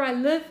whether I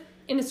live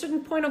in a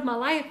certain point of my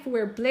life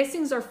where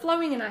blessings are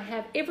flowing and I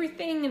have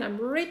everything and I'm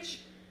rich,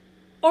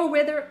 or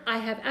whether I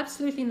have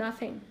absolutely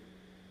nothing,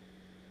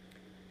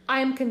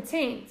 I am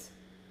content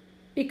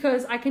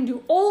because I can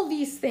do all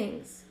these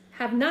things,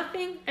 have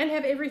nothing and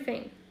have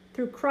everything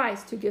through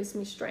Christ who gives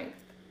me strength.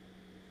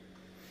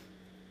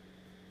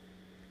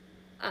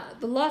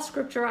 The last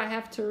scripture I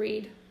have to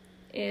read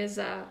is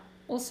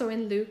also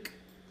in Luke.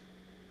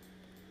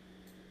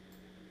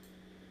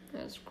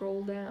 Let's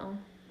scroll down.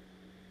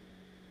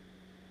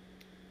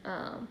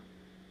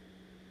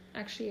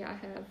 Actually, I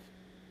have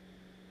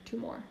two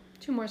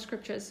more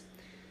scriptures.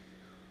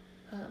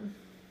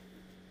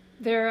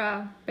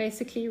 They're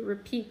basically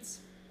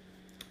repeats.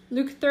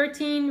 Luke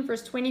 13,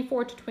 verse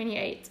 24 to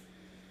 28.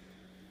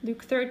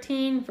 Luke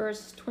 13,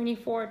 verse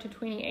 24 to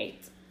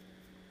 28.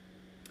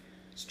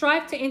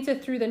 Strive to enter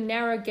through the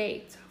narrow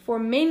gate, for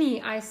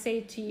many, I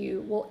say to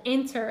you, will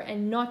enter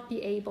and not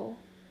be able.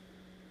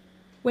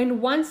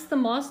 When once the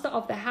master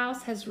of the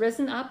house has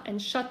risen up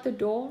and shut the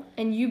door,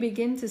 and you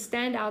begin to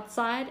stand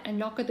outside and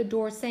knock at the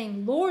door,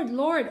 saying, Lord,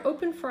 Lord,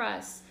 open for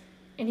us.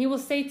 And he will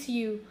say to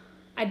you,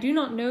 I do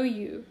not know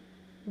you,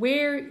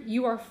 where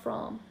you are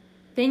from.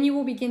 Then you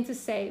will begin to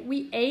say,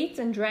 we ate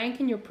and drank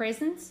in your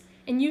presence,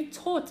 and you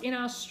taught in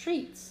our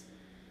streets.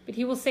 But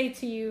he will say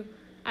to you,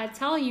 I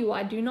tell you,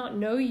 I do not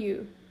know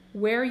you,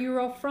 where you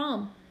are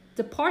from.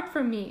 Depart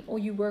from me, all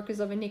you workers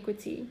of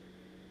iniquity.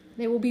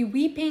 There will be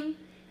weeping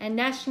and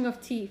gnashing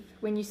of teeth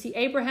when you see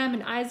Abraham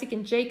and Isaac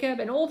and Jacob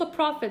and all the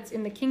prophets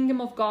in the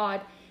kingdom of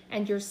God,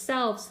 and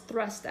yourselves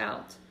thrust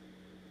out.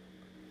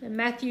 In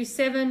Matthew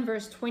 7,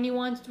 verse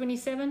 21 to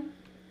 27.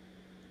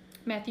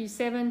 Matthew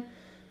 7,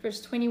 verse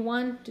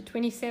 21 to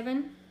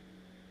 27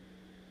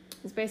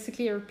 is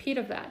basically a repeat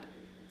of that.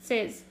 It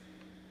says,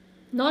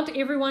 not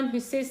everyone who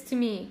says to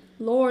me,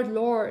 Lord,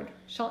 Lord,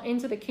 shall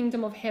enter the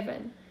kingdom of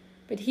heaven,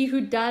 but he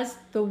who does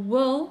the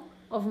will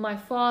of my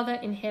Father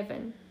in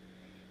heaven.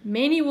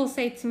 Many will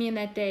say to me in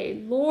that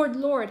day, Lord,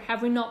 Lord,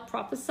 have we not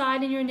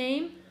prophesied in your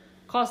name,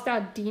 cast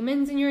out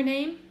demons in your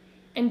name,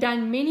 and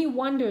done many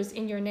wonders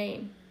in your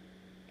name?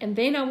 And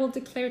then I will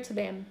declare to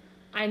them,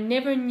 I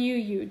never knew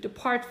you.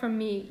 Depart from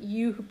me,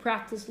 you who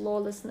practice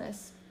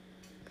lawlessness.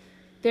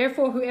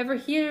 Therefore, whoever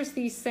hears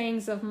these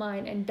sayings of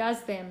mine and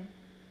does them,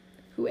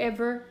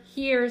 whoever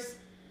hears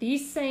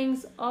these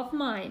sayings of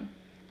mine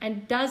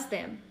and does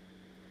them,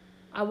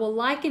 I will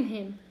liken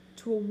him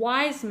to a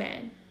wise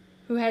man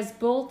who has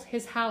built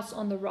his house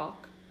on the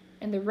rock.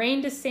 And the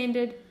rain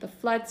descended, the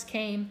floods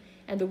came,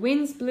 and the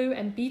winds blew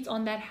and beat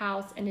on that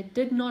house, and it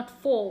did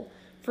not fall,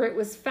 for it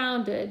was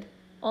founded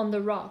on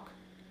the rock.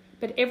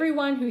 But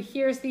everyone who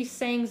hears these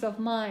sayings of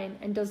mine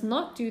and does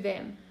not do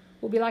them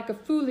will be like a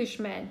foolish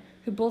man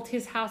who built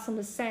his house on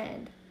the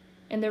sand.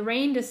 And the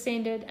rain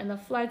descended, and the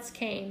floods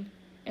came,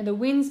 and the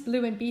winds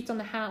blew and beat on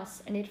the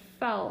house, and it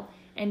fell,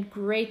 and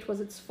great was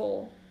its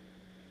fall.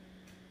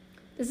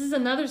 This is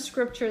another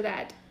scripture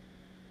that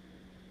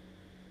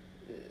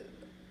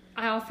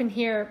I often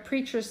hear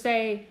preachers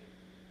say,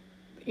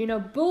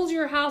 build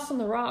your house on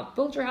the rock,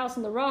 build your house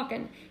on the rock.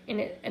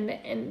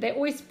 And they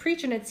always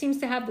preach, and it seems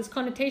to have this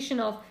connotation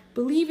of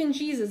believe in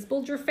Jesus,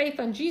 build your faith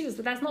on Jesus.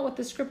 But that's not what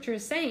the scripture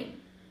is saying.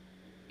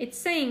 It's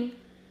saying,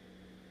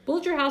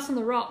 build your house on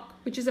the rock,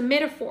 which is a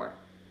metaphor.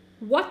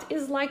 What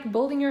is like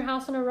building your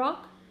house on a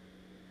rock?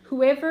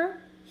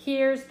 Whoever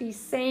hears these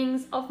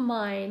sayings of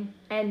mine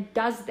and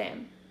does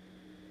them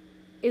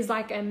is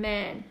like a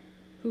man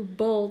who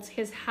builds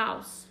his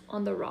house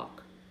on the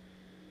rock.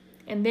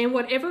 And then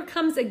whatever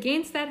comes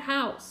against that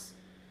house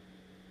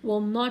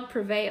will not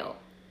prevail,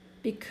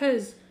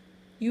 because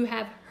you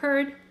have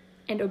heard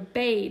and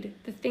obeyed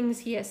the things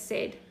he has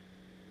said.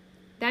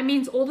 That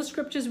means all the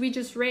scriptures we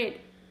just read,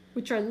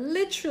 which are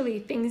literally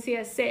things he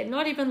has said,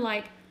 not even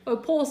like, oh,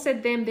 Paul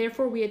said them,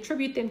 therefore we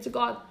attribute them to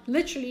God.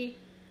 Literally,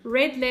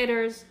 red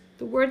letters,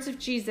 the words of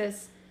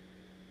Jesus.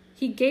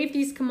 He gave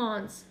these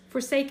commands: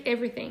 forsake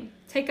everything,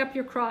 take up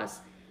your cross,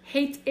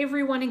 hate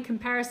everyone in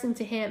comparison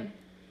to him.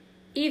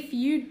 If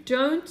you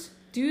don't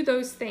do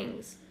those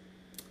things,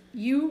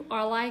 you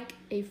are like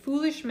a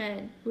foolish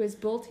man who has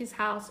built his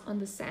house on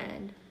the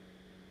sand.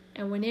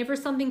 And whenever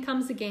something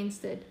comes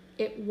against it,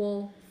 it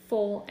will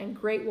fall, and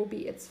great will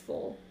be its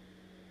fall.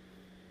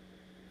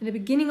 In the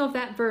beginning of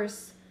that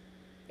verse,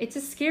 it's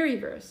a scary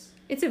verse.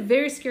 It's a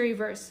very scary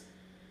verse.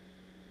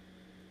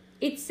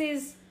 It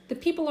says, the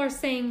people are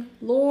saying,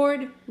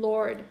 Lord,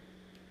 Lord.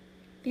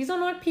 These are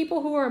not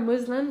people who are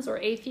Muslims or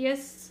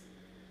atheists.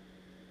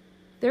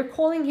 They're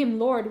calling him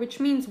Lord, which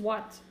means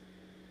what?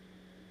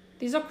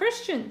 These are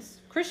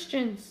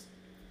Christians.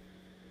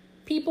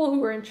 People who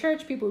were in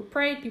church, people who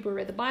prayed, people who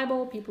read the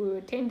Bible, people who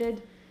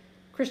attended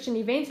Christian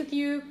events with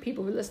you,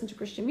 people who listened to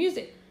Christian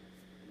music.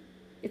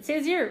 It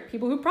says here,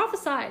 people who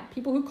prophesied,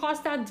 people who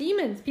cast out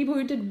demons, people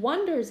who did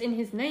wonders in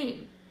his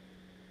name.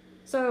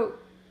 So,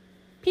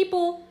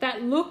 people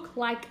that look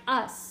like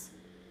us,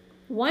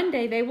 one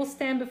day they will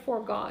stand before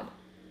God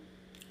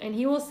and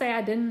he will say,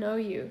 I didn't know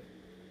you.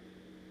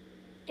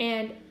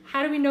 And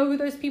how do we know who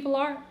those people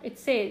are? It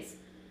says,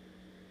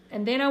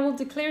 and then I will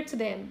declare to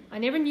them, I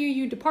never knew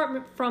you, depart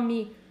from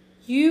me,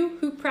 you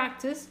who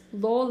practice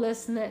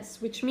lawlessness,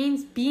 which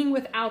means being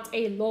without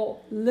a law,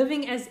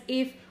 living as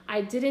if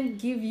I didn't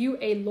give you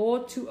a law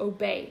to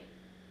obey.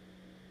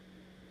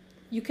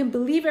 You can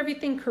believe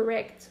everything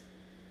correct,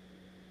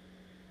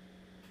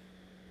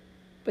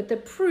 but the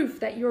proof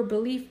that your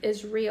belief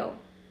is real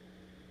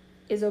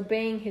is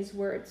obeying his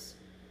words.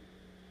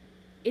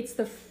 It's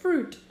the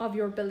fruit of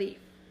your belief.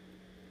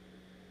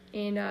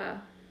 In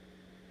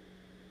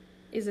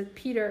is it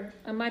Peter?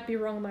 I might be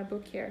wrong in my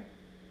book here.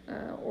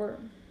 Or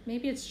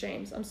maybe it's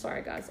James. I'm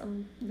sorry, guys.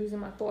 I'm losing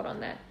my thought on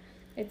that.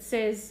 It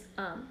says,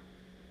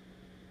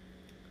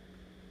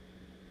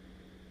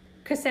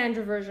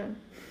 Cassandra version,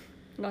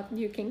 not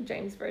New King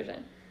James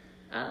version.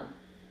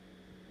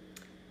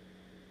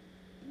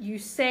 You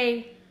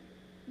say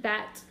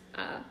that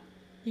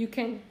you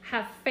can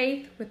have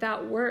faith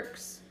without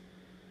works.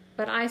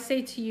 But I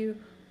say to you,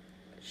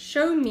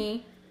 show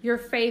me your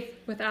faith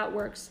without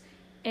works,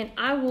 and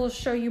I will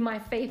show you my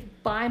faith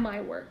by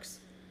my works.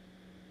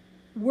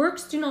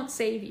 Works do not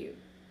save you.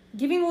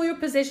 Giving all your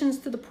possessions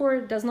to the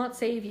poor does not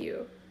save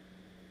you.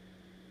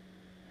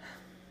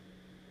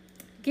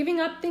 Giving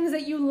up things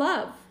that you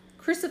love,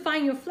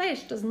 crucifying your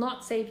flesh does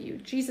not save you.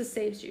 Jesus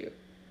saves you.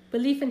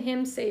 Belief in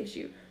him saves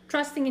you.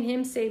 Trusting in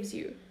him saves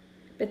you.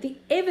 But the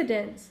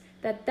evidence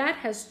that that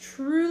has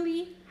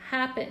truly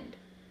happened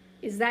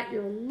is that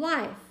your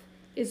life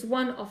is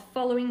one of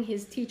following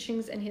his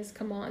teachings and his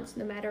commands,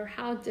 no matter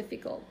how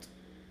difficult.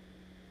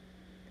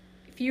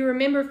 If you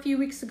remember a few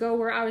weeks ago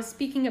where I was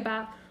speaking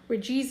about where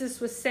Jesus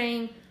was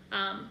saying,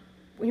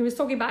 when he was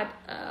talking about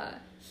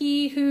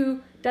he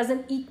who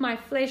doesn't eat my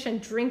flesh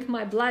and drink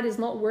my blood is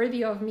not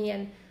worthy of me,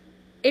 and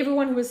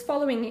everyone who was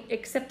following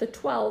except the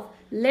 12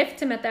 left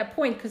him at that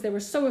point because they were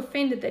so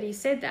offended that he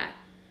said that.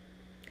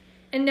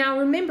 And now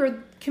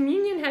remember,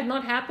 communion had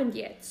not happened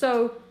yet.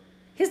 So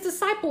his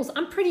disciples,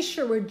 I'm pretty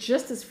sure, were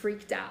just as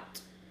freaked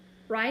out,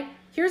 right?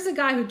 Here's a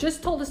guy who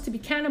just told us to be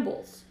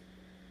cannibals.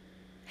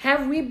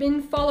 Have we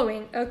been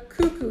following a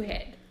cuckoo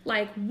head?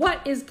 Like,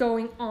 what is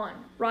going on,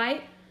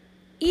 right?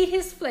 Eat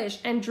his flesh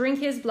and drink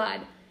his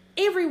blood.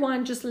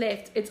 Everyone just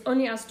left. It's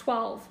only us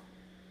 12.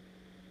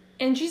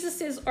 And Jesus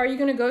says, are you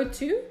going to go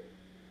too?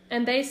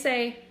 And they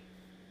say,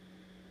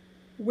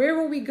 where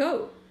will we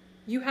go?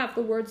 You have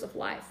the words of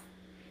life.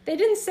 They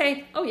didn't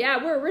say, oh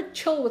yeah, we're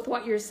chill with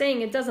what you're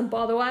saying. It doesn't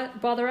bother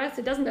us.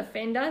 It doesn't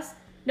offend us.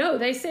 No,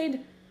 they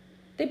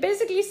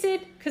basically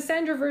said,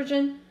 Cassandra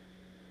version,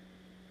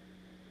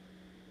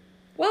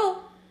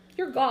 well,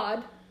 you're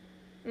God.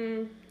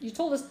 You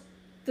told us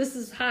this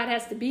is how it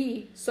has to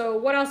be. So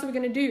what else are we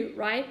going to do,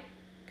 right?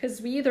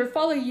 Because we either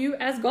follow you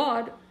as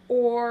God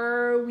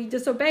or we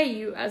disobey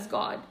you as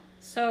God.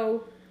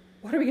 So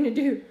what are we going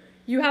to do?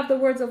 You have the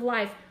words of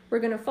life. We're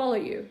going to follow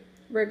you.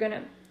 We're going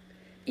to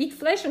eat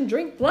flesh and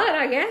drink blood,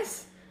 I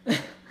guess.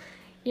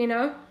 You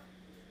know?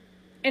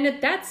 And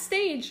at that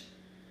stage,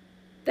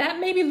 that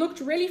maybe looked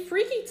really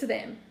freaky to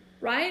them,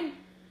 right?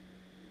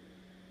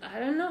 I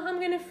don't know how I'm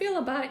going to feel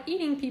about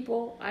eating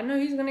people. I know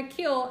he's going to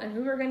kill and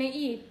who we're going to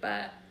eat,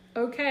 but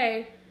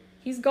okay,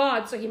 he's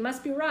God, so he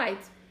must be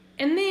right.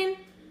 And then,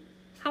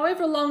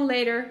 however long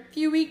later,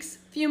 few weeks,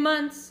 few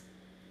months,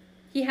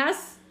 he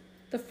has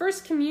the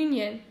first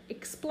communion,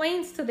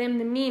 explains to them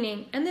the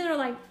meaning, and then they're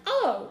like,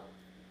 oh,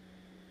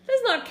 this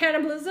is not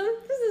cannibalism.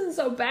 This isn't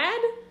so bad,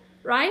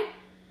 right?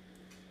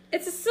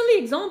 It's a silly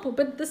example,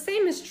 but the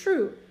same is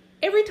true.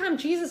 Every time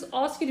Jesus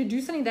asks you to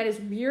do something that is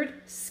weird,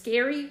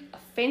 scary,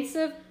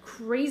 offensive,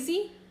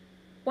 crazy,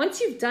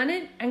 once you've done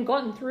it and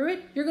gotten through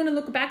it, you're going to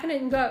look back on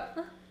it and go,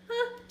 that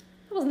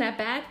wasn't that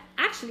bad.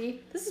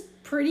 Actually, this is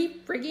pretty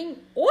freaking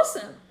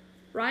awesome,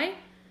 right?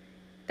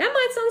 That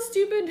might sound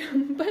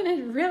stupid, but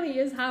it really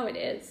is how it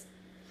is.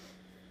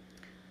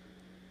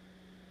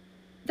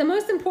 The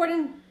most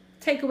important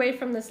takeaway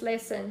from this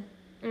lesson,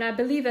 and I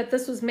believe that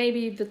this was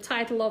maybe the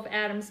title of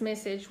Adam's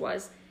message,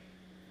 was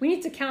we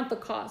need to count the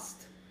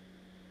cost.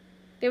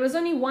 There was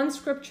only one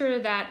scripture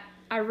that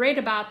I read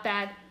about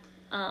that,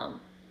 and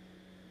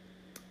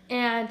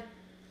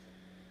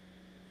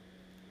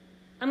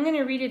I'm going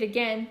to read it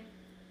again.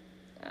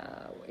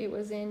 It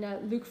was in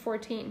Luke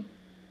 14.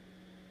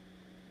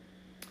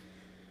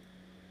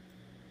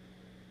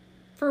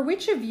 For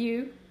which of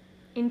you,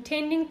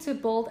 intending to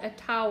build a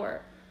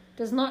tower,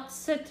 does not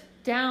sit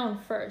down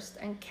first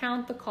and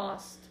count the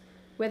cost,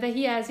 whether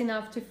he has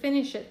enough to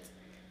finish it,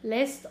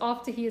 lest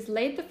after he has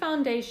laid the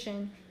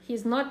foundation, he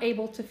is not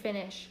able to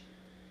finish.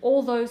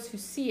 All those who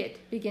see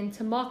it begin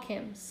to mock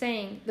him,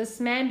 saying, this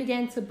man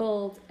began to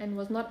build and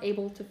was not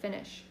able to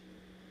finish.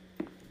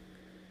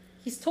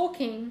 He's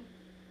talking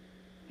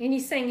and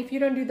he's saying, if you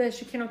don't do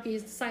this, you cannot be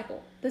his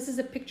disciple. This is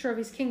a picture of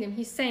his kingdom.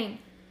 He's saying,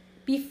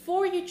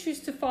 before you choose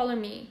to follow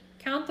me,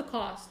 count the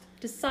cost.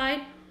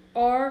 Decide,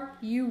 are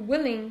you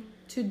willing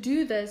to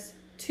do this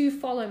to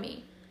follow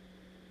me?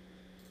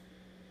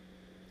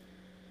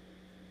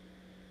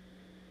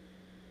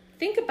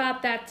 Think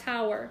about that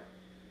tower,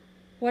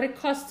 what it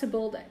costs to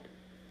build it.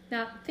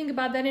 Now, think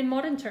about that in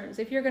modern terms.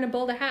 If you're going to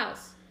build a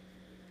house,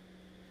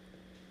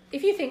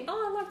 if you think,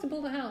 oh, I'd like to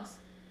build a house,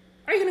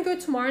 are you going to go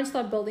tomorrow and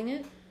start building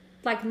it?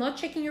 Like not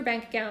checking your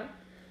bank account,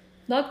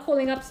 not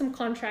calling up some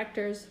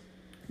contractors,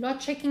 not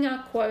checking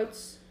out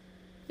quotes.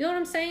 You know what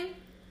I'm saying?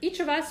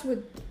 Each of us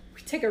would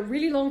take a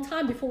really long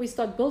time before we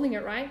start building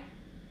it, right?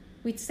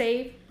 We'd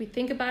save, we'd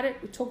think about it,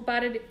 we'd talk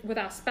about it with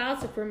our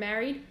spouse if we're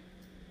married.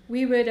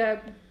 We would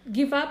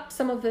give up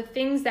some of the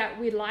things that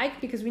we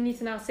like because we need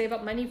to now save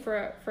up money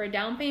for a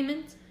down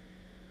payment.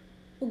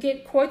 We'll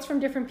get quotes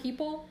from different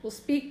people. We'll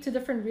speak to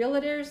different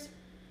realtors.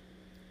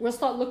 We'll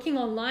start looking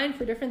online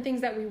for different things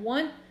that we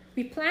want.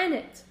 We plan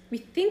it. We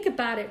think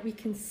about it. We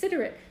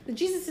consider it. But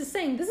Jesus is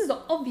saying this is an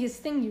obvious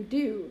thing you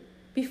do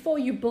before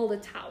you build a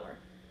tower.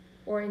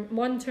 Or in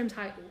modern terms,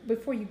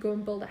 before you go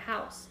and build a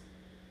house.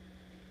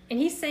 And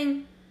he's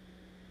saying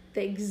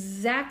the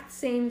exact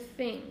same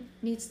thing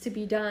needs to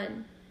be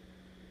done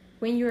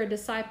when you're a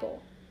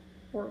disciple,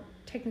 or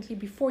technically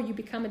before you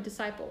become a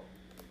disciple.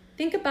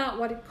 Think about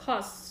what it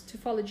costs to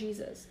follow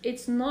Jesus.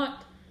 It's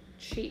not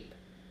cheap.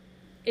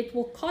 It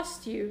will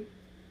cost you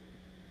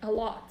a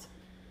lot.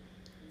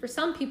 For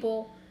some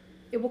people,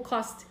 it will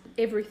cost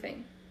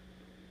everything.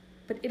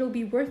 But it'll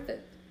be worth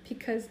it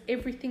because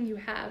everything you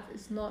have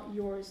is not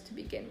yours to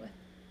begin with.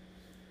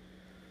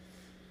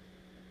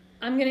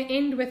 I'm going to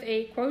end with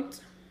a quote.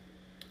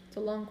 It's a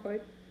long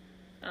quote,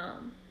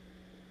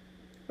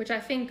 which I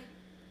think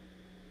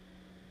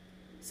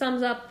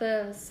sums up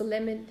the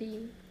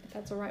solemnity, if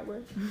that's the right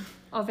word,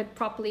 of it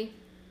properly.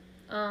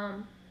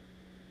 And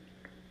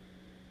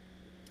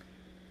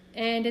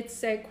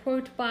it's a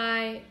quote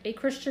by a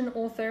Christian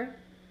author,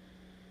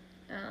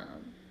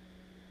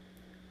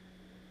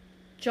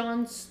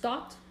 John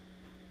Stott,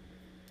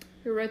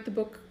 who wrote the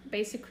book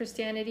Basic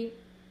Christianity.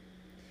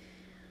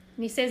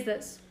 And he says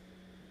this: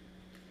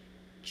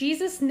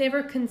 Jesus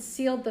never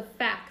concealed the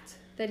fact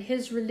that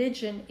his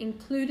religion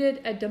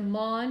included a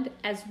demand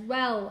as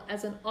well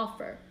as an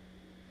offer.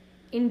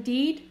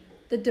 Indeed,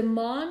 the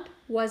demand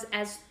was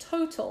as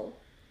total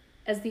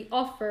as the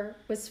offer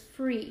was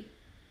free.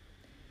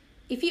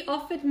 If he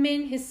offered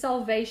men his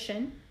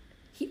salvation,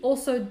 he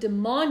also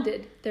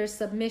demanded their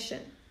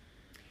submission.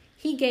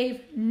 He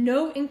gave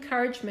no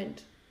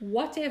encouragement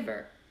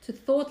whatever to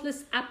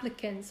thoughtless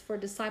applicants for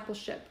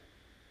discipleship.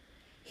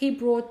 He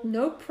brought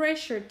no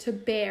pressure to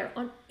bear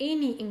on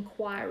any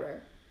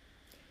inquirer.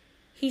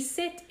 He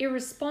set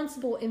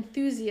irresponsible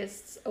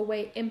enthusiasts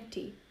away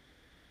empty.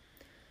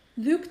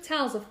 Luke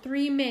tells of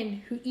 3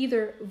 men who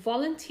either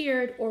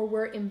volunteered or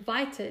were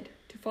invited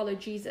to follow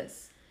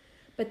Jesus,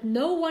 but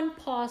no one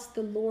passed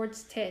the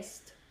Lord's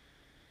test.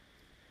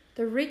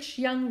 The rich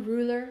young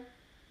ruler,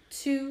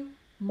 2,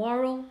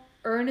 moral,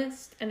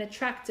 earnest, and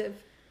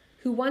attractive,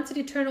 who wanted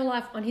eternal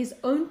life on his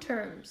own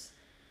terms,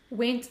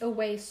 went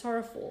away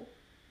sorrowful,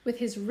 with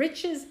his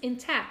riches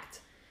intact,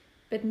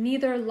 but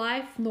neither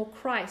life nor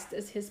Christ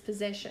as his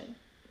possession.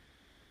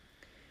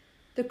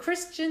 The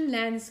Christian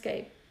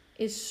landscape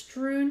is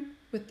strewn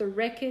with the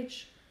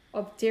wreckage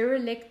of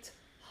derelict,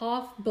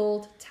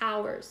 half-built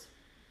towers,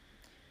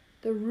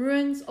 the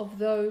ruins of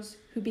those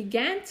who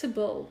began to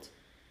build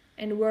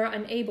and were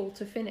unable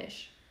to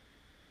finish.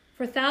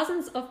 For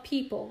thousands of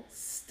people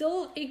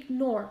still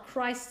ignore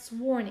Christ's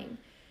warning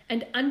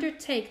and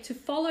undertake to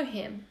follow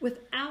him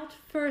without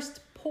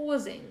first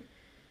pausing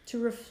to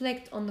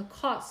reflect on the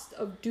cost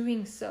of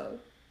doing so.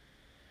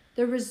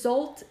 The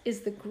result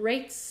is the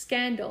great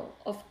scandal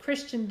of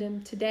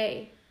Christendom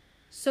today,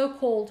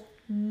 so-called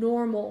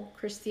normal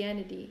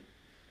Christianity.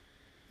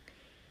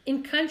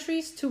 In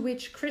countries to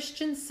which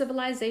Christian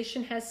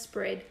civilization has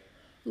spread,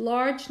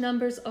 large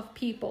numbers of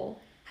people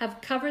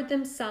have covered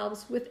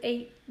themselves with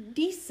a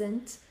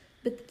decent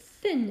but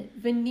thin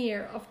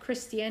veneer of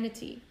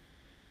Christianity.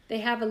 They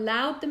have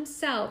allowed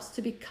themselves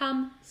to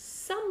become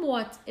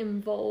somewhat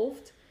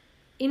involved,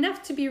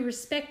 enough to be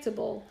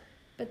respectable,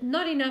 but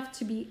not enough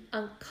to be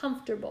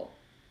uncomfortable.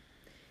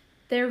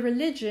 Their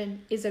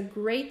religion is a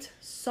great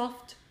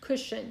soft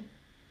cushion.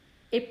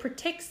 It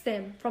protects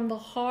them from the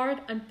hard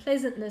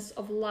unpleasantness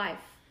of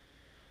life,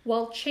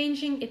 while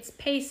changing its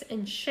pace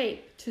and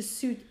shape to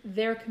suit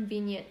their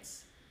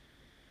convenience.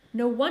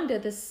 No wonder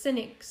the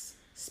cynics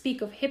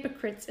speak of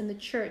hypocrites in the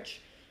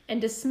church and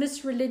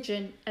dismiss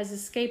religion as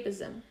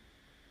escapism.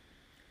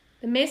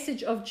 The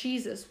message of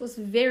Jesus was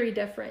very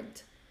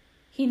different.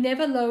 He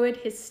never lowered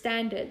his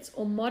standards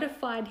or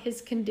modified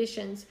his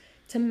conditions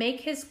to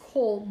make his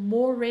call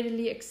more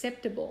readily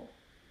acceptable.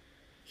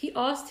 He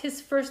asked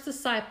his first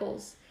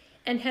disciples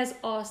and has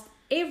asked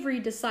every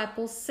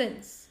disciple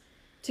since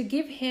to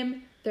give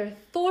him their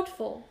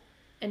thoughtful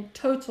and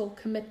total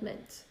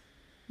commitment.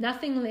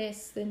 Nothing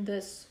less than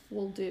this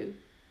will do.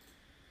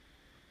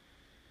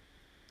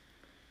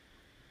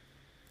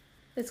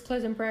 Let's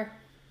close in prayer.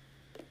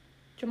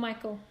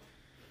 Jermichael.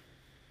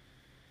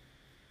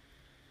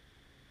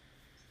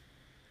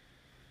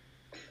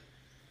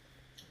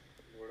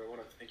 Lord, I want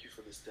to thank you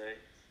for this day.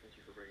 Thank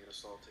you for bringing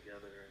us all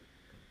together and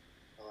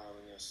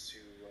allowing us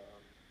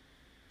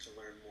to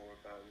learn more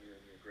about you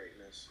and your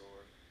greatness,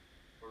 or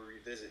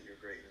revisit your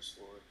greatness,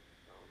 Lord.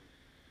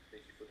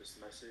 Thank you for this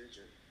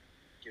message and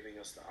giving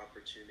us the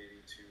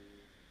opportunity to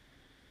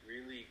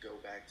really go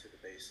back to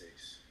the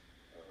basics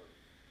of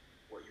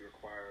what you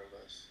require of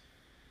us,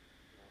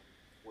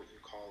 what you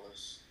call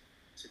us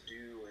to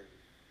do, and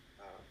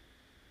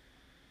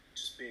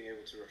just being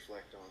able to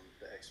reflect on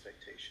the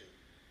expectation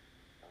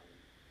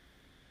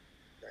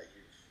that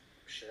you've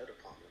shed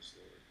upon us,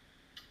 Lord.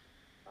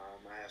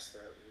 I ask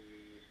that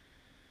we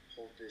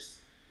hold this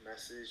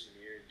message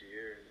near and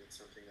dear, and it's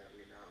something that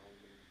we not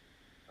only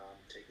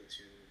take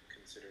into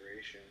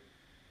consideration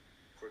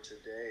for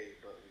today,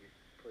 but we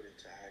put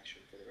into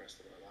action for the rest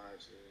of our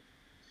lives, Lord.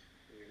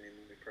 In your name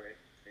we pray.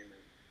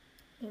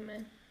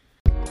 Amen.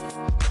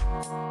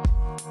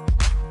 Amen.